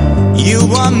 You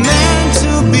are meant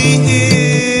to be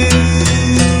here.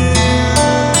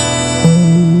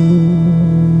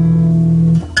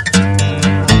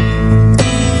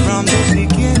 From the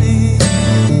beginning.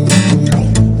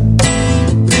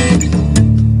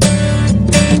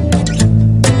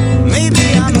 Maybe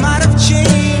I might have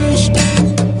changed,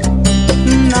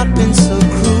 not been so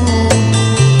cruel,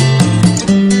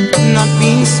 not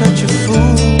being such a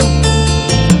fool.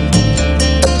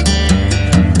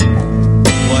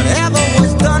 Whatever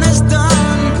was done is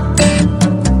done.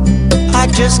 I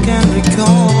just can't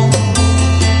recall.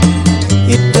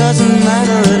 It doesn't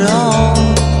matter at all.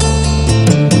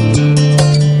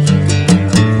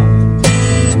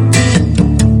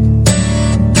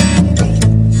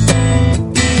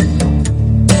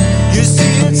 You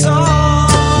see, it's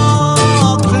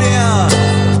all clear.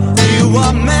 You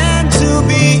are meant to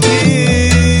be here.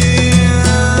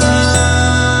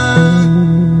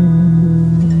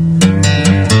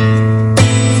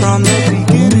 From the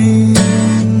beginning.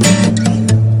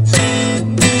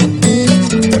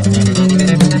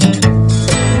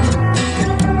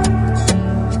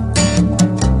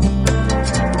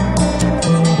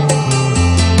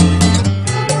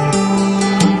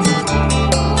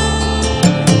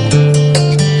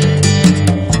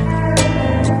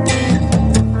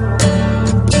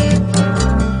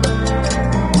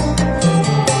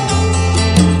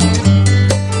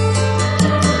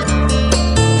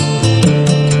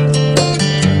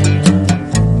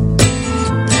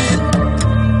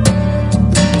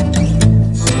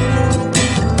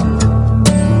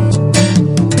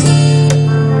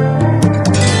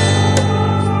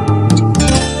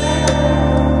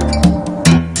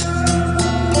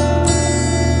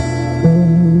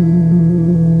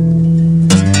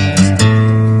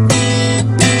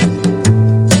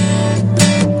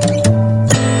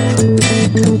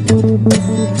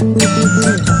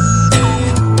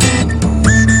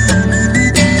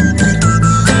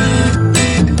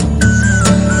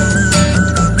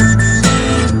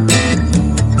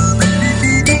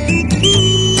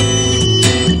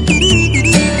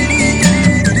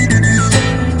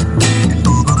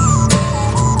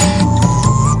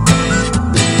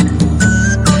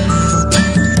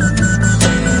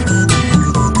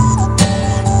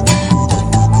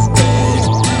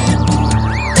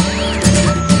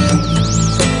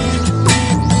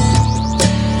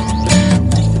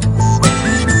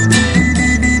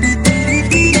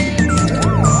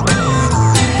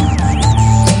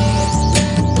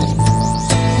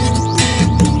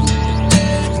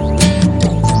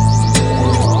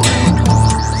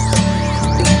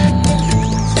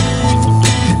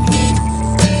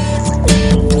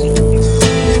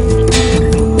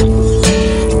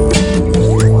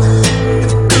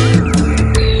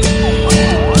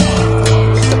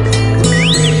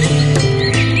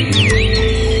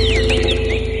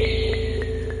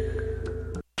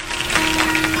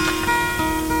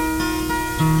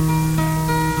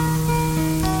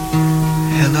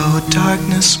 Hello,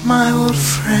 darkness, my old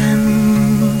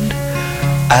friend.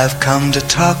 I've come to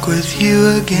talk with you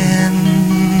again,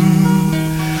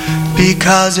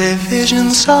 because a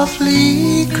vision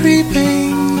softly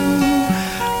creeping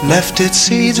left its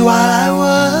seeds while I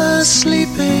was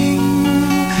sleeping,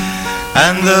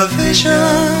 and the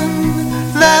vision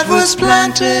that was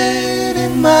planted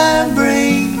in my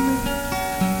brain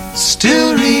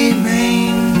still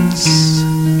remains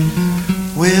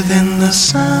within the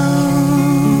sound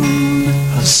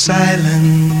of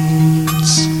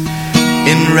silence.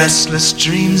 In restless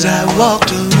dreams I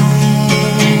walked alone,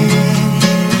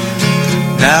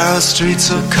 narrow streets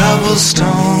of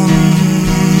cobblestone,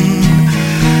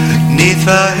 neath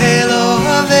the halo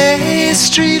of a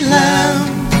street lamp.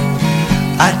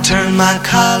 I turned my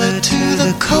collar to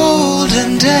the cold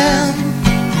and damp,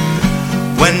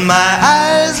 when my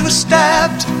eyes were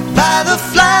stabbed by the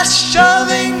flash of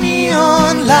a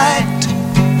neon light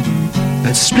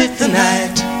that split the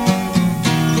night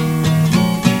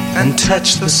and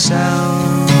touched the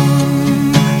sound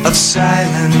of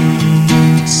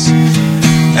silence.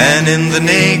 And in the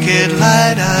naked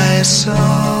light I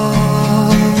saw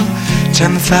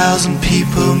 10,000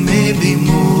 people, maybe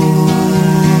more,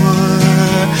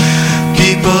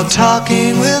 people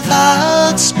talking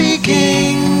without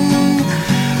speaking,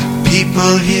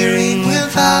 People hearing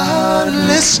without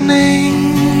listening.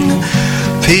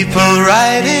 People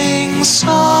writing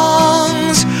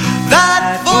songs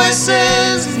that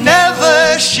voices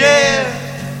never share.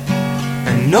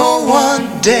 And no one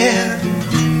dare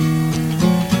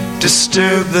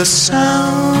disturb the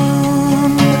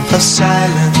sound of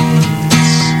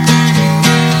silence.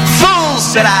 Fools,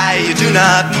 said I, you do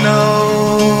not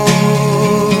know.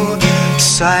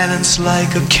 Silence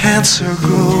like a cancer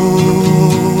grows.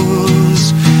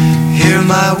 Hear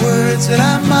my words that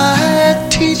I might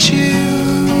teach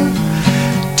you.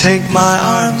 Take my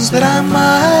arms that I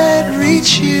might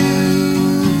reach you.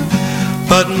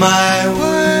 But my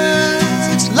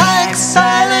words like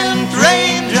silent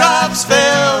raindrops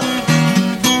fell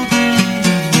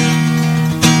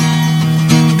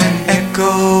and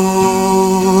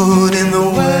echoed in the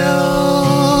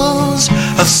wells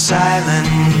of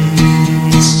silence.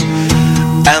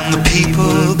 And the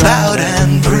people bowed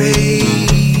and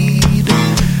prayed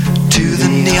to the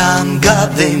neon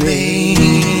god they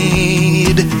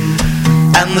made.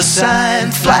 And the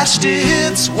sign flashed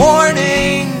its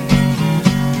warning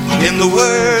in the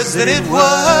words that it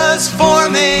was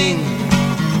forming.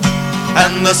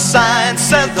 And the sign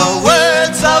said the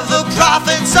words of the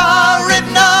prophets are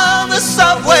written on the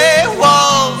subway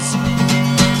walls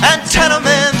and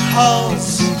tenement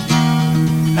halls,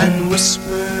 and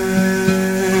whispered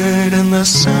in the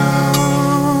sounds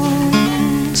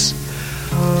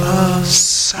of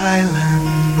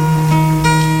silence.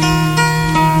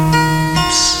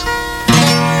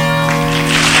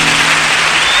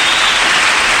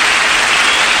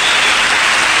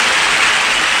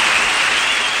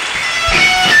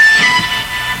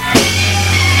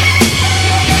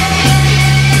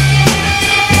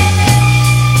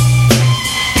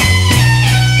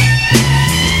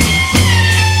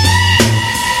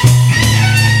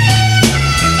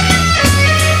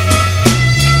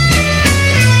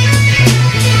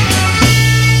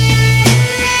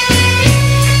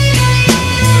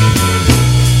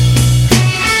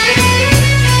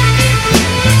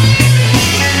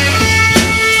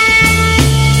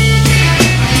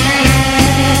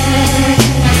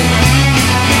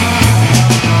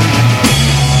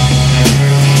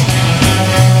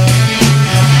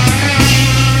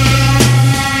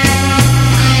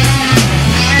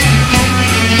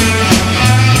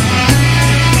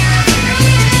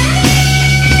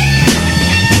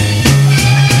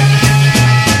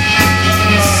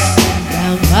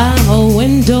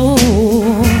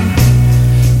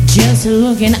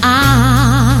 Looking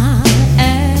out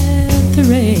at the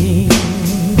rain.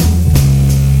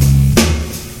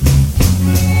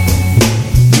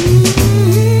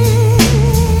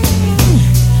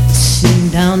 Sitting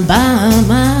down by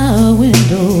my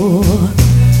window,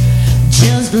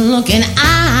 just looking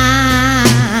out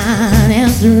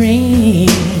at the rain.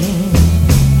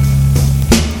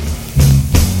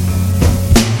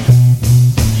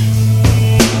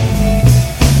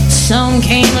 Some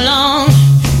came along,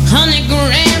 honey,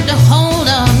 grabbed a hold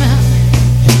of me,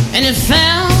 and it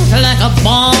felt like a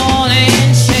ball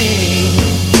and chain.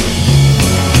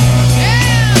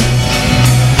 Yeah.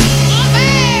 Oh,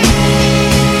 baby.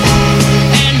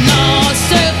 And I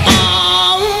said,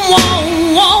 oh,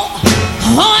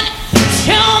 honey,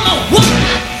 tell me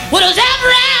what does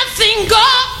everything go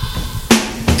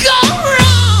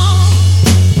wrong?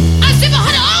 I said, but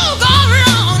honey, all go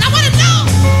wrong. I want to know.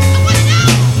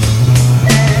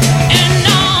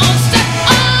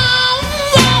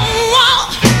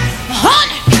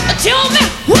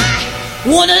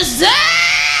 What is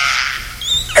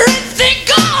everything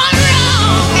gone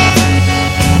wrong?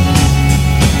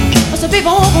 What's the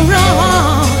people all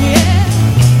wrong? Yeah.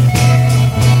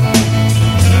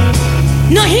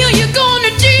 Now here you're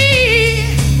gonna do,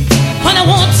 and I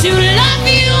want to love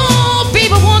you.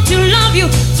 People want to love you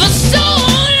for so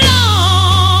long.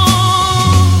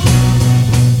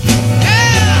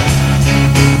 Yeah.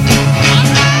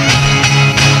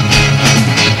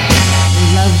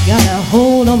 Love got a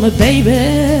hold on me, baby,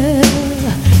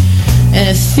 and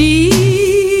it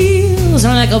feels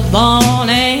like a ball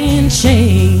and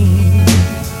chain.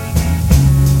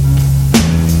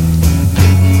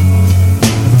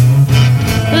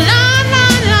 La la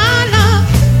la la,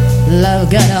 love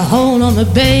got a hold on me,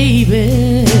 baby,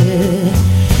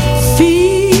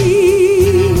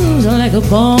 feels like a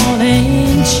ball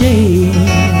and chain.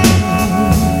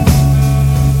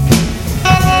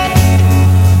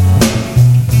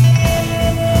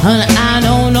 Honey, I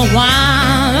don't know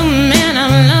why the man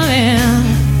I'm loving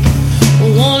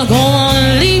wanna go on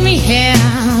and leave me here.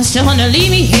 Still wanna leave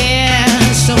me here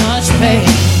in so much pain.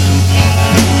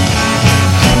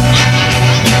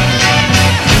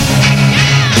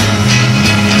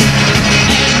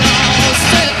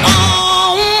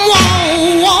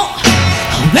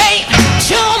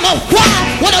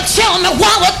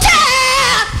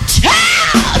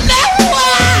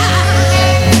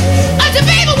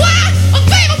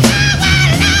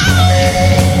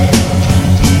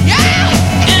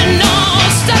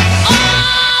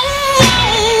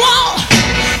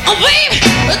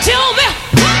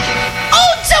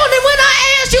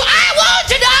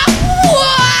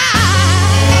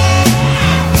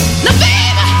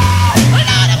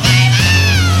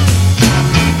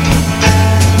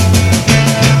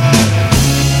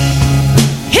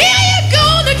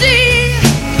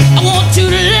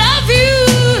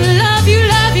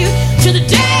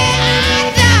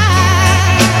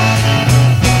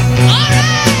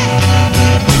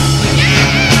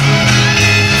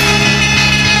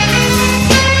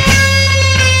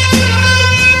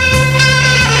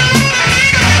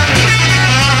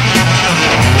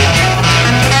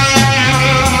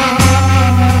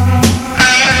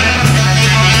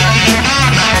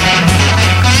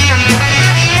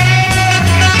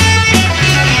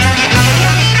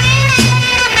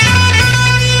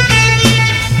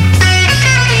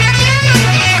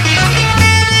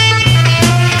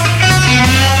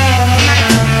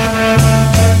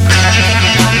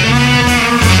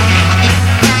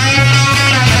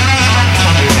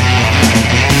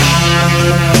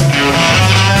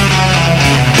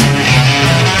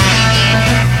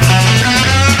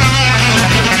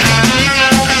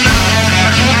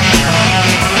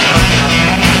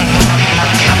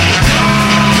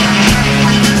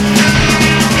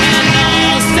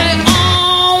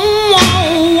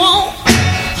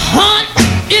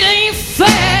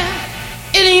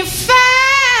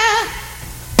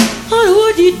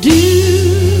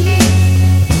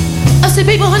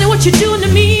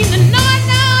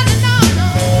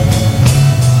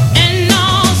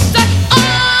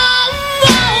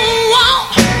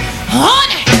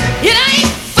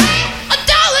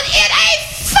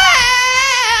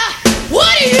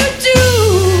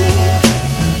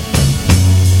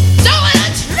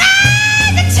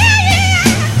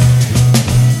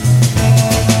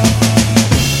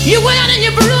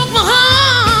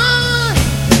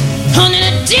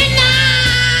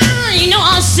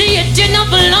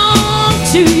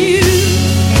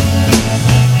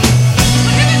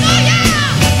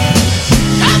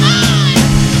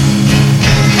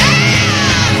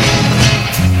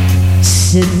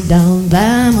 down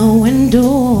by my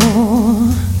window,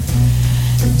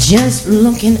 just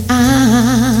looking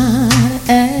out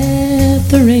at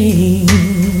the rain.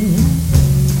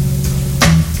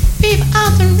 Peep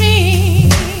out the rain,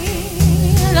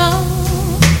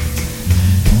 Lord.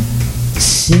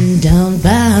 Sitting down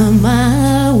by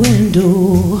my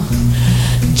window,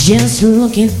 just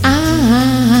looking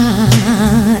out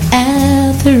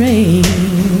at the rain.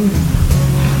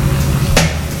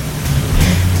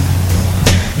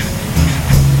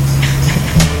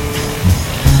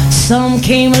 Some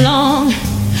came along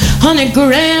and it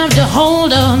grabbed a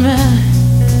hold of me,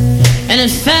 and it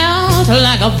felt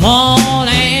like a ball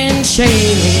and chain.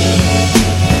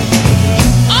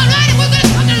 Alright, we're gonna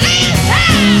come to last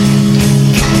time.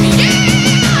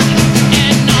 Yeah!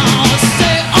 And I'll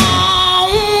say, oh,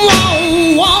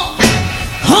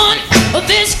 honey,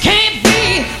 this can't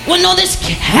be. Well, no, this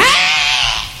can't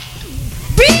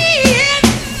be in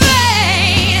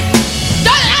vain.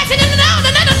 Darling, I said, no.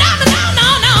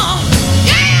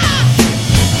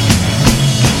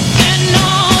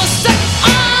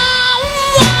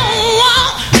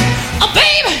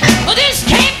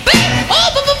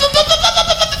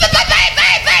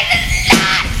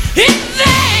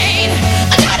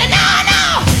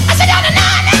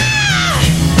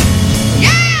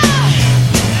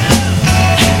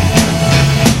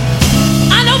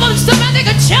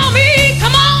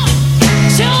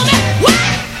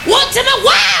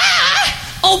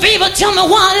 Tell me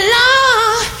what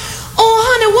love, oh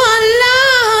honey, what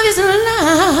love is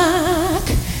like.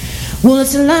 Well,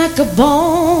 it's like a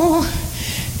ball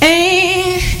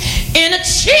and in a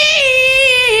chair.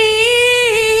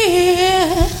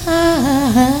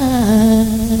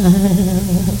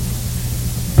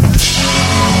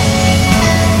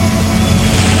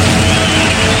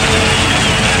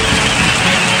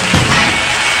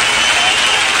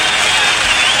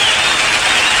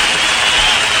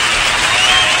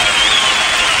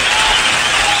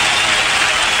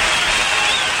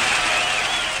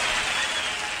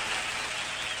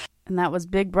 And that was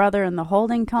Big Brother and the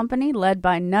Holding Company, led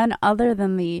by none other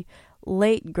than the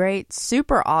late, great,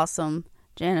 super awesome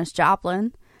Janis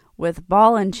Joplin with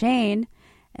Ball and Chain.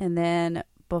 And then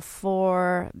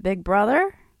before Big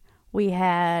Brother, we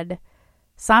had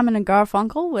Simon and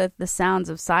Garfunkel with The Sounds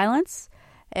of Silence,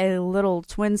 a little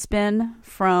twin spin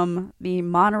from the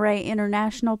Monterey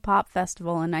International Pop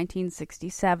Festival in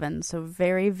 1967. So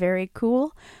very, very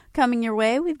cool. Coming your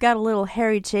way, we've got a little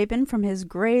Harry Chapin from his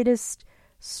Greatest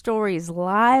Stories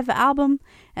Live album,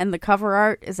 and the cover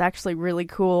art is actually really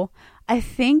cool. I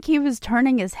think he was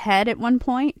turning his head at one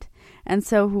point, and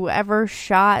so whoever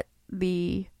shot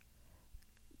the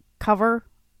cover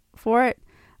for it,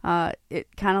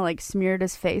 it kind of like smeared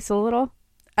his face a little.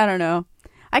 I don't know.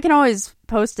 I can always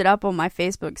post it up on my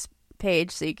Facebook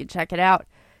page so you can check it out.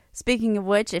 Speaking of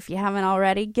which, if you haven't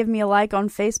already, give me a like on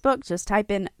Facebook. Just type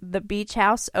in The Beach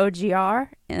House OGR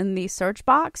in the search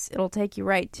box. It'll take you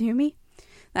right to me.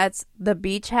 That's The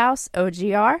Beach House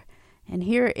OGR. And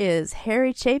here is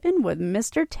Harry Chapin with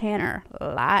Mr. Tanner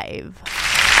live.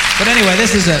 But anyway,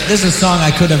 this is a song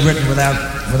I could have written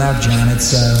without John.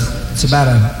 It's about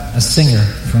a singer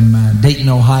from Dayton,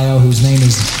 Ohio, whose name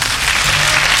is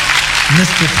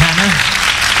Mr. Tanner.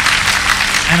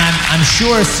 And I'm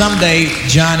sure someday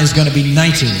John is going to be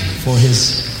knighted for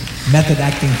his method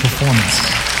acting performance.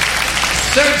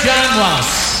 Sir John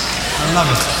Ross. I love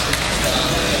it.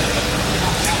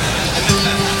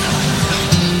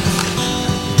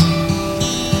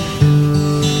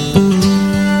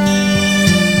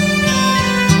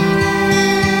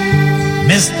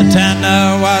 Mr.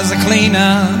 Tanner was a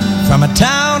cleaner from a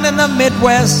town in the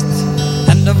Midwest,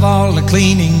 and of all the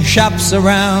cleaning shops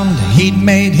around, he'd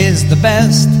made his the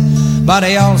best. But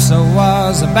he also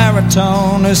was a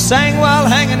baritone who sang while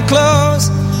hanging clothes.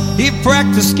 He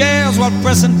practiced scales while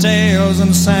pressing tails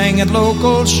and sang at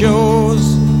local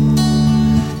shows.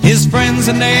 His friends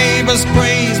and neighbors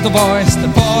praised the voice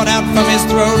that poured out from his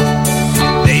throat.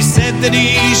 They said that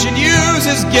he should use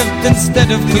his gift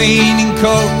instead of cleaning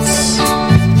coats.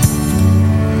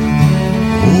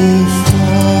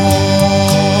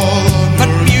 But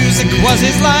music was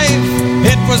his life,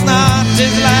 it was not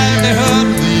his livelihood,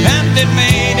 and it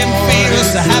made him feel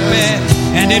so happy,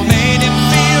 and it made him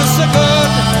feel so good.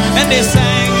 And he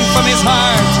sang from his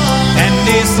heart, and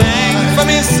he sang from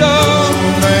his soul.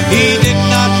 He did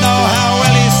not know how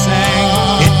well he sang,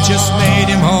 it just made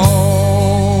him whole.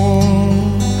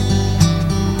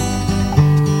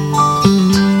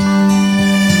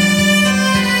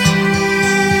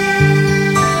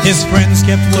 His friends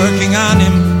kept working on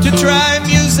him to try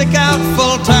music out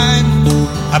full time.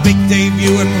 A big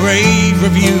debut and rave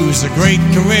reviews, a great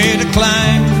career to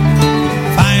climb.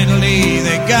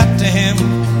 it got to him,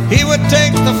 he would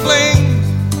take the fling.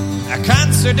 A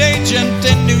concert agent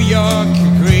in New York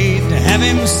agreed to have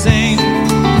him sing.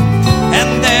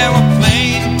 And there were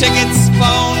plane tickets,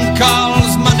 phone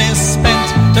calls, money spent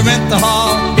to rent the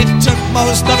hall. It took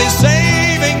most of his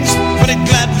savings, but he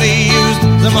gladly used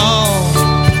them all.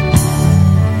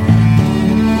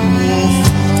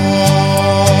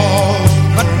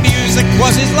 But music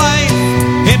was his life,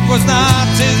 it was not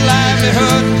his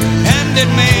livelihood. And it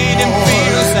made him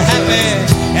feel so happy,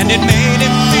 and it made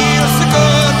him feel so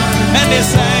good. And he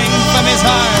sang from his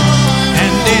heart,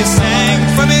 and he sang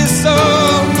from his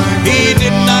soul. He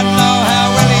did not know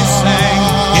how well he sang,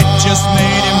 it just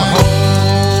made him whole.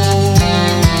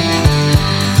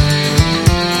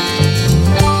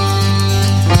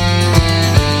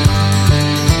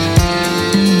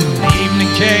 The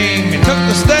evening came, he took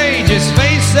the stage, his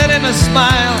face set in a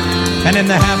smile. And in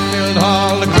the half-filled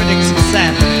hall the critics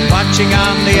sat, watching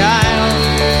on the aisle.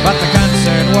 But the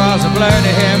concert was a blur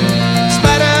to him,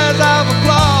 spatters of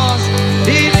applause.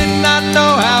 He did not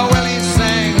know how well he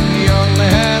sang, he only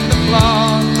had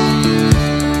applause.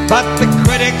 But the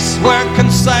critics were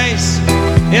concise,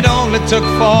 it only took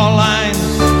 4 lines.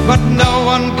 But no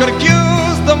one could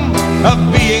accuse them of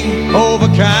being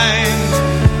overkind.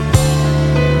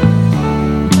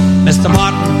 Mr.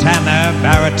 Martin Tanner,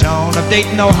 baritone of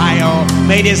Dayton, Ohio,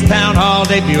 made his town hall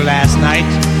debut last night.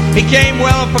 He came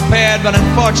well prepared, but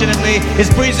unfortunately his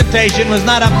presentation was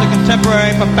not up to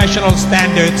contemporary professional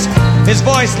standards. His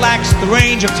voice lacks the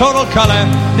range of total color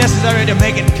necessary to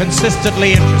make it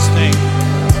consistently interesting.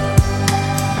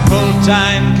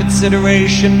 Full-time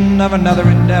consideration of another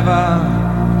endeavor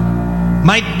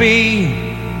might be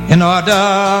in order.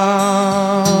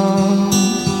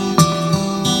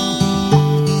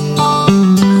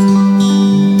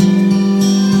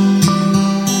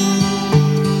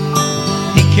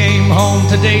 Home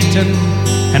to Dayton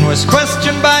and was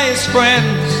questioned by his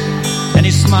friends, and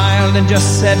he smiled and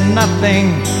just said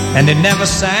nothing, and he never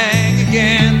sang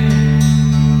again,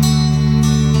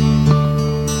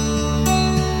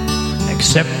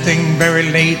 excepting very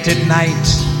late at night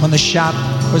when the shop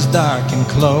was dark and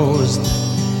closed.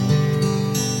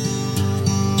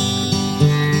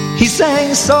 He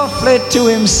sang softly to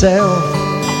himself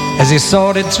as he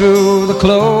sorted through the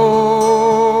clothes.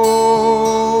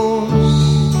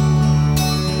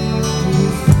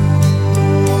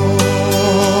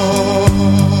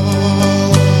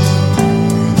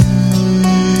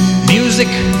 Music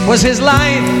was his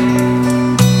life,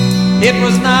 it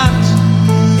was not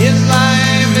his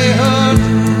livelihood.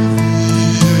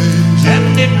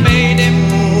 And it made him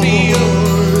feel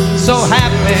so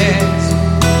happy,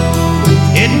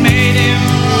 it made him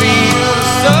feel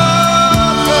so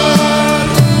good.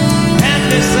 And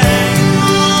he sang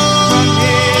from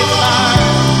his heart,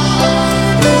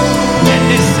 and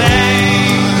he sang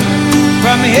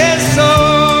from his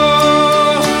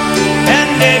soul. And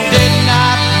they did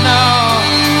not know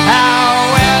how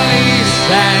well he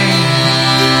sang,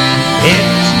 it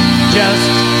just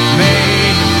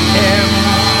made him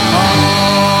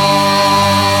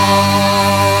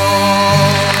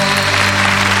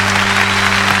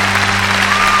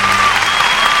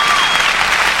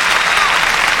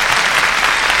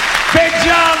Big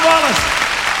John Wallace.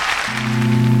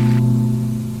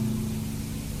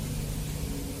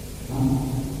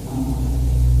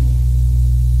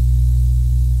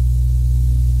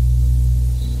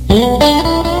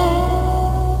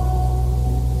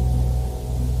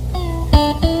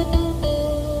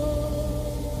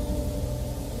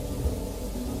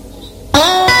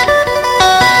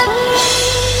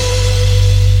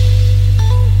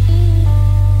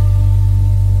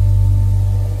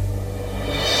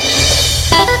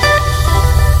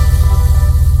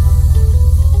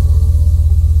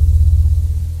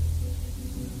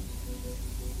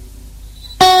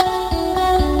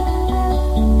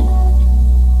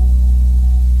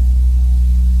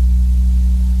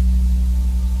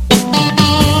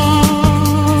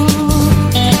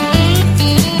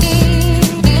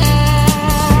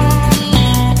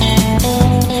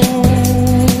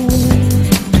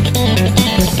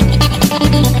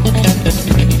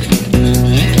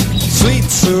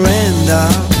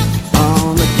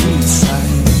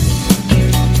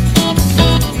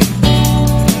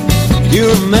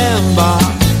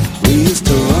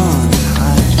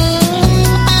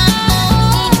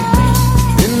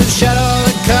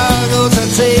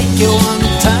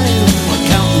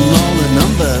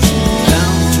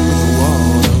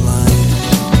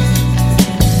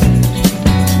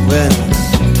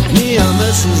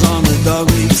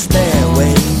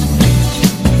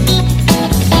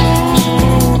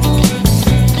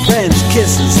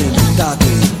 Kisses in the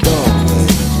darkened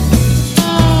doorway.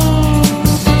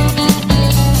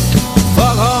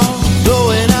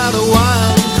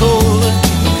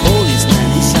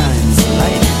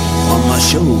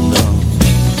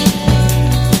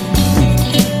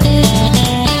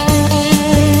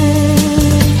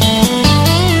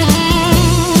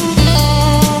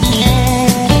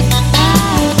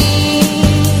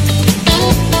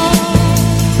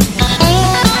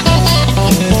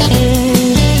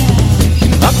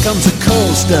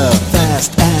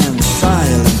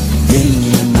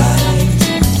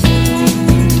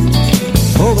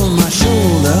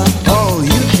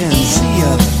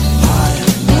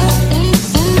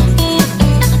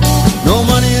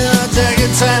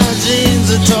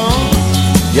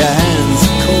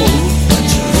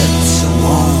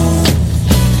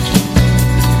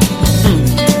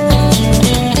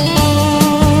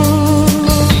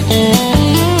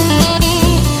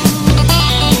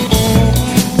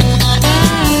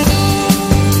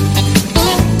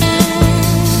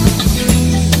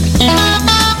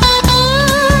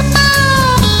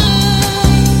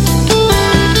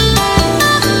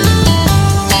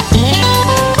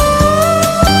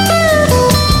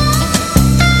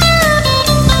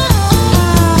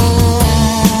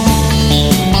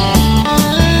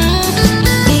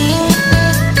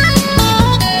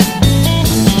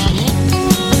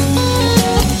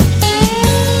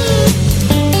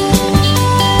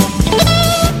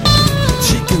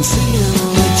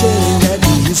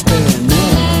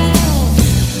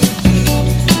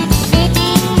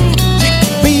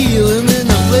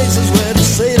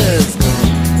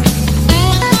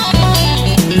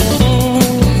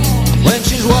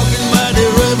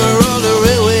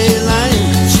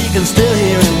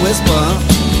 whisper,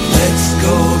 let's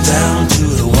go down to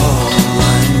the water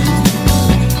line.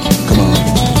 Come on.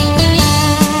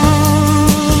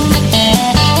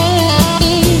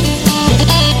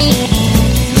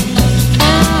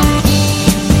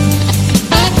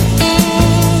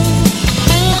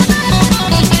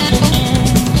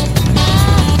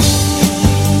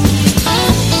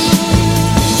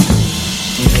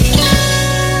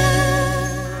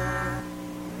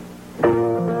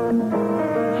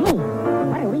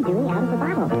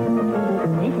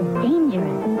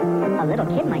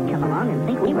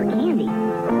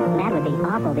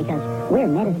 Because we're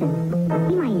medicine.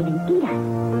 He might even eat us.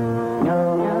 No,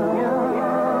 no, no, no.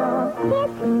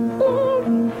 This is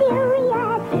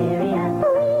serious. Serious.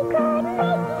 We could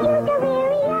make you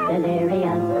delirious.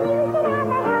 Delirious. You should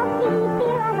have a healthy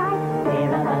fear of us.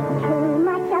 Fear of us. Too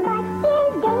much of us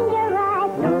is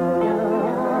dangerous. No, no,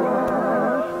 no.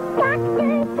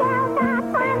 Doctors tell the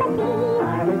pharmacy.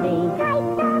 Pharmacy. Type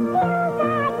the pills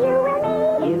that you will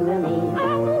need. You will need.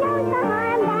 And he knows the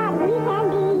harm that we can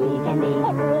be. We can be.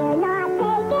 If we're not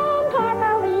taken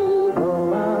carefully. Oh,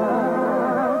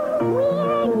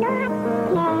 we're not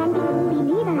candy.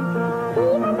 Believe us.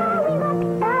 Even though we look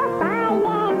so fine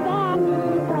and dandy.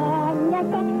 When you're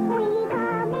sick, we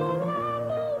come in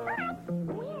handy. But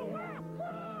we're not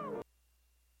candy.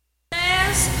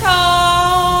 Last call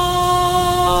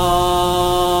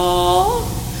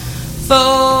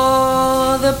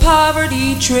for the poverty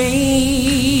train.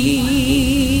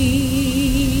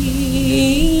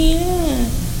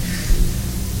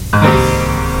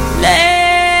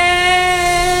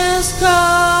 Last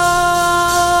call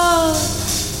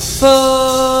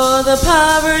for the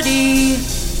poverty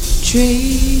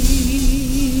train.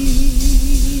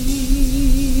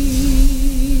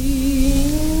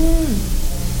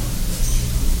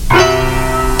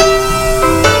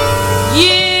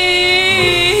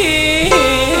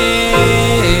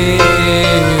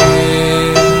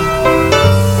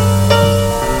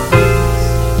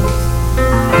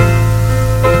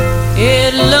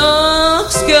 It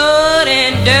looks good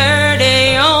and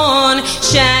dirty on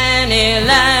shiny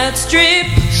light strip,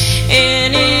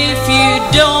 and if you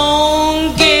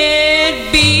don't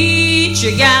get beat,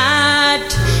 you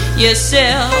got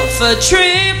yourself a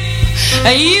trip.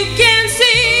 You can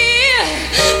see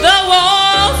the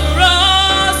walls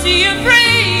rust, your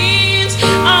brains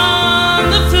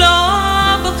on the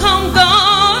floor become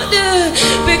gaunt,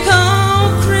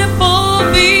 become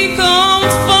crippled, become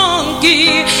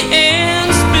funky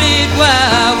and split.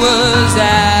 Why was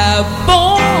I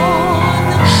born?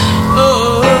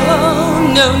 Oh,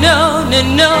 no, no, no,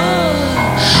 no.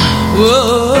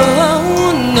 Oh,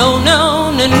 no, no,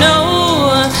 no, no.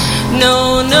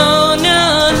 No, no, no,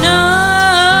 no.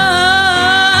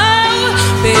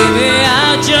 Baby,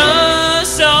 I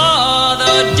just saw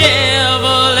the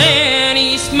devil and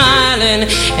he's smiling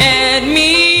at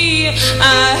me.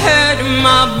 I heard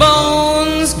my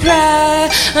bones cry.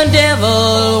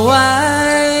 Devil,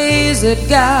 why's it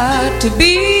got to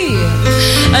be?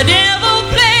 A devil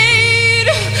played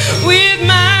with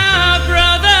my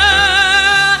brother.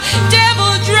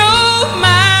 Devil drove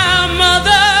my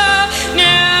mother.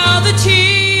 Now the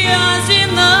tears in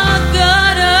the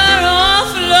gutter are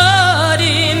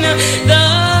flooding the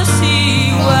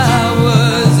sea. Why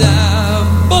was I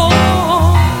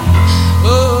born?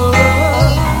 Oh,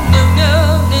 no, no,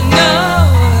 no, no.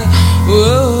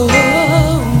 Oh,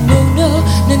 no, no,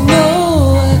 no, no.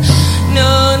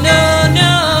 No, no,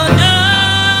 no, no.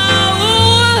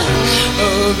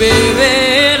 Oh, baby,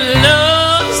 it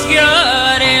looks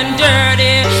good and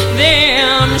dirty.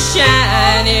 Them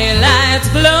shiny lights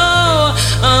glow.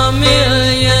 A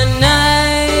million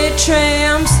night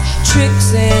tramps, tricks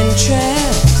and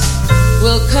traps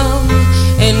will come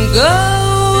and go.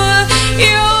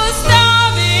 You're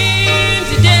starving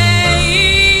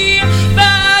today,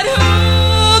 but who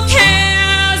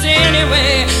cares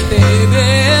anyway? Baby,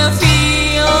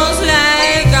 feels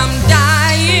like I'm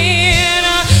dying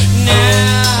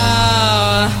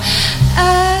now. I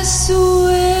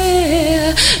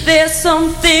swear there's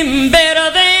something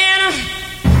better than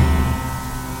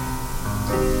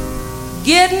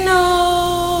getting over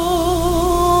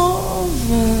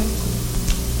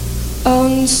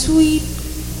on sweet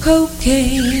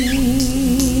cocaine.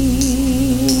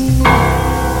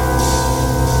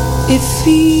 It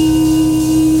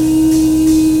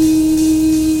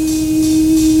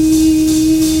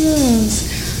feels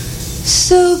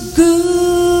so good.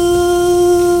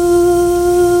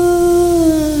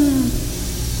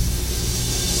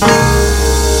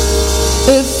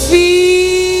 It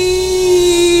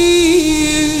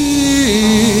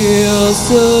feels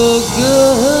so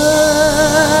good.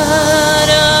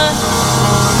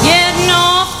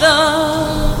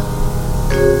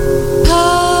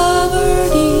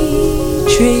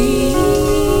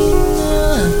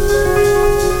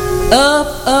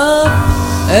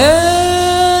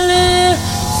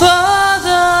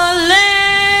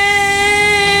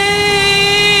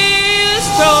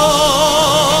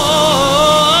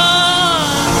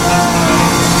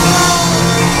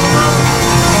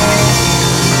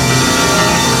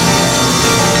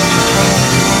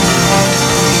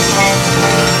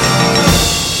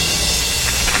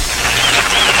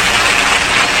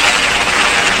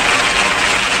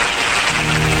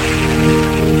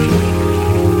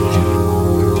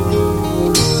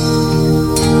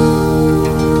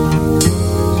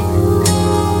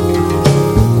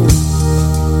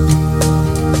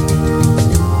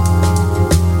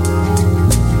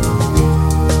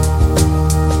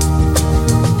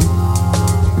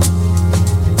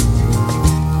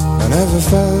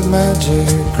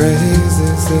 magic craze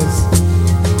is this?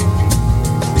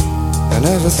 I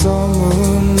never saw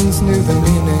moons, knew the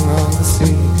meaning of the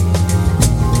sea.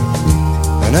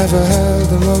 I never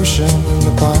held emotion in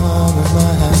the palm of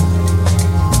my hand.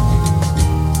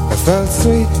 I felt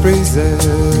sweet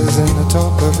breezes in the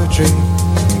top of a tree,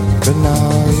 but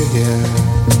now you're here,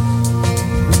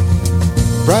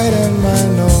 bright in my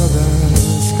northern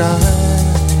sky.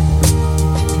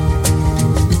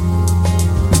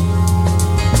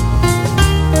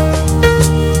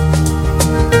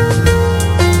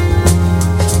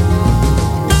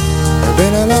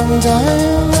 Been a long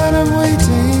time that I'm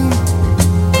waiting.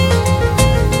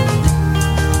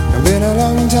 It's been a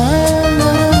long time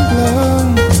that I'm blown.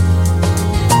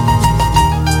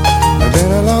 It's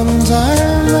been a long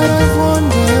time that I've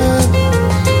wandered,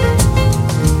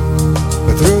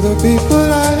 but through the people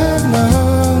I have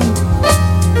known.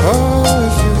 Oh,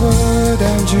 if you would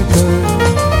and you could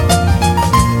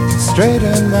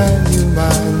straighten my new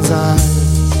mind's eye.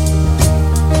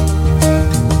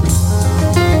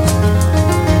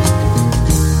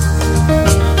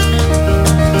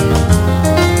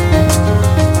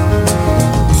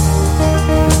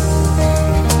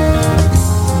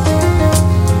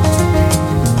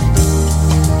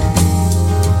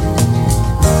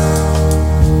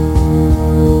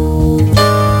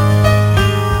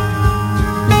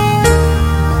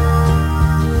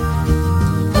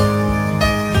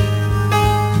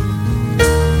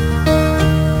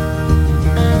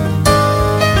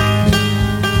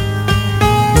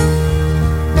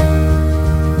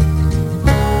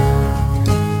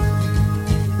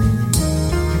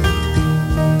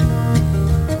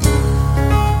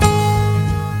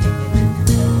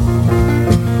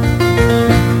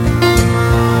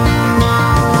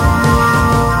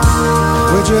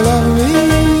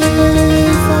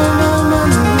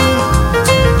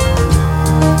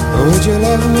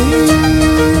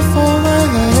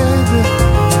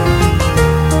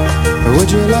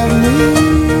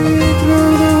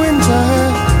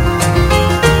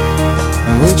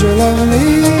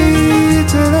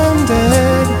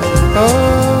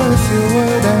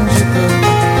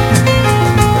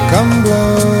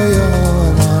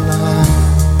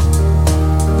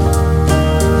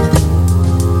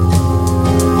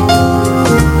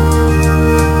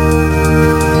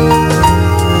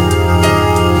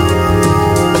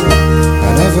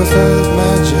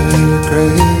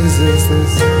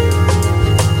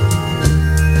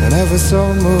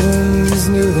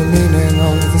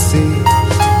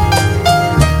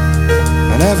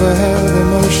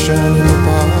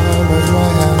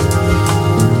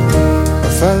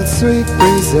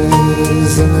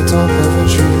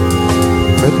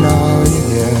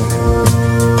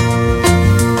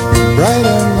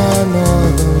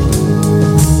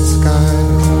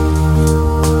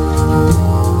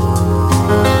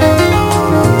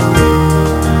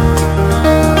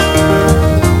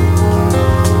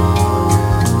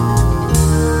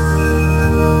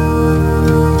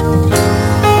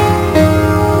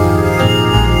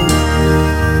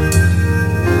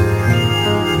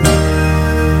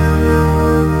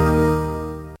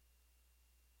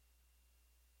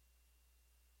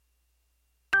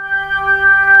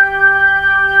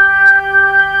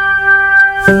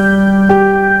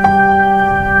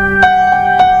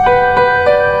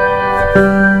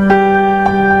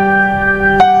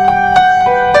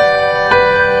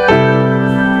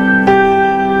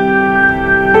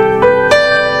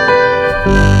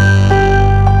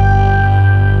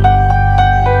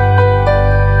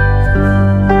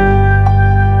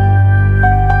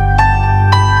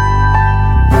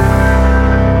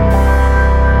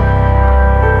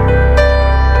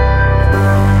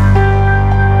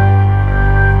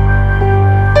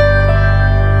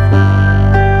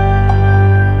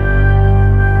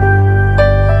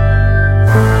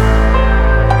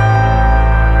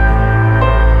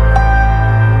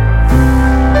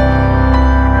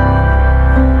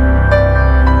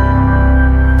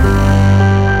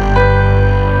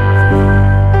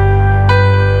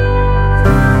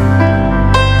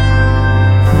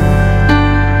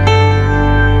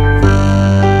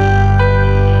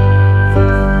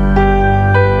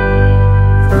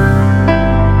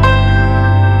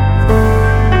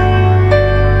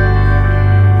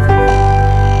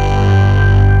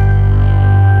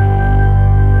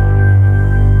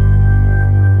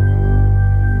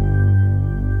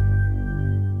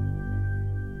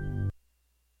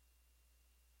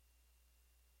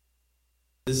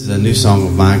 This is a new song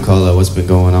of mine called What's Been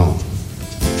Going On.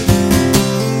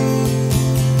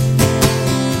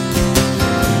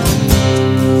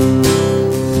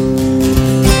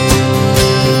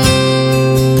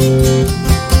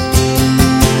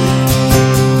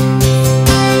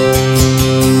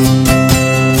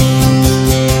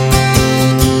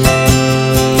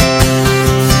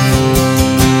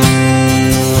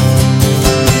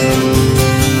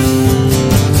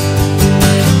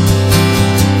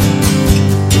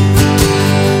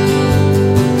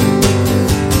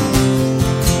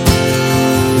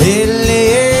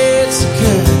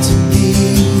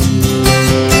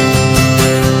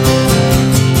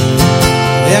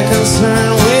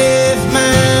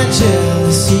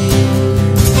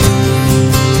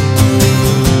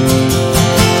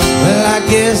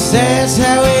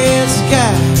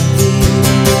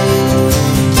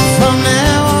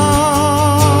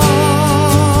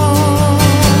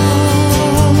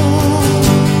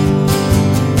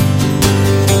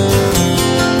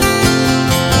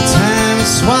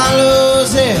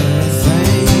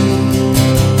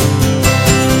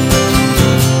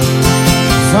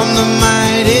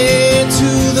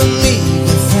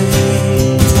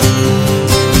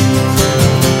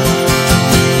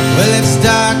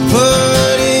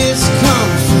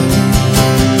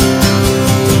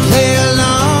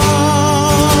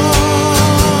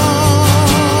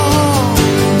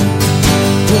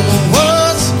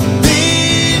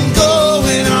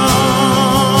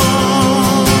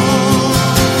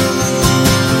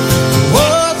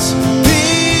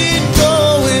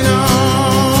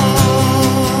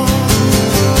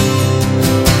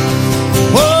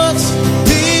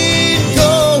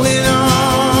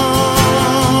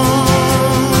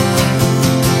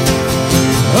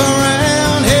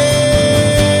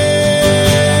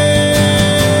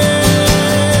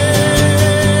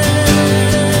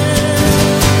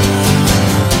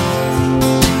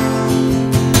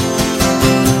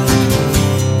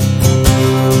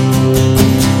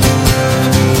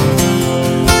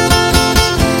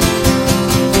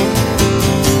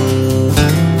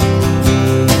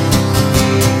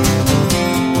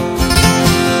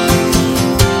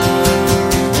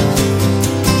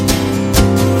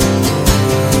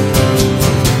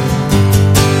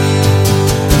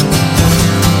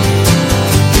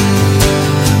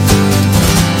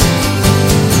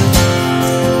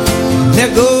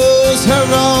 follows her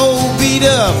old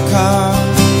beat-up car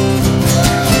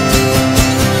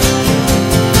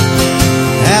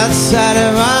outside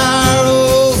of our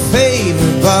old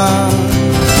favorite bar.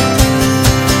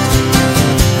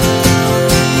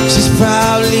 She's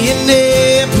probably in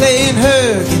there playing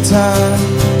her guitar,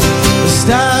 the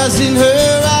stars in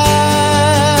her eyes.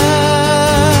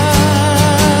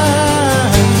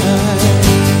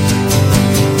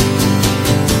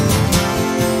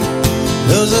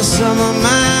 Those are some of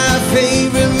my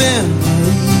favorite memories.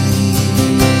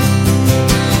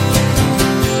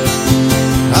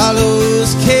 All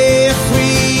those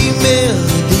carefree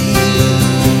melodies.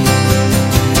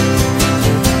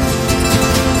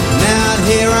 Now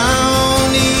here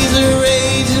on these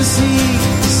raging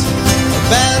seas,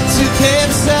 about to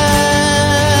capsize.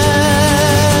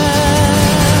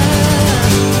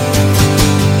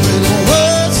 But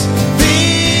what's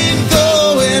been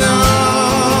going on?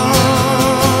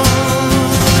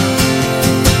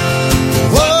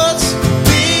 What's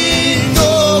been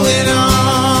going on?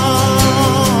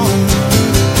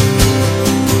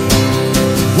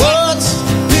 What's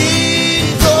been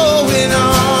going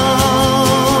on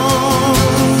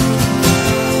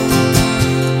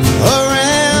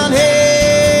around here?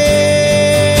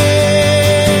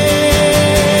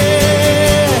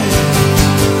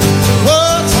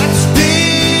 What's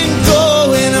been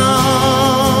going on?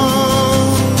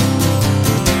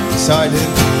 Sorry, dude.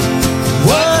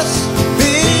 What's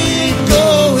been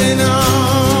going on?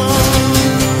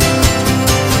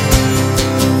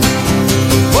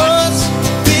 What's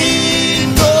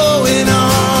been going on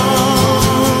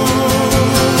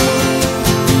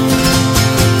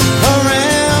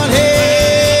around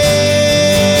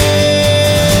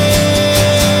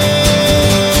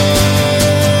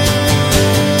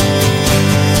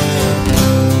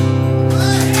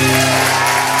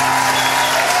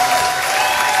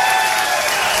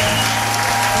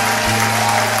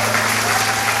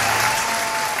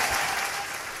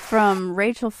From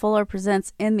Rachel Fuller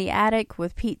Presents In the Attic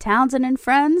with Pete Townsend and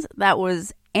Friends, that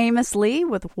was Amos Lee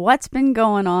with What's Been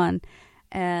Going On.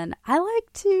 And I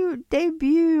like to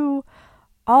debut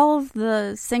all of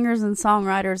the singers and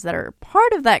songwriters that are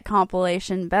part of that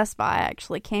compilation. Best Buy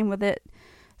actually came with it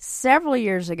several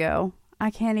years ago. I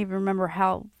can't even remember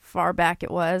how far back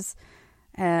it was.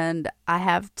 And I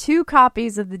have 2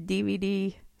 copies of the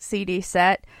DVD CD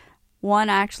set. One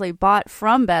I actually bought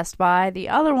from Best Buy. The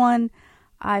other one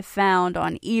I found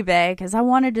on eBay because I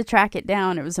wanted to track it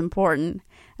down. It was important.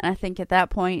 And I think at that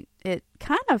point it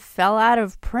kind of fell out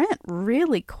of print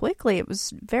really quickly. It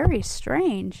was very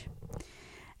strange.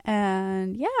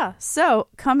 And yeah, so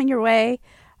coming your way,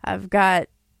 I've got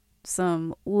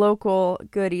some local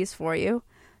goodies for you.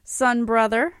 Sun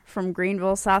Brother from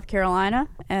Greenville, South Carolina,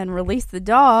 and Release the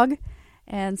Dog,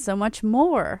 and so much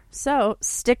more. So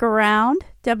stick around.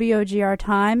 WOGR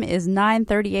time is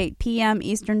 9:38 p.m.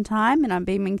 Eastern Time, and I'm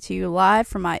beaming to you live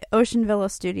from my Ocean Villa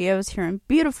studios here in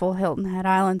beautiful Hilton Head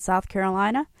Island, South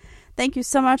Carolina. Thank you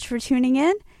so much for tuning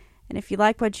in, and if you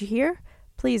like what you hear,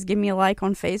 please give me a like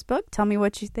on Facebook. Tell me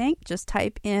what you think. Just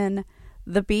type in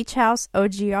The Beach House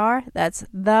OGR. That's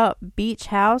The Beach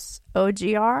House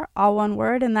OGR, all one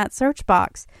word in that search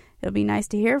box. It'll be nice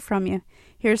to hear from you.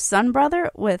 Here's Sun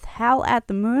Brother with Howl at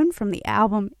the Moon from the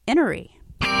album Innery.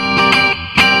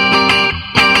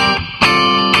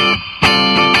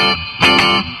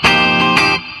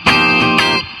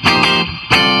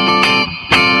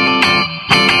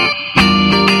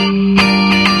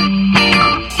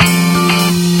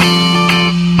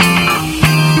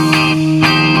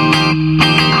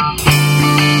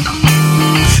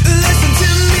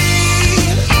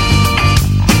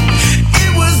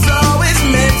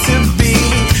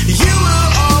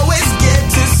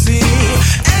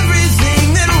 Everything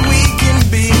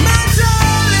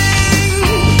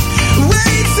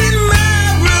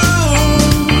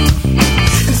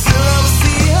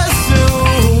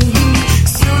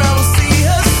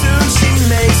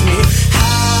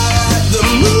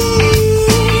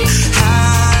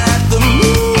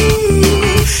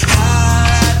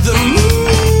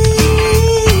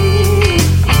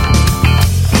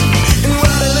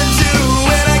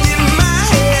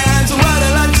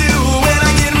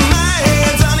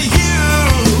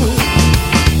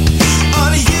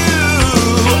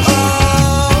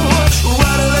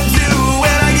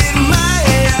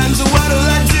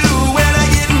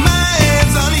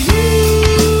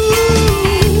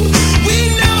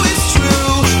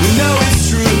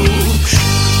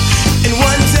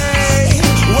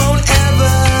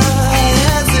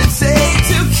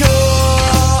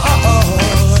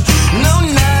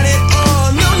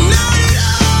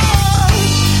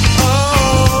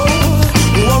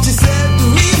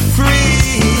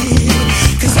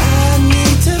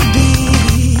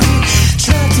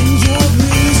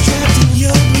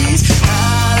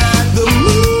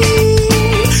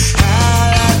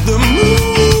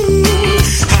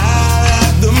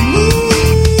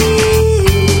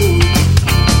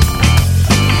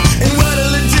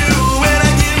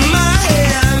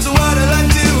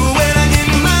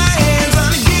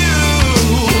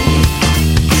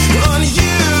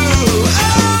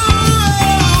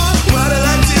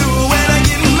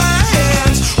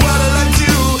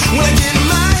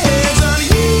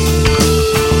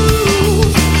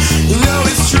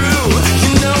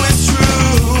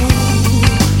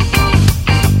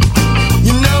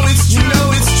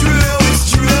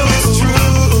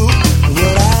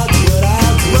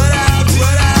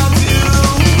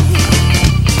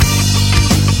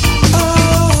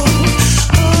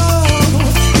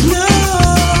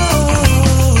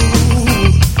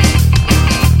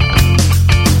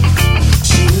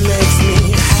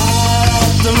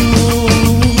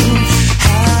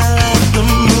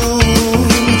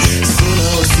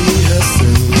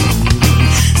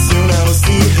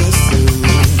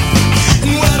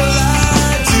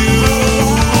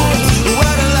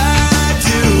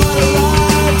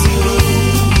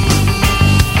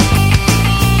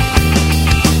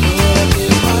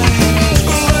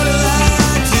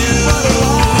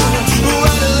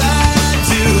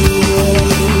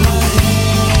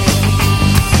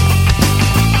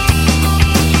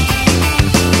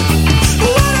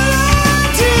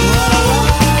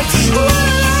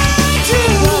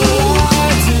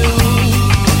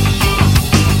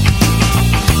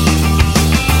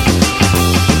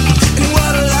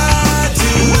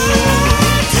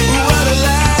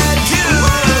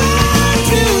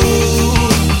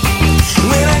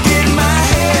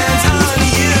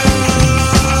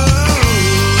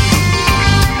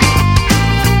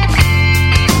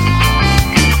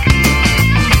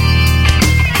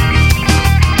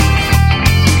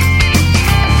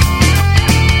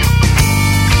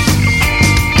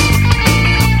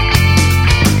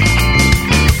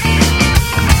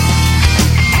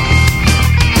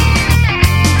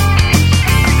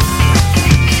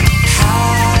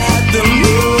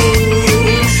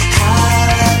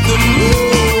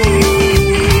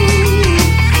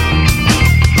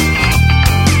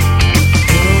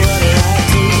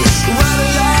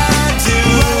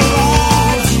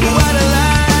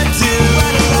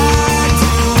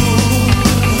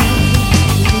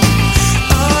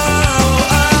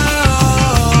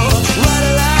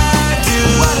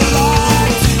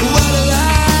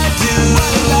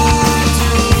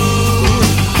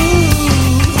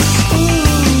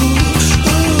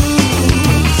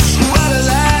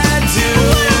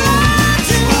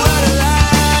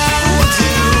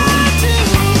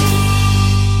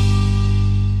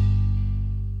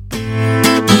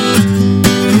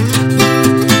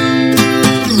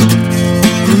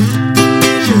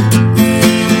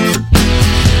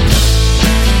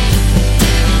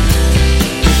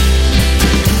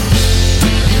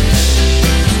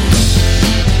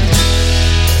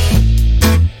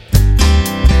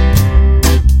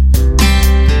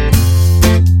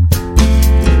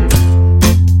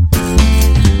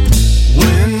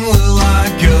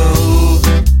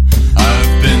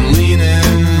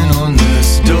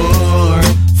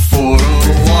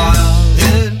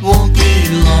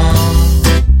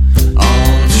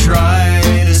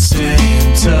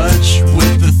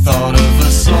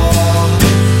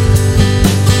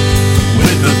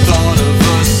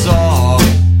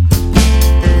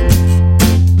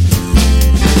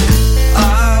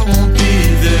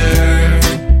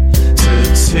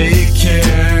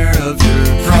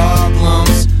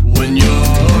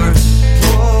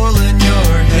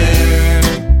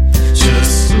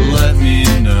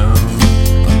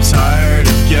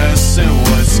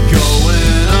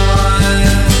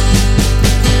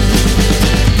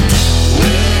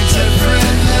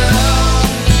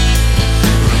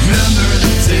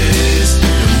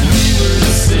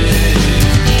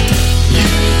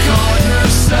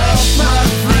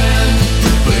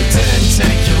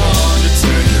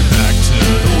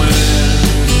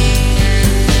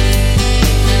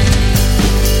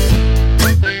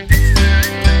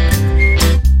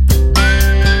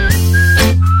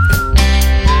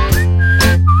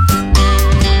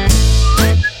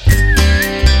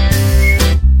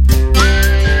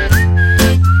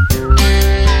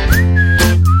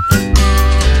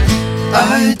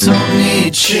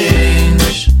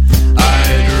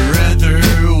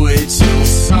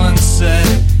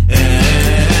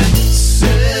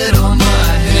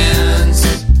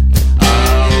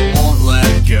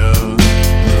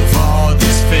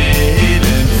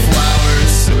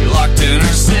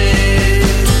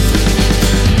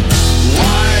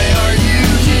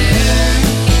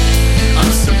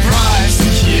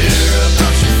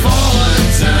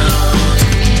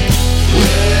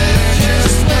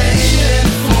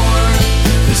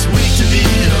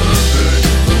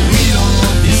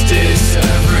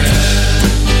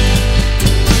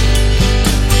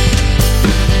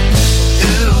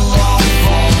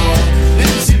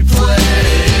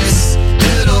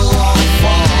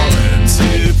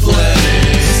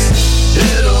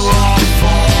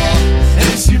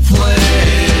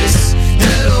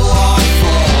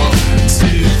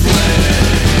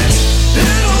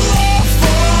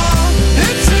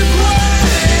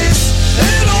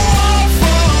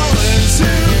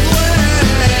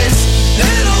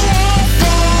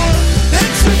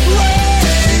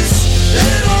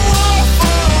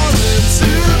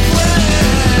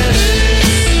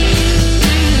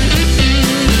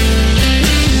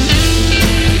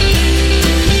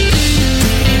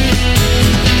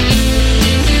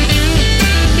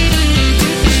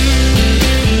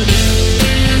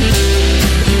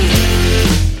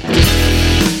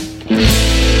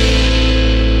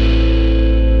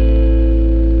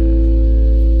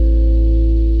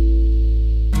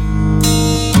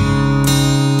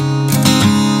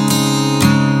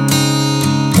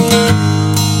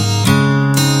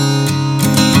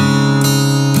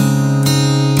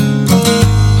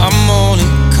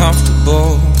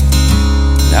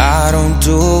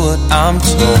I'm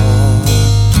told.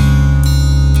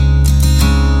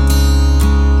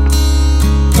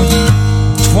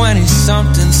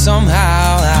 20-something,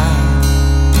 somehow I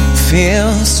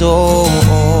feel so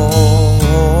old.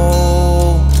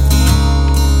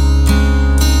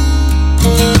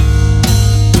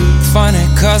 Funny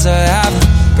 'cause I haven't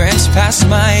branched past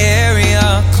my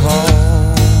area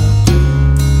code.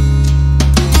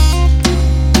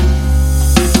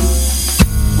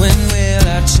 When will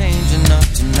I change enough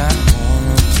to not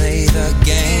wanna play the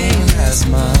game as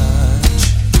much?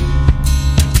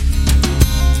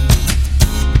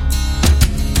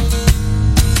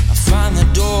 I find the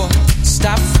door,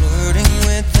 stop flirting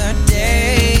with the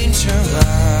dangerous.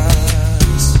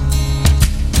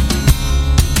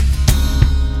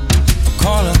 I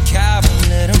call a cab and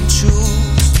let him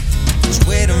choose which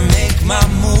way to make my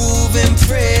move and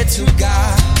pray to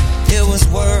God it was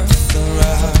worth the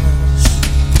rush.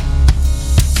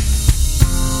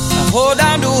 Hold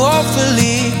on to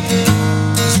hopefully,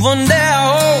 'cause one day I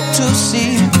hope to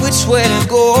see which way to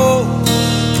go.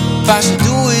 If I should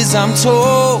do as I'm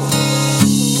told.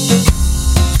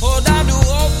 Hold on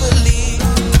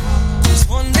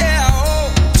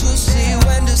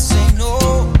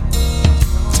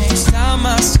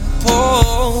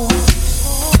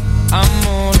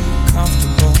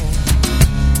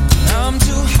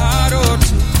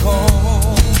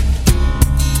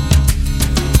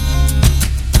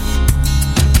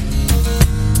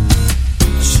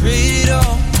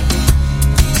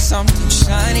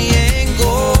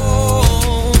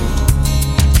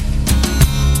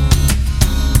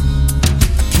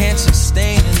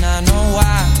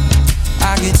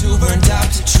get too burnt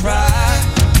out to try.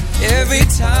 Every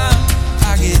time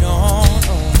I get on,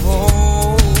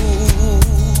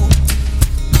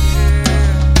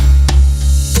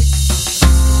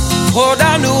 hold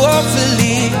on to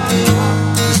hopefully,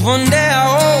 'cause one day I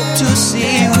hope to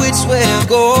see which way to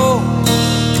go.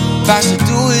 If I should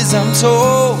do as I'm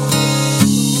told.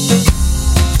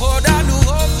 Hold on to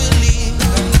hopefully,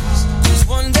 'cause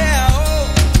one day I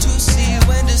hope to see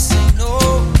when to say no.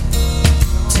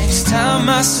 Takes time,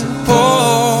 I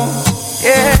suppose.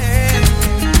 Yeah.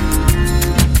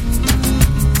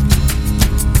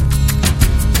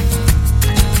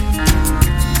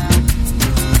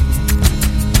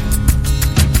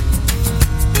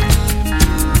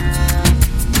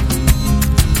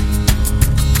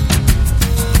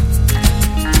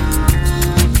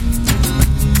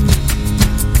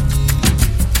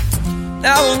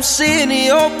 Now I'm seeing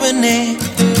the opening,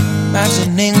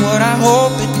 imagining what I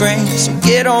hope it brings. So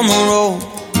get on the road,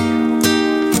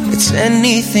 it's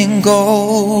anything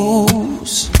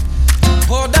goes.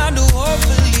 Hold on to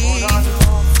hopefully,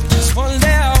 'cause one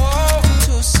day I hope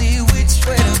to see which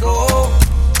way to go.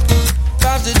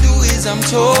 Got to do as I'm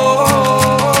told.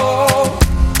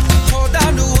 Hold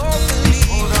on to hopefully,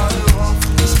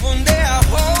 'cause one day I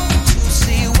hope to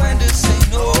see when to say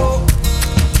no.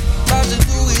 Got to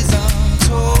do as I'm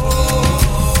told.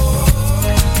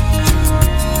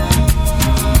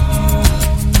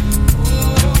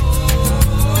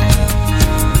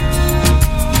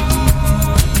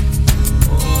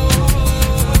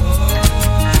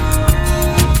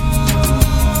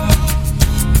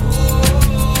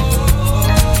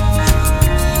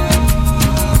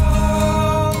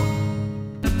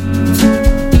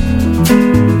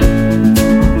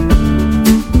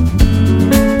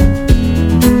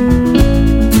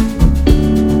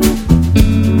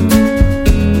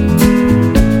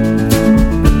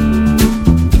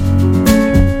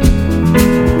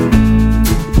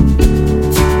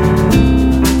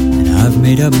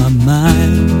 Up my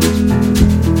mind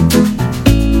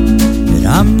that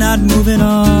I'm not moving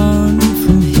on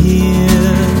from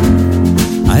here.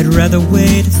 I'd rather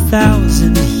wait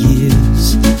 1,000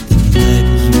 years than let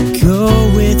you go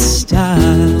with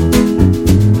style.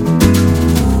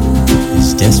 As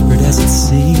desperate as it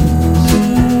seems,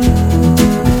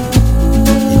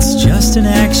 it's just an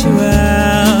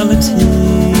actuality.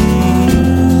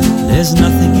 There's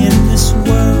nothing in this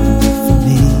world for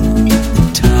me that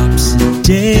tops a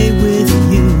day with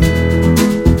you.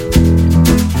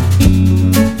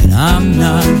 And I'm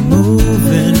not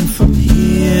moving from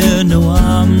here, no,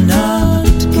 I'm not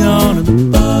gonna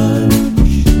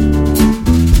budge.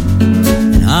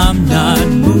 And I'm not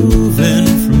moving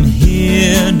from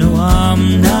here, no,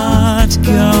 I'm not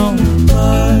gonna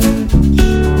budge.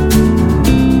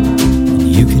 And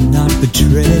you cannot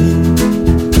betray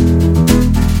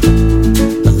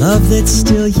a love that's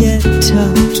still yet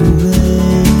tucked away.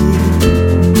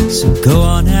 So go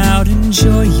on out,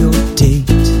 enjoy your date.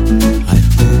 I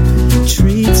hope it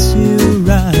treats you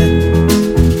right.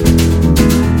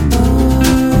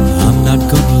 I'm not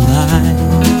gonna lie.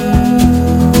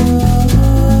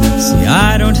 See,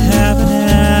 I don't have an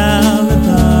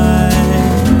alibi.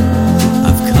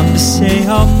 I've come to say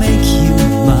I'll make you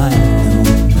mine,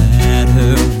 no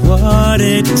matter what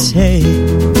it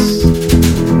takes.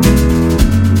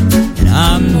 And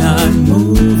I'm not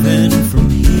moving from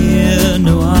here,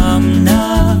 no, I'm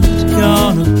not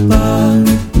gonna budge.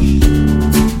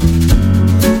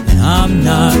 And I'm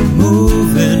not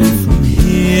moving from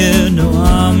here, no,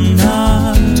 I'm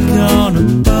not gonna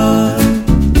budge.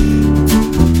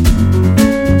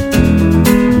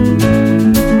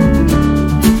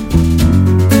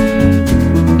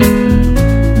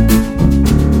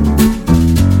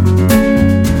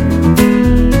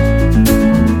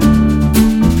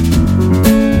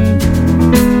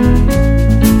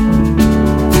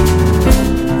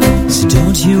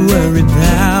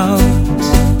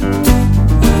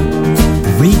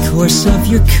 Of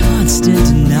your constant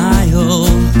denial.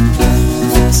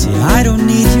 See, I don't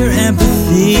need your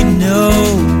empathy, no,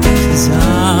 'cause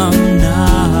I'm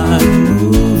not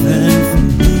moving from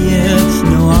here,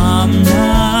 no, I'm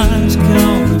not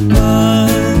gonna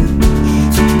budge.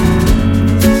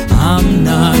 I'm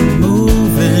not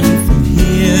moving from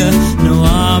here, no,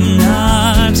 I'm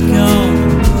not gonna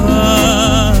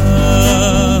budge.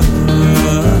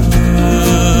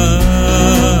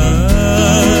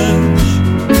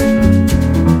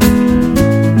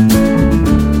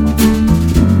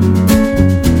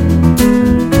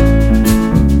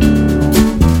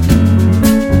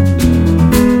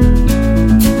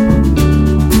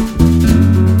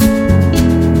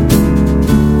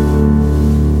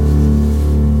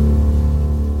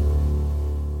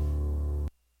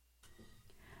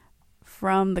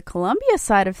 from the Columbia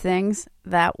side of things,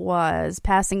 that was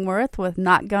Passing Worth with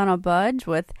Not Gonna Budge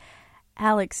with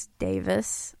Alex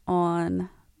Davis on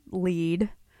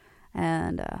lead.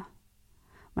 And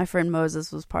my friend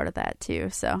Moses was part of that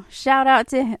too. So shout out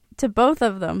to both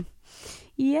of them.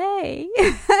 Yay!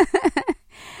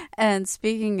 And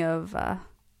speaking of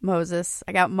Moses,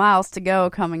 I got Miles to Go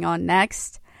coming on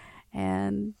next.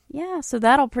 And yeah, so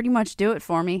that'll pretty much do it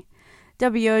for me.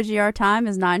 WOGR time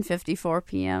is 9:54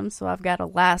 p.m., so I've got a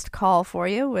last call for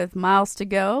you with Miles to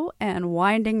Go and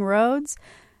Winding Roads.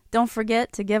 Don't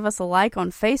forget to give us a like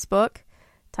on Facebook.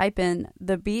 Type in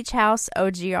The Beach House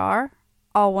OGR,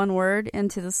 all one word,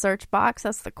 into the search box.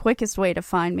 That's the quickest way to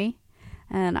find me.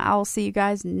 And I'll see you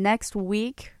guys next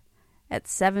week at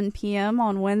 7 p.m.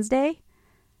 on Wednesday,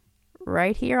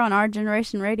 right here on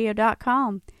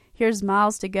OurGenerationRadio.com. Here's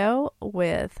Miles to Go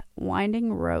with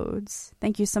Winding Roads.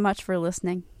 Thank you so much for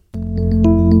listening.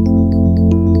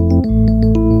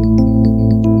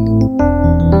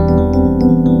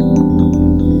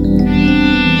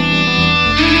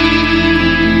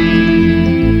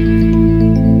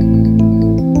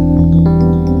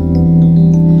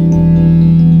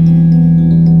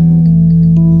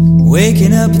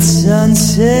 Waking up at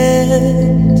sunset,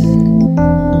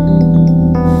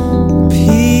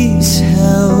 peace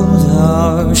held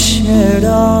our shared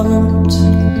art.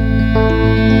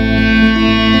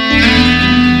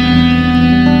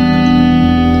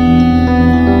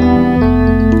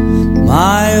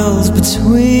 Miles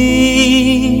between,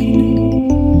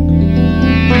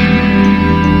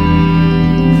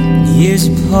 years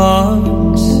apart.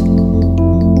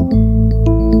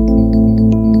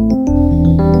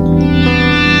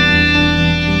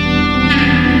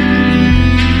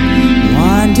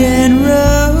 Winding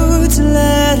roads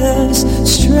led us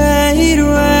straight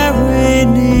where we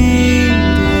needed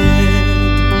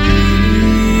to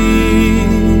be.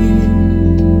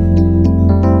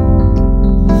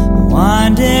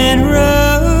 Winding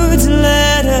roads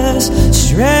led us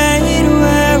straight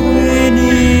where we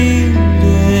needed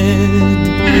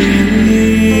to be.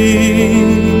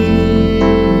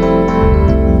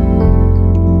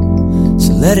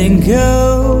 So letting go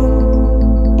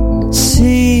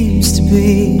seems to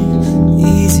be the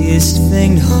easiest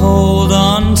thing to hold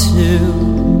on to.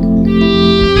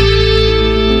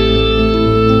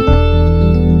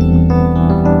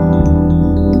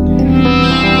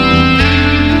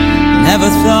 Never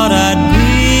thought I'd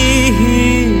be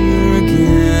here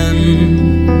again,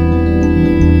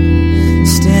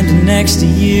 standing next to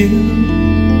you.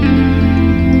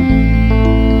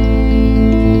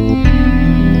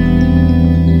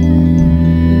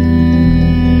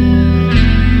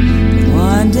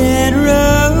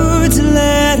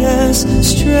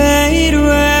 Straight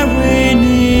where we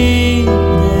needed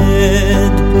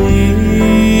to be.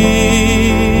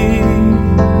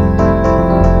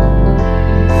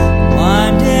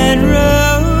 Winding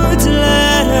roads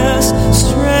led us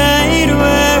straight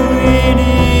where we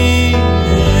needed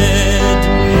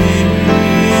to be.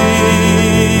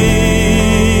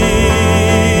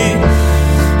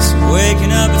 So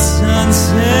waking up at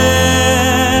sunset,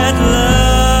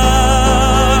 love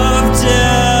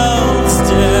delves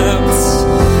depths.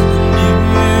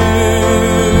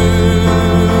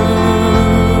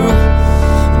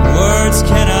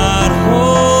 Cannot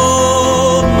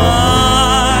hold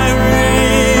my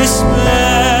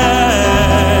respect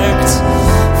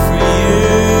for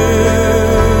you.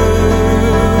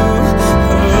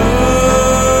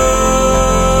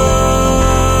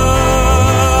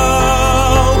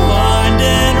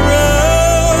 Winding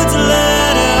roads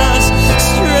led us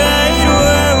straight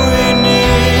where we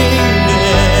needed to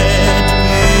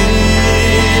be.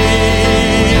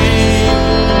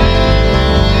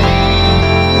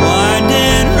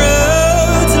 Winding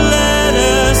roads led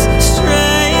us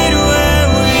straight where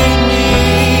we needed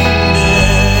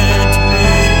to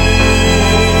be.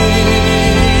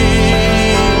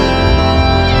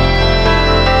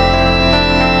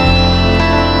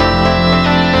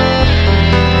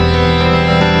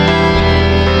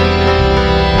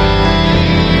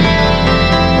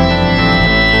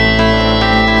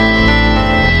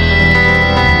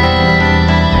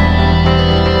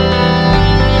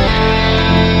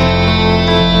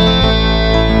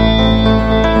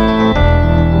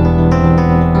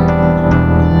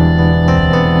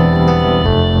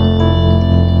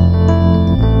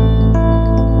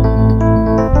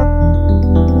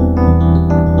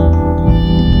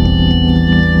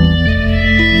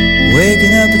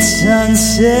 Waking up at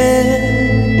sunset,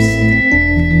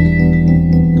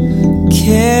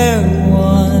 care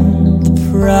won the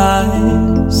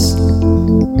prize.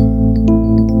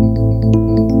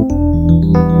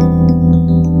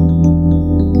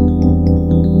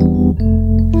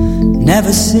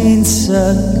 Never seen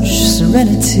such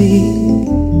serenity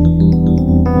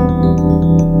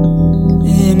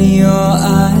in your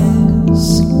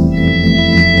eyes.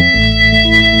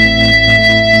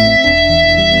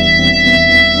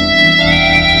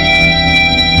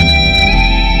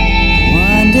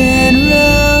 Winding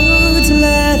roads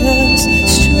led us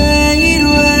straight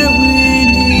where we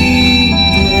needed.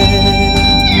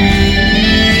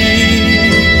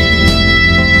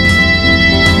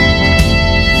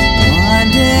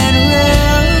 Winding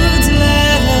roads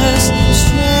led us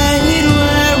straight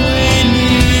where we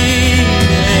needed.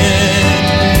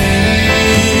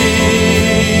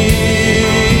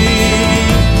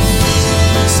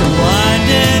 So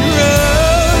winding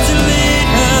roads lead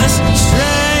us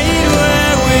straight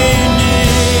where we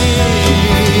need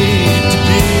to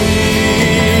be.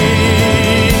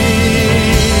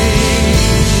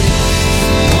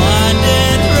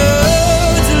 Winding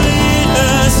roads lead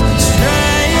us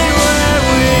straight where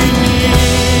we need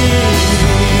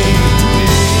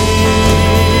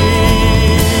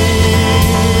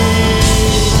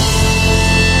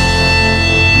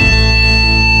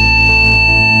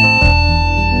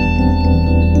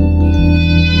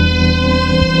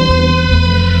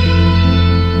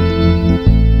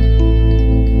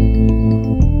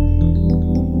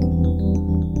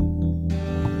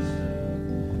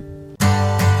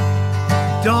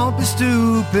Don't be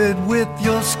stupid with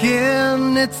your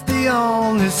skin. It's the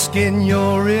only skin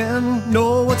you're in.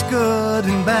 Know what's good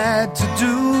and bad to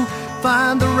do.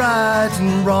 Find the right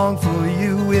and wrong for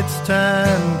you. It's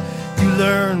time you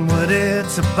learn what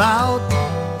it's about.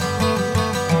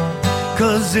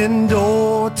 'Cause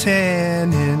indoor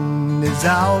tanning is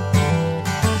out.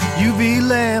 UV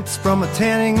lamps from a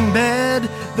tanning bed,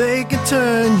 they can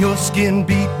turn your skin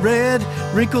beet red.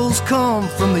 Wrinkles come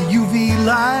from the UV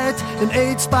light, and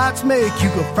age spots make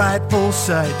you a frightful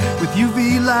sight. With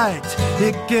UV light,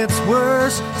 it gets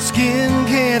worse. Skin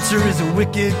cancer is a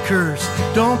wicked curse.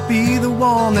 Don't be the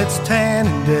one that's tan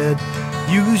and dead.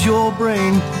 Use your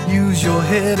brain, use your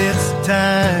head. It's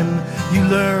time you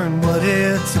learn what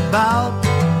it's about.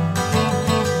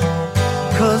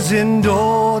 'Cause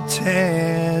indoor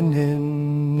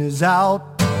tanning is out.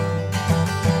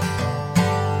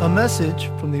 A message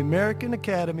from the American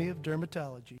Academy of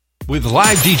Dermatology. With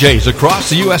live DJs across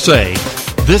the USA,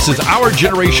 this is Our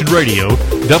Generation Radio,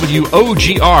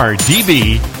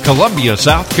 WOGR-DB, Columbia,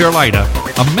 South Carolina,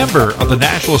 a member of the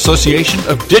National Association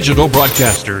of Digital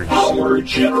Broadcasters. Our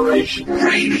Generation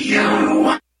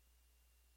Radio.